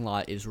parking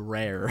lot is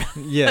rare.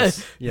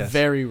 Yes. Yes.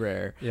 Very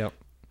rare. Yep.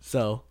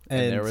 So, and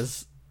there And-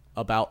 was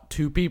about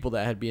 2 people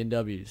that had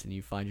BMWs, and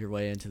you find your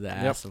way into the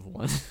ass of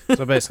one.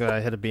 So basically,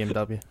 I hit a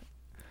BMW.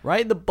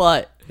 Right in the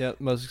butt. Yeah,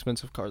 most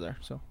expensive car there.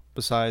 So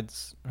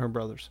besides her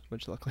brother's,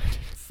 which luckily it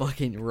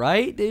Fucking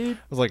right, dude.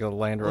 was like a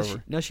Land Well,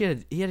 Rover.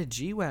 he had a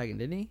G-Wagon,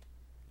 didn't he?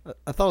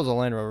 I thought it was a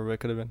Land Rover, but it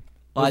could have been.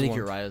 Oh, I Those think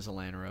you're ones. right. It was a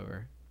Land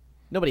Rover.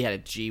 Nobody had a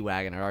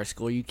G-Wagon at our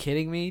school. Are you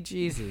kidding me?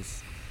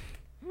 Jesus.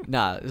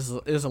 Nah, it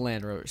was a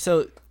Land Rover.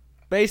 So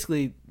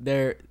basically,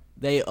 they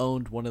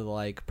owned one of the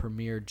like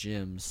premier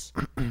gyms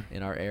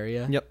in our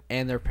area. Yep.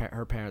 And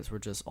her parents were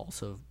just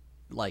also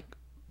like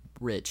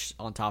rich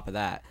on top of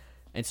that.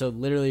 And so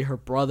literally her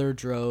brother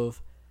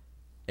drove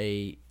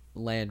a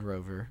Land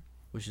Rover,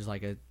 which is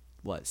like a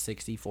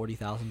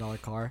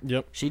 $40,000 car.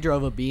 Yep. She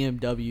drove a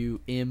BMW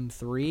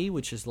M3,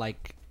 which is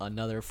like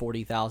another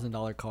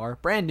 $40,000 car,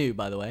 brand new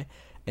by the way.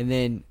 And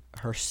then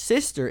her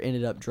sister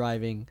ended up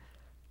driving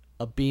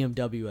a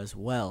BMW as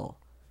well.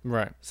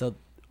 Right. So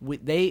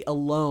they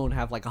alone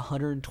have like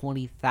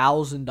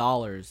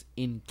 $120,000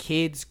 in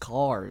kids'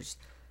 cars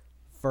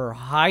for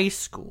high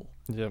school.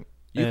 Yep.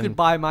 You And- could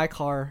buy my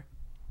car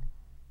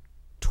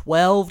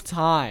 12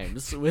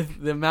 times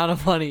with the amount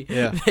of money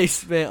Yeah. they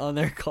spent on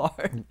their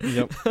car.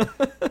 Yep.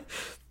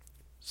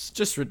 It's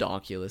just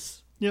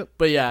ridiculous. Yep.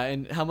 But yeah,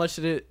 and how much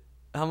did it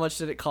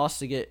cost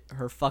to get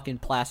her fucking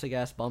plastic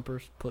ass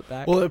bumpers put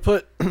back? Well, it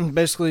put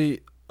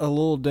basically a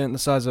little dent the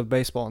size of a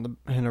baseball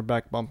in her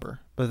back bumper.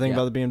 But the thing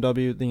Yeah. about the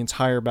BMW, the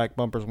entire back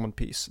bumper is one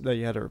piece that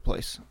you had to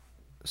replace.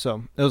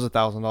 So it was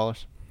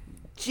 $1,000.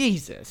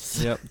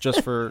 Jesus. Yep.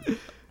 Just for, and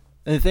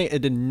the thing, it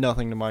did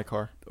nothing to my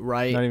car.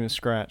 Right? Not even a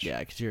scratch. Yeah,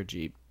 because you're a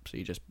Jeep, so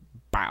you just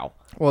bow. Pow.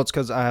 Well, it's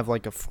because I have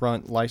like a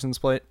front license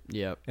plate,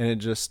 Yep. and it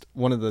just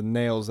one of the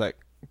nails that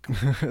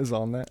is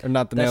on that, or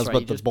not the That's nails, right. but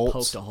You the just bolts.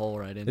 poked a hole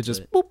right into It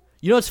just it. boop.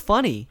 You know what's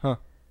funny? Huh.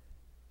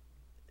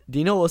 Do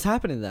you know what was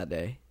happening that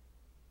day?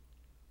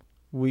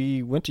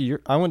 I went to your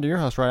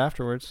house right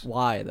afterwards.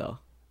 Why though?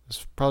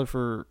 It's probably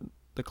for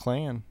the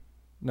clan.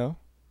 No.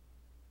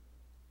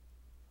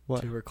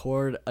 What? To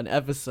record an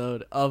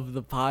episode of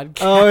the podcast.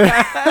 Oh,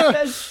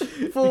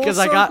 yeah. Because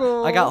I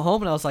got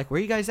home and I was like, "Where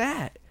you guys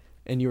at?"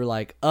 And you were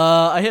like,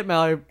 I hit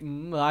Mallory.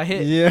 I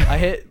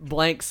hit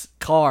Blank's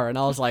car." And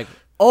I was like,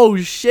 "Oh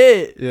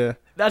shit, Yeah.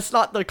 that's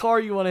not the car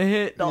you want to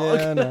hit, dog."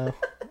 Yeah, I know.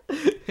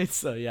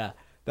 So yeah,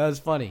 that was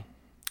funny.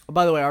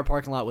 By the way, our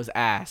parking lot was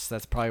ass.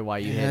 That's probably why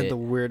you It hit had it. the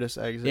weirdest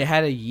exit. It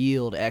had a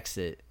yield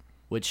exit,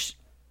 which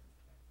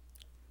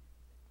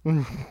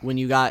when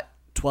you got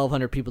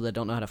 1,200 people that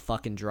don't know how to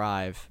fucking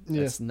drive,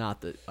 that's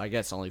not the. I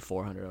guess only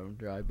 400 of them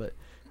drive, but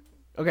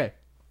okay.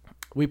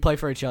 We play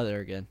for each other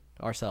again,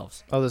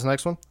 ourselves. Oh, this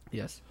next one?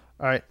 Yes.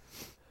 All right.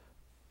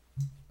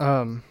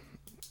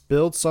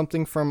 Build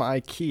something from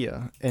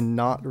IKEA and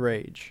not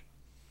rage.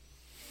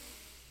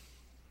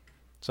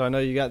 So I know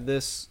you got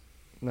this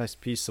nice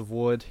piece of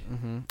wood.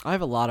 Mm-hmm. I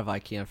have a lot of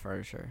IKEA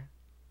furniture.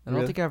 I don't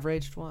Really? think I've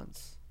raged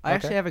once. I Okay.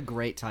 actually have a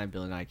great time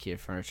building IKEA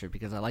furniture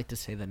because I like to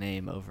say the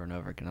name over and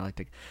over again. I like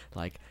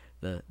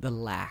to the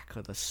lack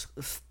or the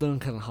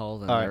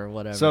Stunkenhalden All right. or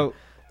whatever. So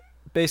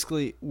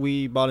basically,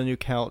 we bought a new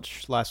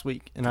couch last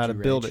week and I had to you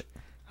build rage? it.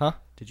 Huh?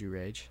 Did you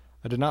rage?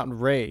 I did not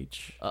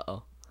rage.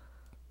 Uh-oh.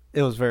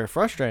 It was very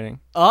frustrating,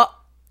 Oh!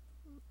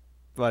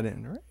 but I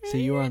didn't rage. So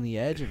you were on the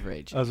edge of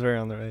rage. I was very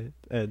on the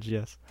edge,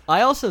 yes.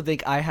 I also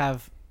think I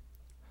have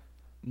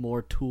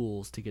more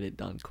tools to get it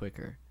done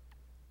quicker.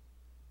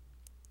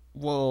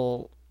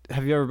 Well,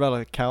 have you ever bought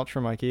a couch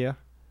from IKEA?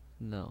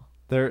 No.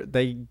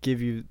 They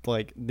give you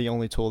like the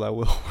only tool that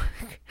will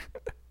work.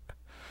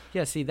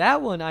 Yeah, see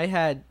that one I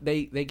had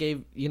they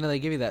gave they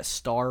give you that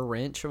star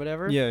wrench or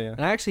whatever. Yeah, yeah.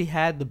 And I actually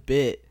had the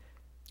bit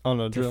Oh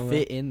no, to drill.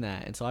 fit in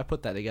that, and so I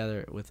put that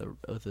together with a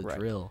Right.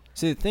 drill.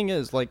 See, the thing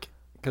is, like,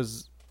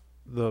 because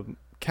the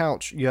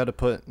couch, you had to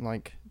put,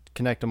 like,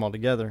 connect them all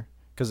together,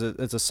 because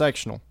it's a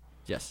sectional.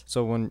 Yes.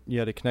 So when you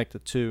had to connect the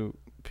two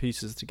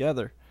pieces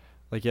together,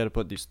 like, you had to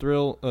put these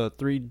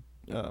three,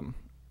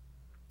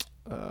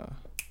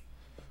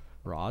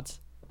 Rods.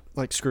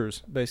 like,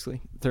 screws,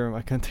 basically.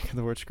 I couldn't think of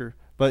the word screw.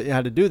 But you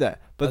had to do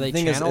that. But Are the they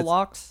thing channel is,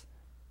 locks?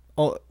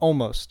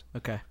 almost.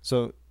 Okay.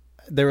 So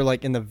they were,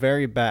 like, in the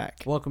very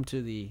back. Welcome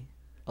to the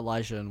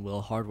Elijah and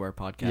Will Hardware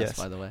podcast, Yes.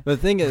 by the way. But the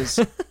thing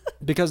is,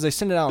 because they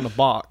send it out in a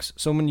box,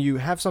 so when you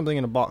have something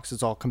in a box,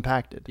 it's all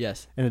compacted.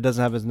 Yes. And it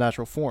doesn't have its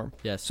natural form.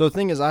 Yes. So the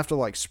thing is, I have to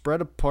like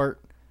spread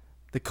apart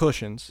the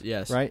cushions,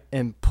 Yes. right,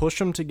 and push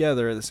them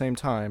together at the same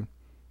time,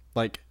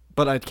 like.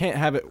 But I can't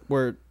have it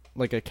where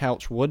like a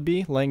couch would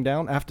be laying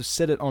down. I have to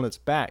sit it on its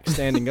back,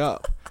 standing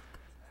up,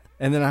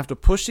 and then I have to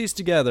push these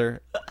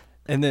together,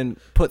 and then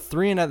put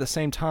three in at the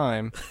same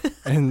time,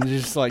 and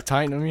just like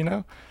tighten them, you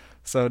know.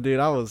 So,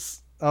 dude, I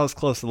was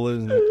close to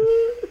losing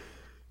it.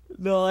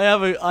 No,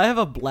 I have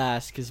a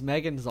blast because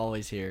Megan's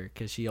always here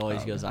because she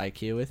always goes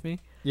IKEA with me,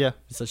 Yeah,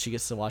 so she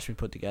gets to watch me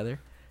put together,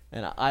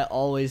 and I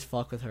always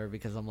fuck with her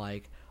because I'm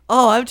like,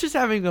 oh, I'm just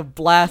having a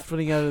blast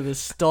putting out of this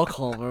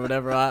Stockholm or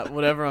whatever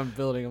I'm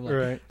building. I'm like,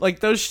 Right. like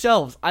those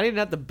shelves, I didn't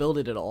have to build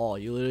it at all.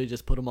 You literally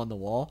just put them on the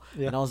wall,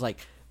 Yeah. and I was like,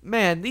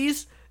 man,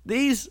 these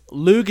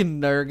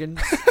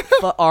Lugendergens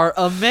are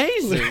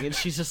amazing. And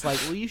she's just like,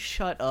 will you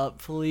shut up,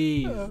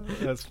 please?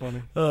 that's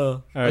funny. Oh,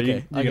 All right, okay,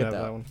 you I can get have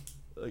that. that one.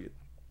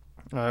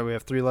 All right, we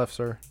have 3 left,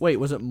 sir. Wait,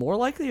 was it more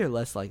likely or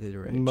less likely to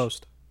rage?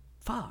 Most.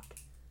 Fuck.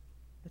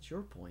 That's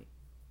your point.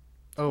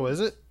 Oh,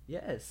 is it?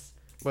 Yes.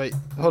 Wait,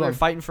 hold We're on.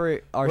 fighting for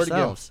it go?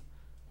 ourselves.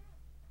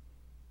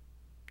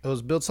 It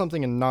was build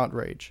something and not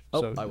rage.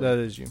 Oh, So I win. that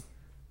is you.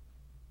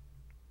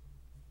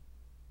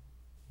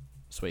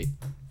 Sweet.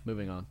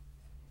 Moving on.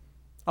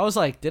 I was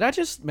like, did I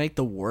just make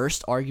the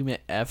worst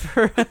argument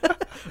ever?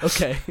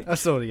 Okay. I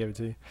still would have gave it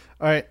to you.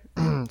 All right,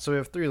 so we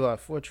have 3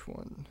 left. Which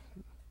one?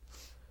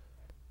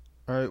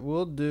 All right,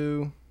 we'll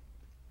do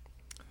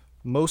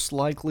most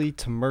likely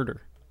to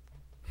murder.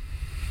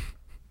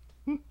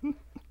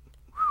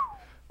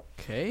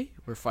 Okay.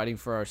 We're fighting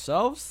for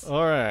ourselves.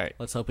 All right.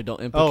 Let's hope we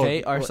don't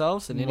implicate Oh,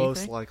 ourselves in anything.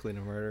 Most likely to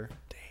murder.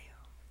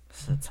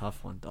 It's a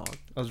tough one, dog.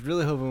 I was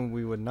really hoping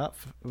we would not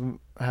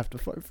have to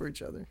fight for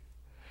each other.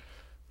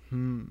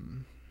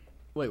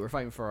 Wait, we're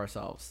fighting for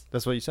ourselves.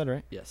 That's what you said,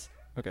 right? Yes.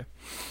 Okay.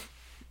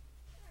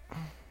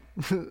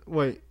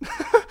 Wait.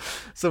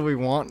 So we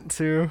want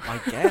to? I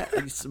guess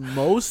it's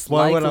most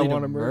Why would I likely to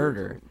wanna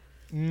murder.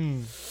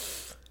 murder?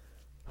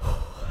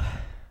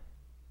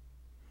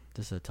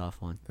 This is a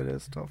tough one. It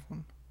is a tough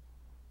one.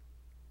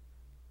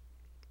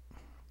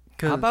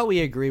 How about we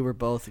agree we're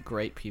both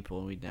great people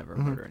and we'd never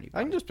murder anybody?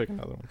 I can just pick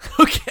another one.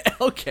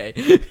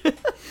 Okay.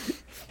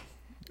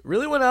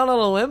 Really went out on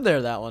a limb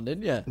there, that one,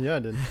 didn't you? Yeah, I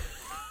did.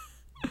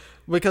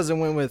 Because it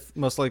went with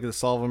most likely to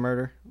solve a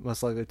murder,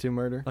 most likely to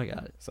murder. I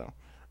got it. So,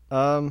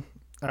 all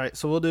right.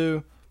 So we'll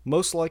do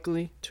most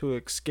likely to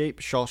escape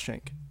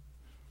Shawshank.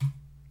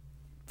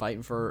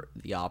 Fighting for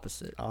the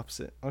opposite.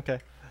 Opposite. Okay.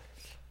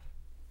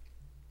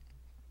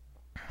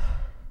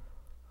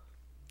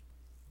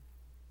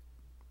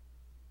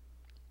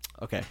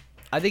 Okay.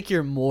 I think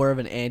you're more of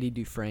an Andy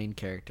Dufresne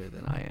character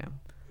than I am.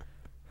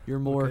 You're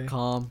more Okay.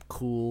 calm,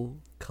 cool,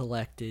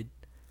 collected,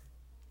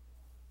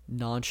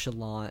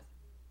 nonchalant,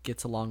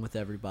 gets along with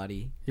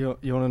everybody. You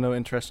want to know an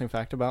interesting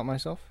fact about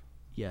myself?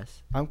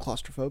 Yes. I'm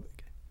claustrophobic.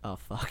 Oh,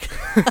 fuck.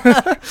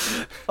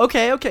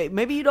 Okay.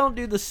 Maybe you don't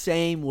do the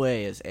same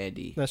way as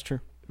Andy. That's true.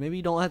 Maybe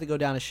you don't have to go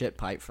down a shit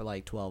pipe for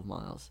like 12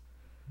 miles.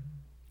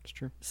 It's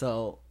true.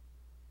 So,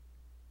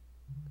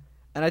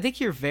 and I think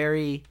you're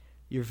very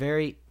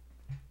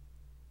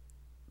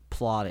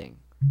plotting.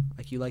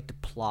 Like you like to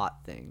plot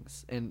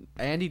things. And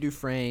Andy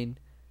Dufresne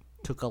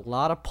took a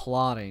lot of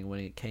plotting when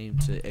it came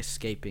to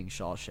escaping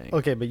Shawshank.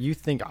 Okay, but you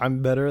think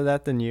I'm better at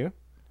that than you?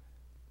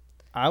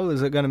 I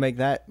was going to make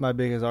that my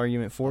biggest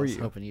argument I for was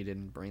you. hoping you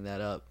didn't bring that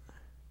up.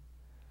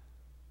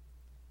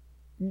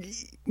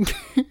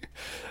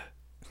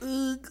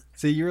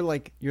 See, you're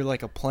like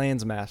a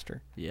plans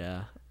master.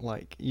 Yeah.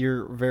 Like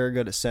you're very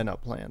good at setting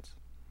up plans.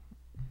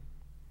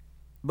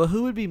 But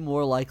who would be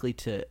more likely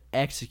to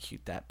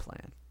execute that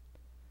plan?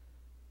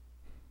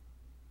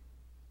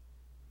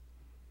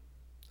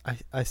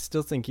 I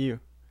still think you,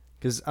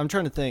 because I'm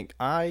trying to think.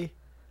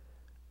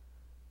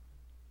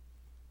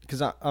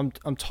 Because I'm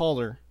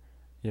taller,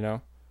 you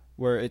know,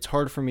 where it's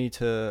hard for me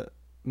to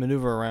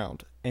maneuver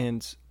around,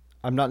 and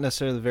I'm not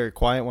necessarily very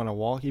quiet when I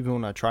walk, even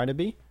when I try to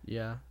be.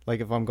 Yeah. Like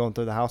if I'm going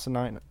through the house at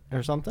night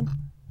or something,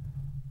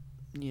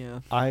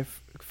 Yeah.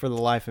 for the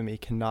life of me,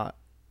 cannot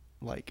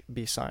like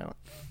be silent.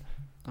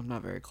 I'm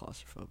not very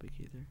claustrophobic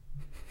either.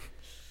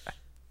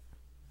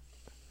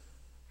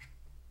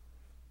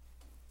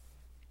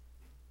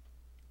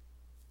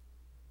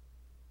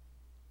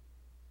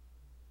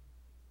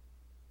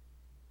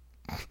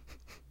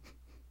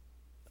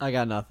 I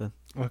got nothing.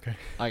 Okay.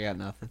 I got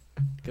nothing.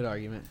 Good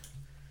argument.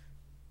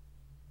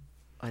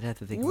 I'd have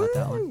to think about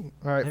that one.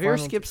 All right. Have you ever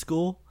final- skipped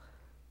school?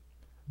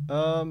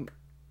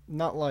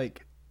 Not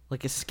like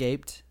Like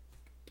escaped?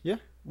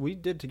 we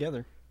did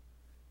together.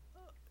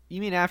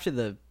 You mean after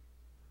the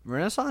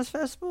Renaissance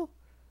Festival?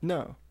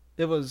 No,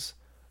 there was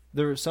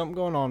something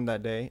going on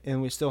that day,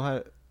 and we still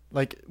had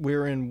like we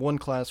were in one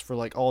class for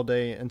like all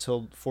day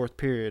until fourth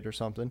period or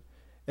something,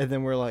 and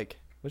then we're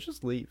like, let's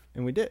just leave,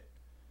 and we did.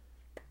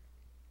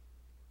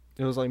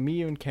 It was like me,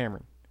 you, and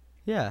Cameron.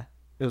 Yeah.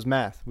 It was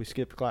math. We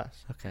skipped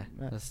class. Okay.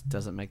 Yeah. This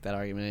doesn't make that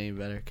argument any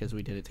better because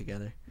we did it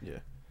together. Yeah.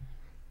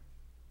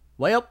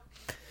 Well,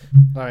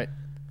 All right.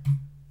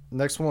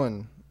 Next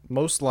one.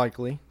 Most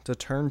likely to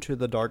turn to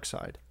the dark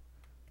side.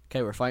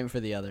 okay, we're fighting for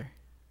the other.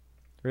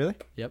 Really?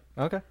 Yep.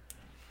 Okay.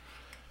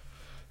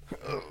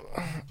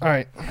 All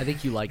right. I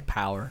think you like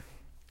power.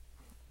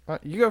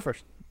 You go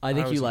first. I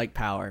think I you was- like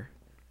power.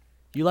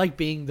 You like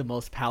being the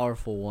most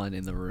powerful one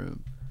in the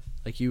room.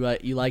 Like you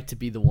like to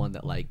be the one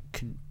that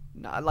like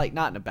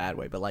not in a bad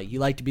way, but like you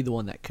like to be the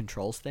one that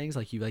controls things.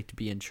 Like you like to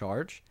be in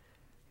charge,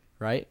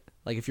 right?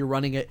 Like if you're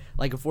running it,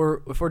 like if we're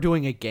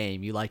doing a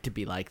game, you like to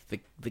be like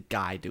the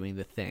guy doing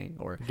the thing,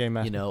 or Game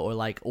master. you know,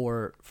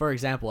 or for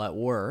example at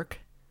work,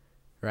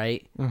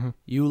 right? Mm-hmm.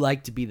 You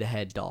like to be the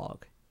head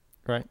dog.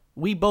 Right.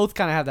 We both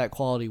kind of have that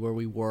quality where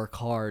we work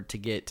hard to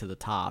get to the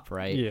top,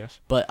 right? Yes.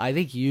 But I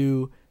think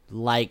you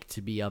like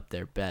to be up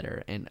there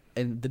better, and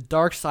the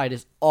dark side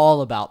is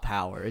all about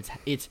power.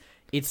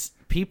 It's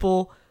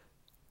people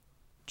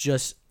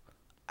just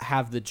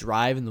have the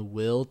drive and the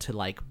will to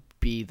like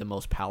be the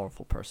most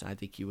powerful person. I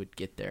think you would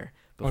get there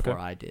before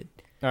Okay. I did.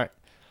 All right.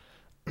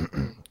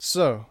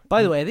 So,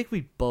 By the way, I think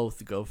we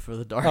both go for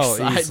the dark Oh,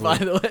 side. easily. By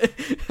the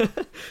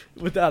way,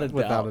 without a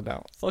doubt.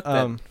 doubt.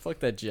 Fuck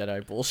that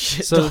Jedi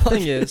bullshit. So the dog.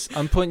 thing is,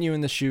 I'm putting you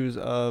in the shoes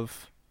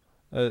of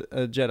a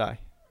Jedi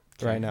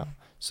Okay. right now.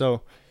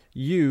 So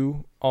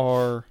you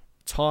are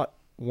taught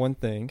one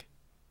thing,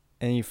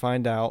 and you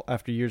find out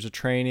after years of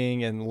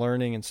training and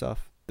learning and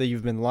stuff that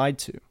you've been lied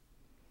to.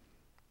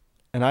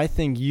 And I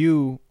think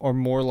you are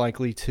more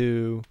likely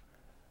to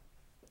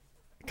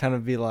kind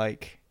of be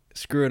like,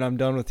 screw it, I'm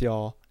done with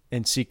y'all,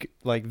 and seek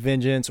like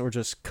vengeance or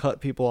just cut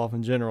people off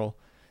in general,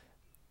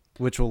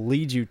 which will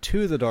lead you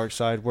to the dark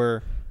side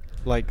where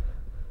like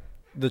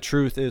the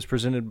truth is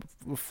presented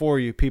before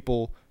you.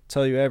 People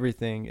tell you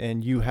everything,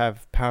 and you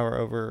have power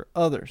over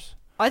others.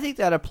 I think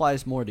that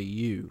applies more to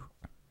you.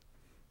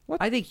 What?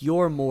 I think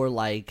you're more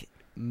like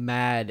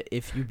mad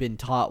if you've been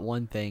taught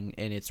one thing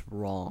and it's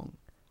wrong.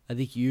 I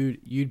think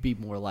you'd be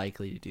more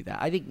likely to do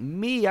that. I think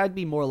me, I'd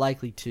be more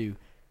likely to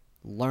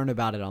learn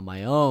about it on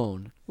my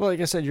own. Well, like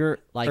I said, you're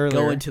Like earlier,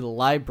 go into the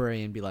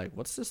library and be like,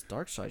 "What's this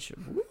dark side shit?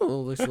 Ooh,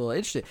 looks a little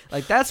interesting."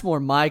 Like that's more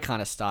my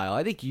kind of style.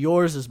 I think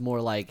yours is more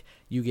like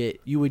you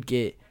would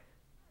get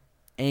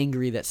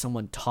angry that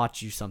someone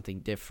taught you something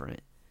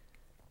different.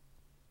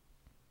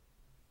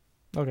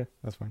 Okay,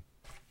 that's fine.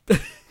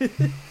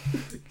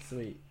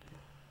 Sweet.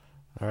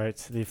 All right,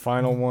 the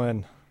final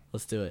one.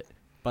 Let's do it.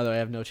 By the way, I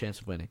have no chance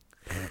of winning.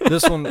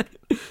 This one,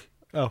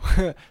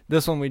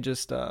 this one we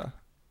just Fight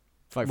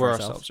for we're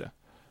ourselves. ourselves. Yeah.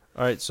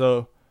 All right,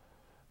 so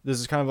This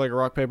is kind of like a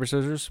rock, paper,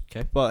 scissors.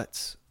 'Kay.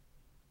 But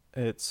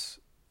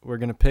we're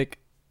going to pick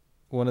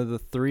one of the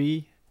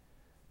 3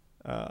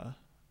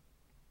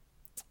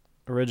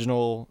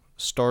 original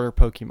starter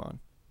Pokemon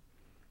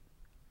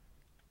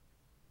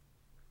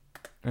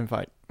and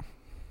fight.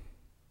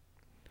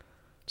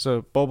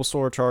 So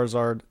Bulbasaur,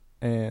 Charizard,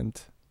 and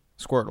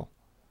Squirtle.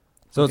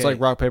 So it's Okay,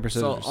 like rock, paper,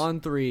 scissors. So on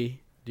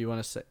 3, do you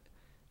want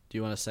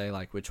to say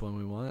like which one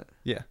we want?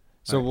 Yeah.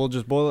 So Alright. we'll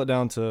just boil it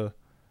down to,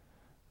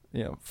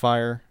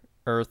 fire,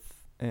 earth,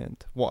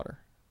 and water.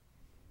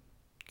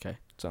 Okay.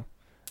 So,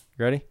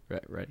 you ready?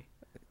 Ready.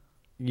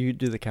 You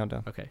do the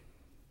countdown. Okay.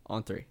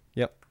 On 3.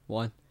 Yep.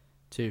 1,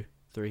 2,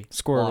 3.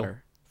 Squirtle.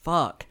 Water.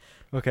 Fuck.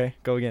 Okay,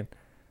 go again.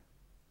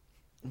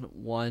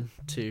 1,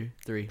 2,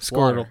 3.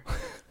 Squirtle. Water.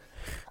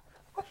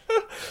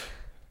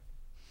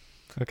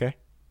 Okay.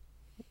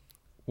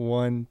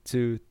 1,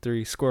 2,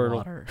 3. Squirtle.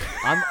 Water.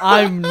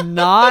 I'm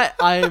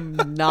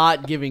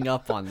not giving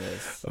up on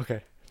this.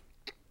 Okay.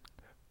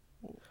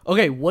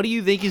 Okay, what do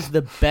you think is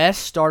the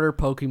best starter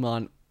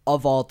Pokemon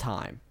of all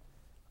time?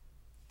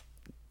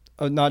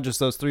 Not just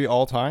those 3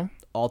 all time?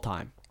 All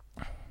time.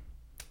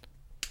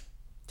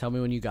 Tell me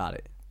when you got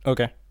it.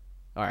 Okay.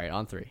 All right,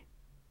 on 3.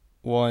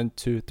 1,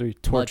 2, 3.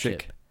 Torchic.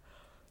 Mudkip.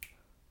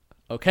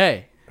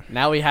 Okay,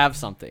 now we have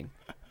something.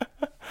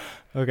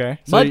 Okay.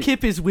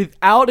 Mudkip is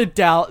without a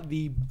doubt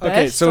the best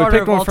Okay, so we starter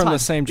picked of all one from time. the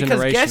same Because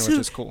generation, guess which who-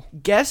 is cool.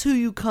 Guess who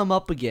you come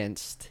up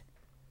against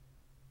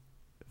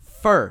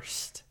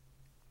first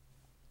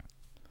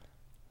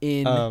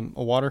in A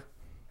water?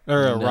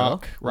 Or a No,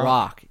 rock?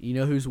 Rock. You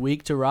know who's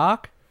weak to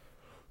rock?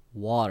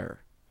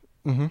 Water.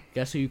 Mm-hmm.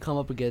 Guess who you come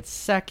up against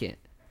second?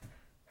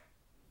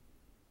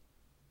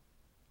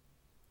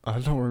 I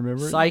don't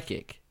remember.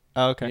 Psychic.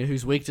 Oh, You okay. know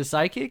who's weak to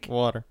psychic?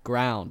 Water.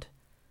 Ground.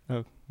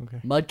 Oh, okay.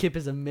 Mudkip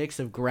is a mix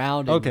of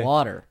ground and Okay.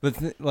 water. But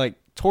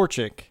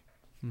Torchic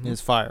Mhm. is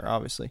fire,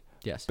 obviously.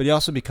 Yes, But he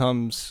also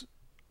becomes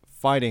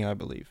fighting, I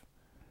believe,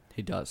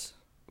 he does.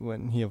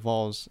 when he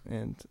evolves.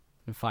 And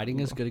And fighting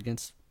is good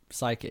against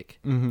psychic.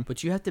 mm-hmm.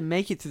 But you have to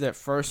make it through that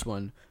first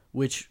one,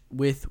 which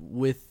with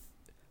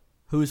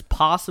who's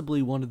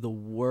possibly one of the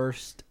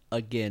worst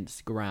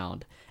against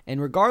ground.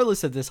 And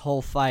regardless of this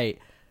whole fight,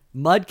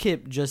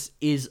 Mudkip just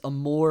is a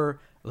more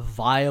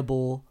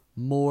viable,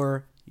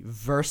 more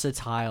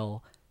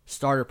versatile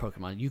starter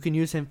Pokemon. You can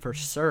use him for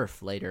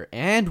Surf later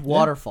and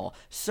Waterfall.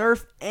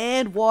 Surf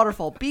and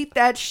Waterfall. Beat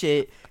that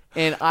shit,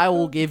 and I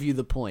will give you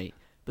the point.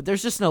 But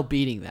there's just no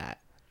beating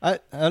that. I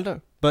don't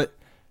know. But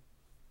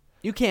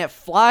You can't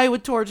fly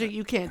with Torchic.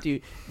 You can't do...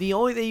 The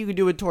only thing you can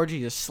do with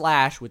Torchic is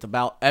slash, with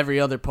about every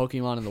other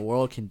Pokemon in the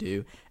world can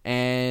do.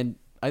 And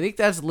I think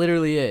that's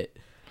literally it.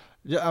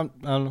 yeah, I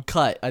don't know.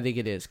 Cut, I think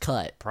it is.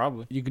 Cut.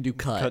 Probably. You can do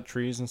Cut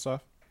trees and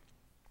stuff.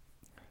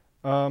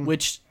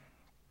 Which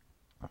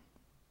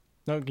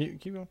No,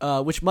 keep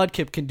going. which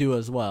Mudkip can do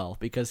as well,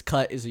 because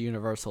Cut is a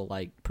universal,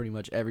 like pretty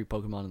much every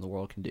Pokemon in the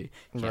world can do. You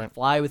can't Right.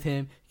 fly with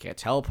him. You can't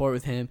teleport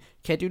with him.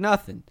 You can't do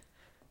nothing.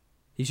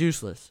 He's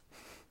useless.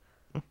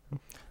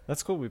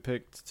 That's cool. We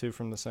picked 2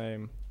 from the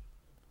same.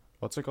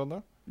 What's it called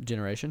though?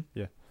 Generation.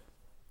 Yeah.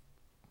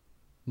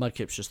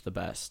 Mudkip's just the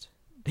best.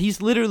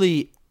 He's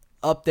literally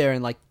up there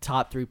in like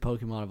top 3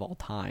 Pokemon of all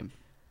time.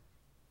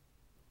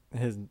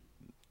 His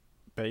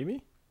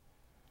baby?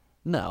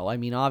 No, I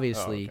mean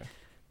obviously Oh, okay.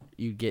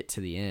 you get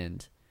to the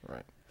end.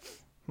 Right.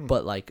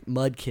 But like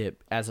Mudkip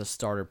as a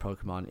starter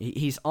Pokemon,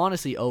 he's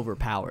honestly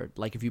overpowered.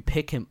 Like if you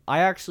pick him, I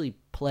actually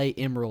play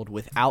Emerald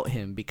without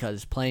him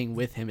because playing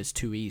with him is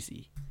too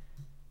easy.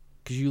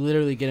 Because you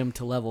literally get him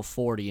to level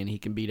 40 and he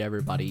can beat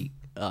everybody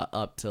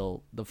up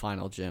till the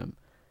final gym.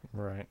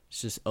 Right.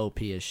 It's just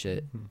OP as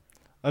shit.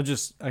 I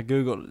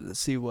googled it to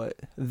see what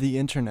the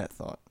internet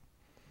thought.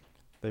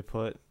 They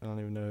put I don't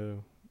even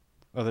know.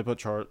 Oh, they put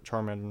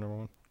Charmander number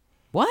 1.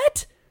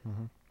 What?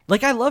 Mhm.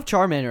 Like I love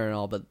Charmander and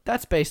all, but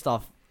that's based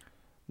off.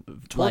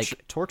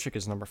 Like Torchic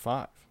is number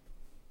 5.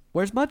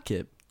 where's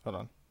Mudkip? Hold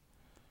on.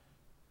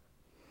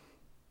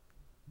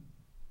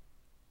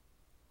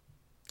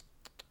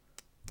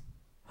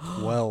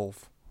 What?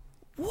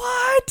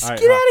 What? All right,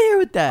 Get out of here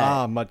with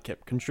that.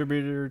 Mudkip,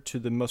 contributor to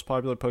the most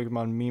popular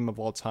Pokemon meme of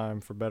all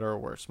time, for better or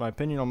worse. My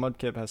opinion on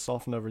Mudkip has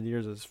softened over the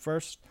years. As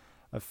first,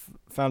 I've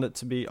found it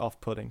to be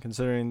off-putting,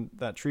 considering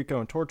that Trico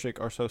and Torchic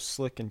are so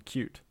slick and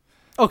cute.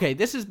 Okay,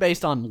 this is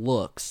based on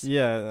looks.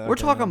 Yeah, We're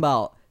talking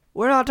about.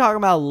 We're not talking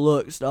about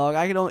looks, dog.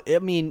 I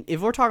mean,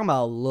 if we're talking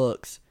about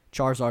looks,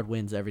 Charizard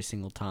wins every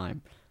single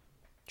time.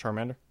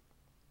 Charmander.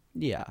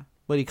 Yeah,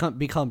 but he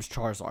becomes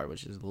Charizard,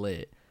 which is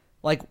lit.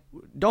 Like,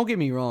 don't get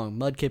me wrong,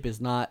 Mudkip is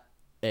not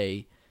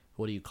a,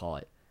 what do you call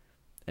it?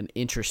 An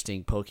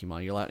interesting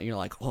Pokemon. You're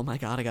like, oh my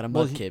god, I got a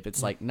Well, Mudkip.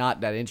 It's like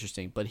not that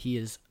interesting, but he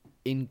is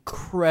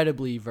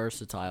incredibly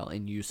versatile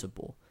and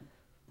usable.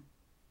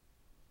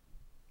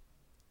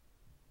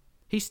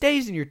 He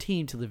stays in your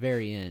team to the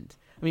very end.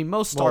 I mean,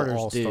 most starters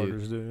all do.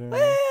 starters do. Yeah.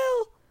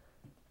 Well,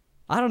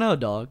 I don't know,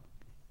 dog.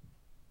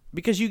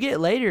 Because you get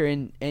later,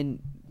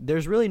 and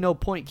there's really no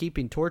point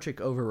keeping Torchic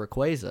over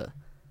Rayquaza.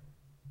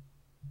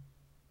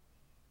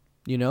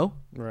 You know?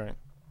 Right.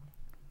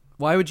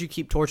 Why would you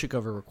keep Torchic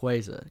over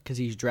Rayquaza? Because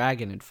he's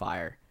dragon and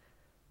fire,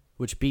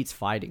 which beats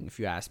fighting if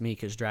you ask me.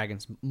 Because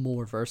dragon's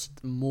more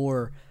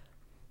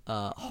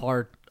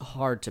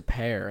hard to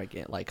pair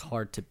again, like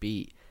hard to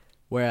beat.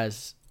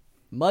 Whereas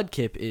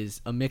Mudkip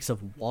is a mix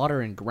of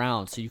water and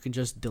ground, so you can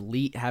just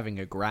delete having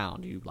a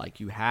ground.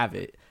 You have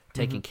it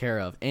taken care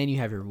of, and you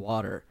have your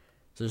water.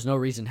 So there's no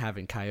reason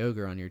having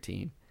Kyogre on your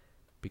team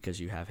because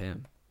you have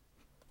him.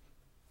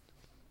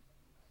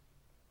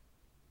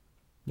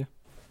 Yeah.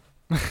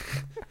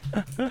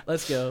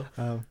 Let's go.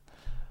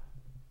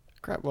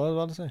 Crap, what was I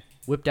about to say?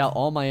 Whipped out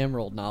all my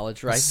Emerald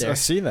knowledge right I there.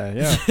 see that,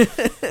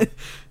 yeah.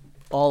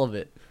 All of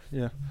it.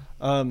 Yeah.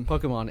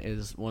 Pokemon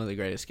is one of the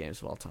greatest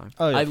games of all time.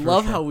 Oh, yeah, I for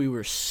love sure. how we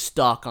were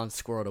stuck on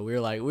Squirtle. We were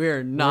like,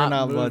 we're not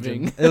moving.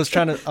 budging. It was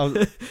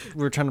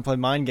we were trying to play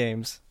mind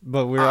games,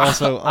 but we were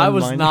also I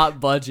was unminding. not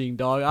budging,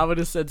 dog. I would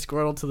have said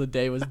Squirtle till the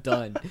day was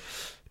done.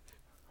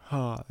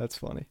 Oh, that's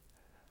funny.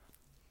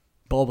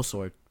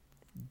 Bulbasaur,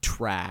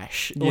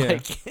 trash. Yeah.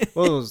 Like,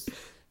 Well, it was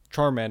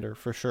Charmander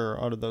for sure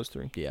out of those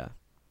three. yeah.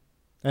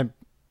 And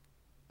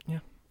yeah,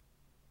 I'm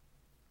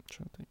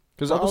trying to think.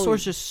 Because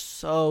Bulbasaur's just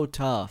so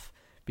tough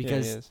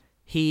because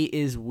he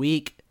is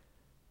weak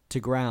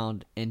to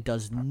ground and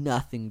does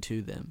nothing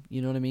to them.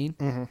 You know what I mean?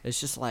 Mm-hmm. It's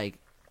just like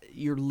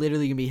you're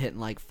literally gonna be hitting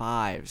like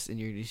fives, and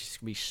you're just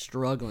gonna be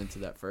struggling to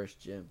that first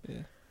gym.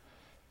 Yeah.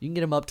 You can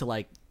get them up to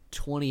like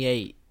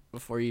 28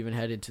 before you even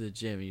head into the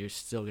gym, and you're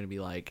still gonna be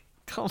like,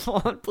 "Come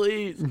on,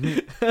 please,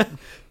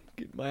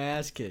 get my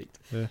ass kicked."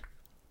 Yeah.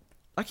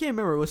 I can't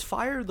remember.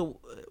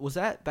 Was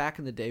that back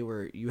in the day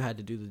where you had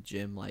to do the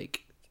gym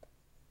like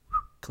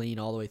clean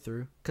all the way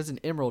through? Because in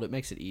Emerald, it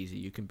makes it easy.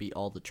 You can beat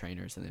all the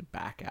trainers and then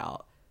back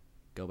out,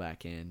 go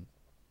back in,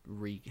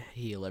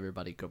 heal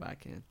everybody, go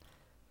back in.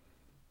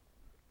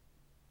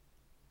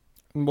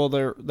 Well,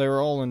 they were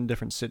all in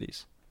different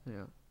cities.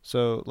 Yeah.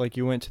 So like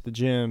you went to the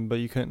gym, but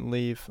you couldn't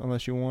leave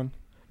unless you won.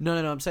 No.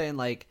 I'm saying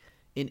like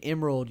in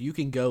Emerald, you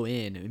can go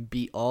in and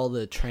beat all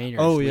the trainers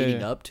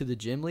leading up to the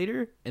gym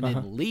leader, and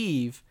then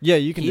leave. Yeah,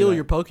 you can heal do that.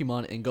 your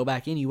Pokemon and go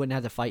back in. You wouldn't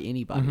have to fight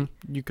anybody.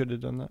 Mm-hmm. You could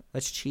have done that.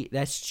 That's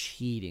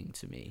cheating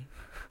to me.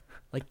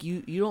 Like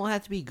you don't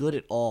have to be good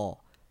at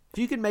all. If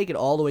you can make it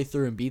all the way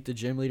through and beat the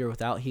gym leader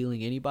without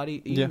healing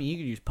anybody, I mean, you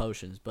could use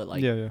potions, but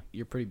like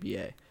you're pretty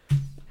BA.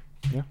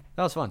 Yeah,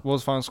 that was fun. What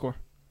was the final score?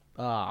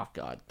 Oh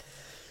God,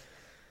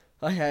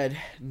 I had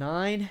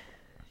 9.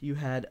 You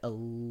had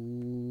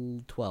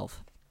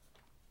 12.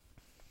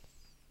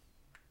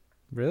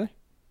 Really?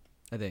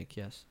 I think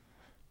yes.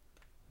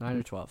 9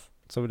 or 12.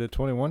 So we did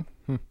 21.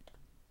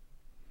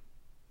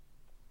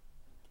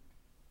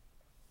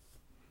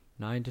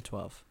 9 to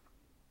 12.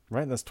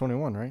 Right, that's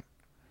 21, right?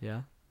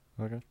 Yeah.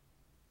 Okay.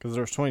 Because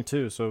there was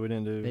 22, so we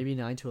didn't do. Maybe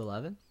 9 to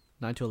 11.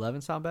 9 to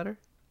 11 sound better?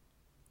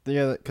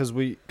 Yeah,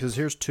 because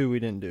here's 2 we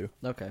didn't do.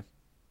 Okay.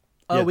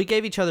 Oh, Yeah. we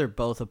gave each other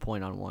both a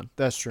point on one.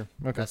 That's true.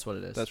 Okay. That's what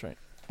it is. That's right.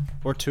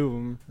 Or 2 of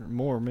them, or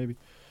more maybe.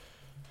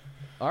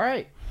 All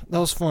right. That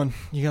was fun.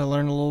 You got to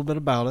learn a little bit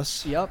about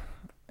us Yep.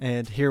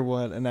 and hear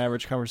what an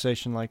average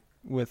conversation like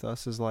with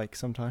us is like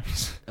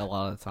sometimes. A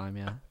lot of the time,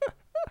 yeah.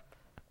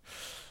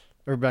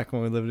 Or back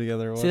when we lived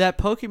together. See, that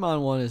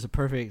Pokemon one is a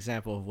perfect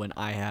example of when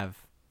I have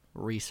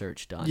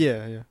research done.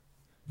 Yeah.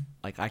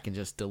 Like, I can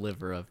just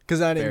deliver a...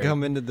 Because I didn't very-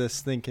 come into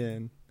this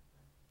thinking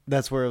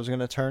that's where it was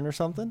going to turn or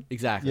something.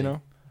 Exactly. You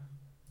know?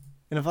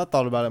 And if I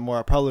thought about it more,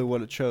 I probably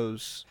would have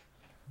chose...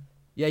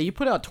 Yeah, you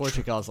put out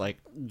Torchic, I was like...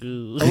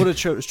 I would have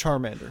chose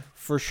Charmander,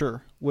 for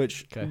sure.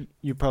 Which Okay.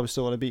 you probably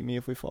still would have beat me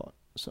if we fought.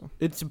 So,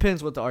 It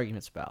depends what the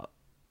argument's about.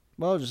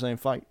 well, I was just saying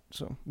fight.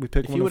 So we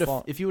picked If you one would to have,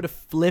 fought. if you would have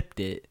flipped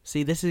it,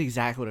 see, this is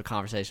exactly what a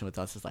conversation with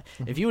us is like.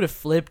 If you would have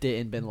flipped it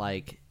and been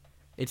like,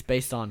 it's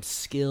based on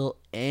skill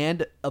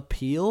and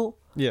appeal,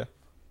 Yeah.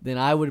 then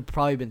I would have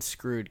probably been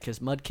screwed because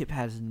Mudkip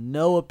has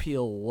no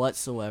appeal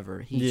whatsoever.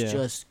 He's Yeah.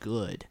 just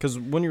good. Because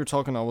when you were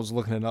talking, I was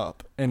looking it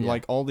up, and Yeah.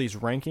 like all these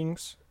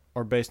rankings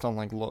are based on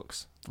like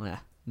looks. Yeah,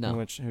 no.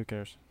 Which who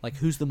cares? Like,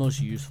 who's the most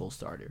useful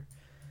starter?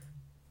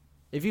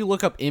 If you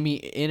look up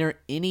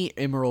any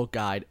Emerald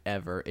guide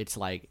ever, it's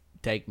like,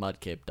 take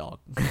Mudkip, dog.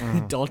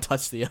 Don't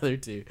touch the other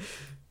two.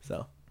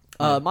 So,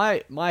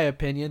 my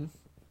opinion,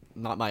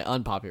 not my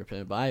unpopular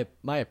opinion, but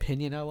my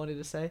opinion I wanted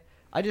to say,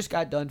 I just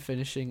got done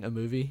finishing a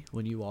movie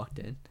when you walked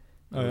in. It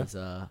Oh, yeah?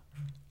 was,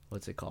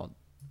 what's it called?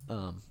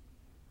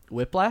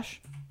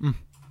 Whiplash.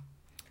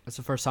 That's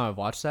the first time I've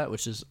watched that,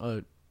 which is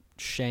a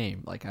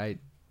shame. Like, I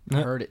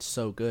heard it's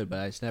so good, but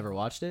I just never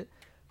watched it.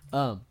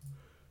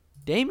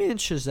 Damien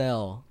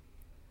Chazelle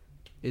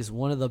is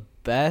one of the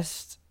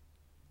best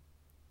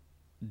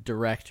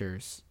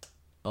directors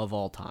of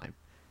all time.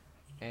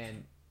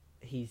 And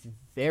he's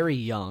very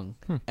young.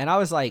 And I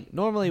was like,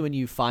 normally when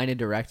you find a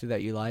director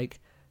that you like,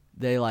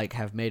 they like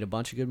have made a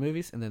bunch of good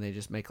movies and then they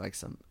just make like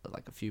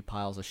a few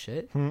piles of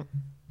shit.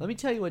 Let me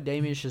tell you what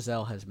Damien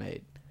Chazelle has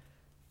made.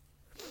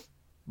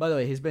 By the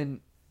way, he's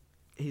been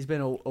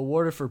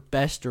awarded for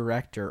best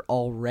director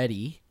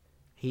already.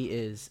 He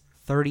is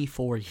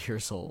 34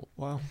 years old.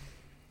 Wow.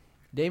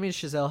 Damien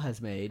Chazelle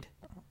has made...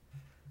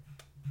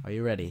 Are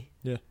you ready?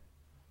 Yeah.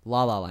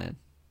 La La Land.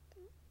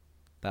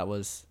 that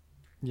was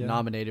Yeah.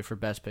 nominated for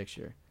Best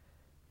Picture.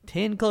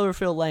 10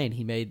 Cloverfield Lane,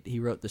 he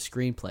wrote the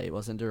screenplay. It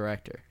wasn't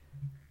director.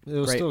 It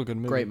was still a good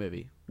movie. Great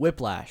movie.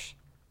 Whiplash,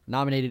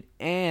 nominated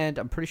and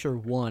I'm pretty sure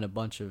won a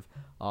bunch of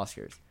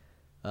Oscars.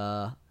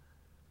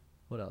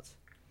 What else?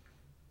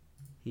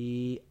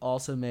 He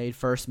also made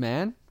First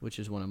Man, which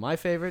is one of my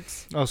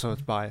favorites. Oh, so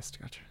it's biased.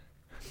 Gotcha.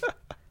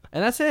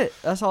 And that's it.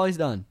 That's all he's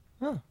done.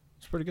 Oh,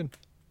 it's pretty good.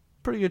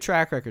 Pretty good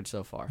track record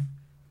so far.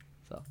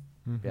 So,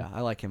 Mhm. yeah,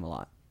 I like him a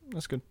lot.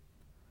 That's good.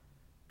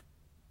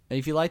 And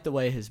if you like the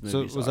way his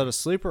movies So was that a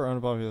sleeper or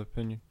unpopular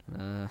opinion?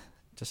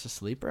 just a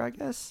sleeper, I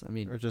guess? I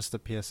mean, Or just a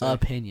PSA?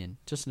 opinion.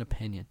 Just an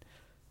opinion.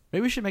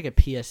 Maybe we should make a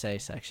PSA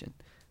section.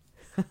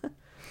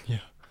 Yeah.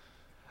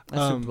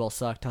 That Super Bowl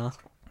sucked, huh?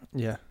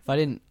 Yeah. If I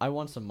didn't, I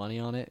won some money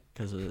on it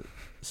because of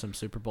some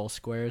Super Bowl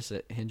squares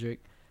at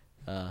Hendrick.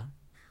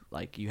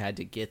 Like you had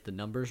to get the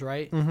numbers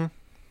right, Mm-hmm.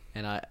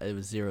 and it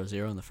was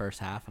 0-0 in the first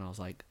half, and I was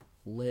like,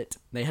 lit.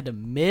 They had to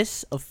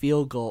miss a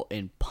field goal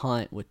and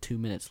punt with 2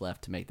 minutes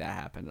left to make that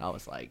happen. And I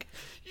was like,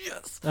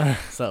 yes.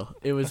 So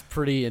it was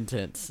pretty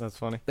intense. That's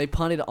funny. They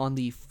punted on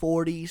the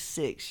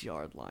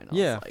 46-yard line. I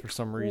Yeah, was like, for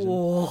some reason.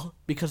 whoa,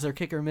 because their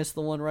kicker missed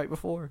the one right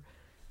before.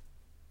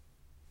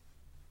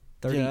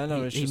 30, Yeah, I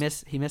know, it's he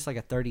just- missed like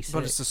a 36.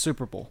 But it's the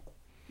Super Bowl.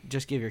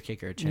 Just give your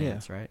kicker a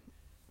chance, right?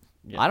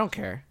 Yeah. I don't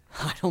care.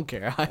 I don't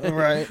care. I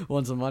Right.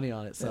 won some money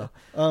on it. So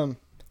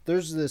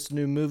There's this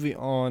new movie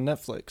on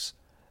Netflix.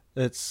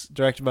 It's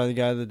directed by the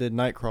guy that did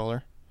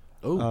Nightcrawler.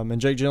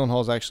 And Jake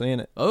Gyllenhaal's actually in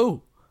it.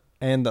 oh,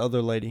 And the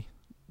other lady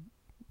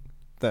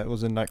that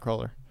was in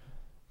Nightcrawler.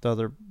 The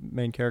other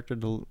main character,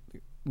 the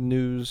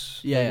news.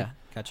 yeah, lady. yeah,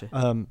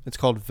 gotcha. It's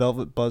called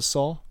Velvet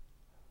Buzzsaw.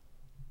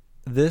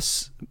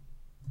 This,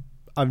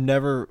 I've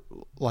never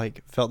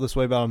felt this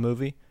way about a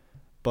movie,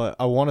 but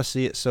I want to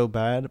see it so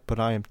bad, but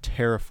I am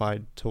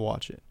terrified to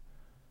watch it.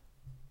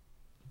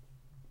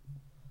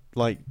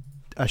 Like,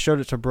 I showed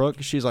it to Brooke.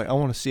 She's like, I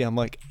want to see it. I'm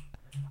like,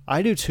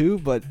 I do too,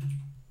 but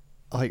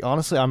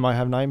honestly, I might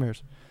have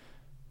nightmares.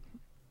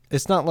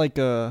 It's not like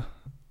a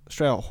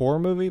straight out horror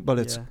movie, but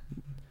it's Yeah.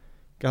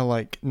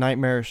 got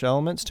nightmarish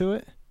elements to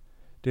it.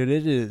 Dude,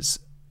 it is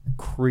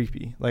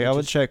creepy. I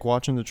would Just- check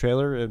watching the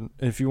trailer, and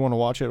if you want to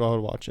watch it, I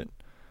would watch it.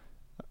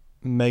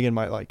 Megan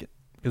might like it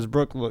because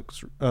Brooke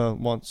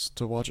wants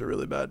to watch it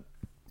really bad.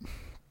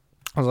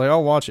 I was like,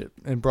 I'll watch it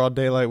in broad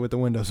daylight with the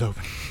windows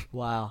open.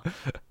 Wow.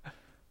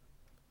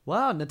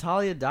 Wow,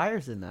 Natalia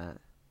Dyer's in that.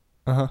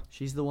 Uh-huh.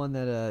 She's the one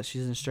that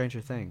she's in Stranger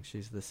Things.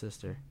 She's the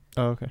sister.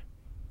 Oh, okay.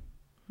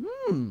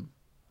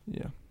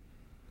 Yeah.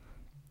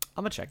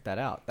 I'm gonna check that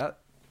out.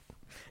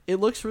 It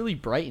looks really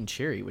bright and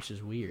cheery, which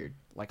is weird.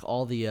 Like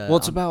all the Well,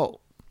 it's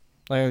about,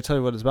 I'll tell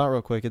you what it's about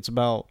real quick. It's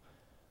about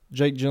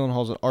Jake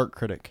Gyllenhaal's an art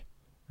critic,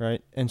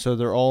 right? And so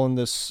they're all in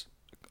this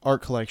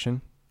art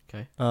collection.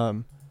 Okay.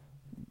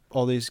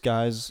 All these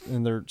guys,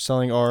 and they're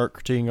selling art,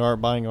 critiquing art,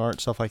 buying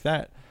art, stuff like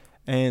that.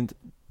 And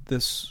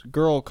this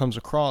girl comes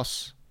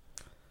across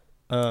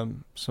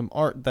some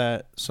art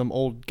that some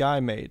old guy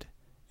made,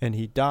 and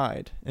he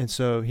died. And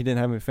so he didn't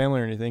have any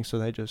family or anything, so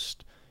they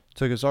just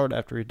took his art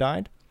after he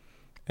died.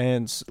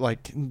 And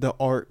the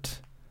art,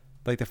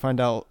 they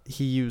find out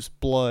he used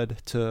blood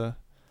to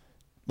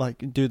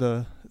do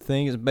the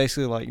thing. It's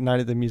basically like Night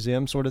at the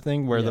Museum sort of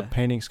thing, where the Yeah.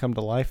 paintings come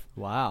to life,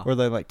 wow. where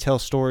they tell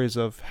stories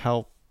of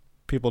how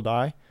people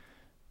die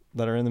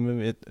that are in the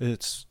movie.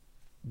 It's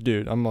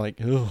dude, I'm like,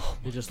 ugh.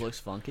 It just looks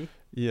funky.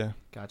 Yeah.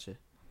 Gotcha.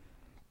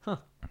 Huh.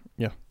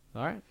 Yeah.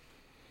 All right.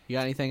 You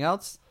got anything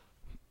else?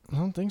 I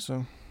don't think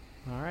so.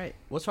 All right.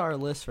 What's our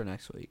list for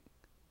next week?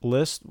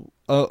 List.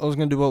 I was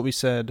gonna do what we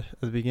said at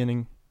the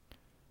beginning.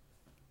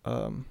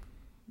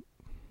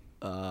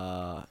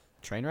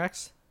 Train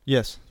wrecks.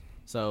 Yes.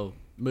 So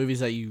movies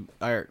that you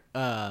are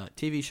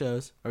TV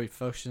shows. Are we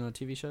focusing on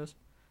TV shows?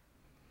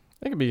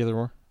 It could be either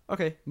or.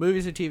 Okay,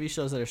 movies or TV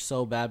shows that are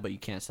so bad but you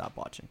can't stop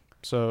watching.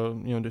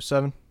 So you want to do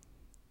 7?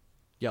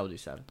 Yeah, we'll do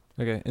 7.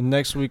 Okay. And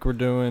next week we're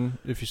doing,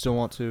 if you still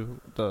want to,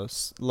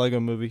 the Lego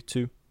Movie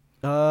 2.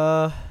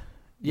 Yeah,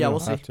 You we'll don't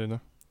see. have to,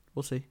 though.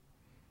 We'll see.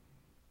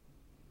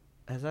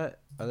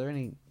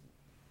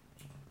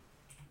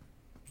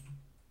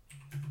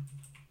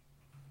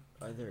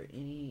 Are there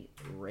any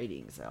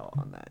ratings out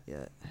on that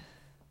yet?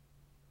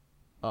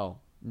 Oh,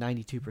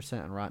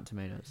 92% on Rotten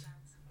Tomatoes.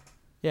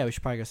 Yeah, we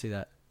should probably go see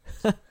that.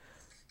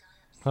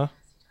 Huh?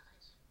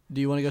 Do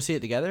you want to go see it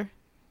together?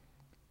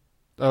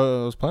 I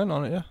was planning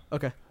on it. Yeah.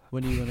 Okay.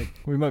 When do you want to?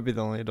 We might be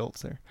the only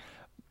adults there,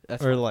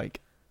 That's or fine.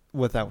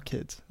 without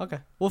kids. Okay.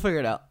 We'll figure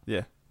it out.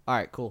 Yeah. All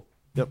right. Cool.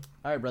 Yep.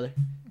 All right, brother.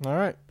 All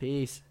right.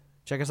 Peace.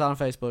 Check us out on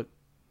Facebook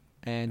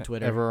and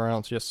Twitter Everywhere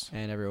else, yes.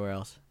 and everywhere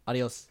else.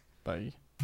 Adios. Bye.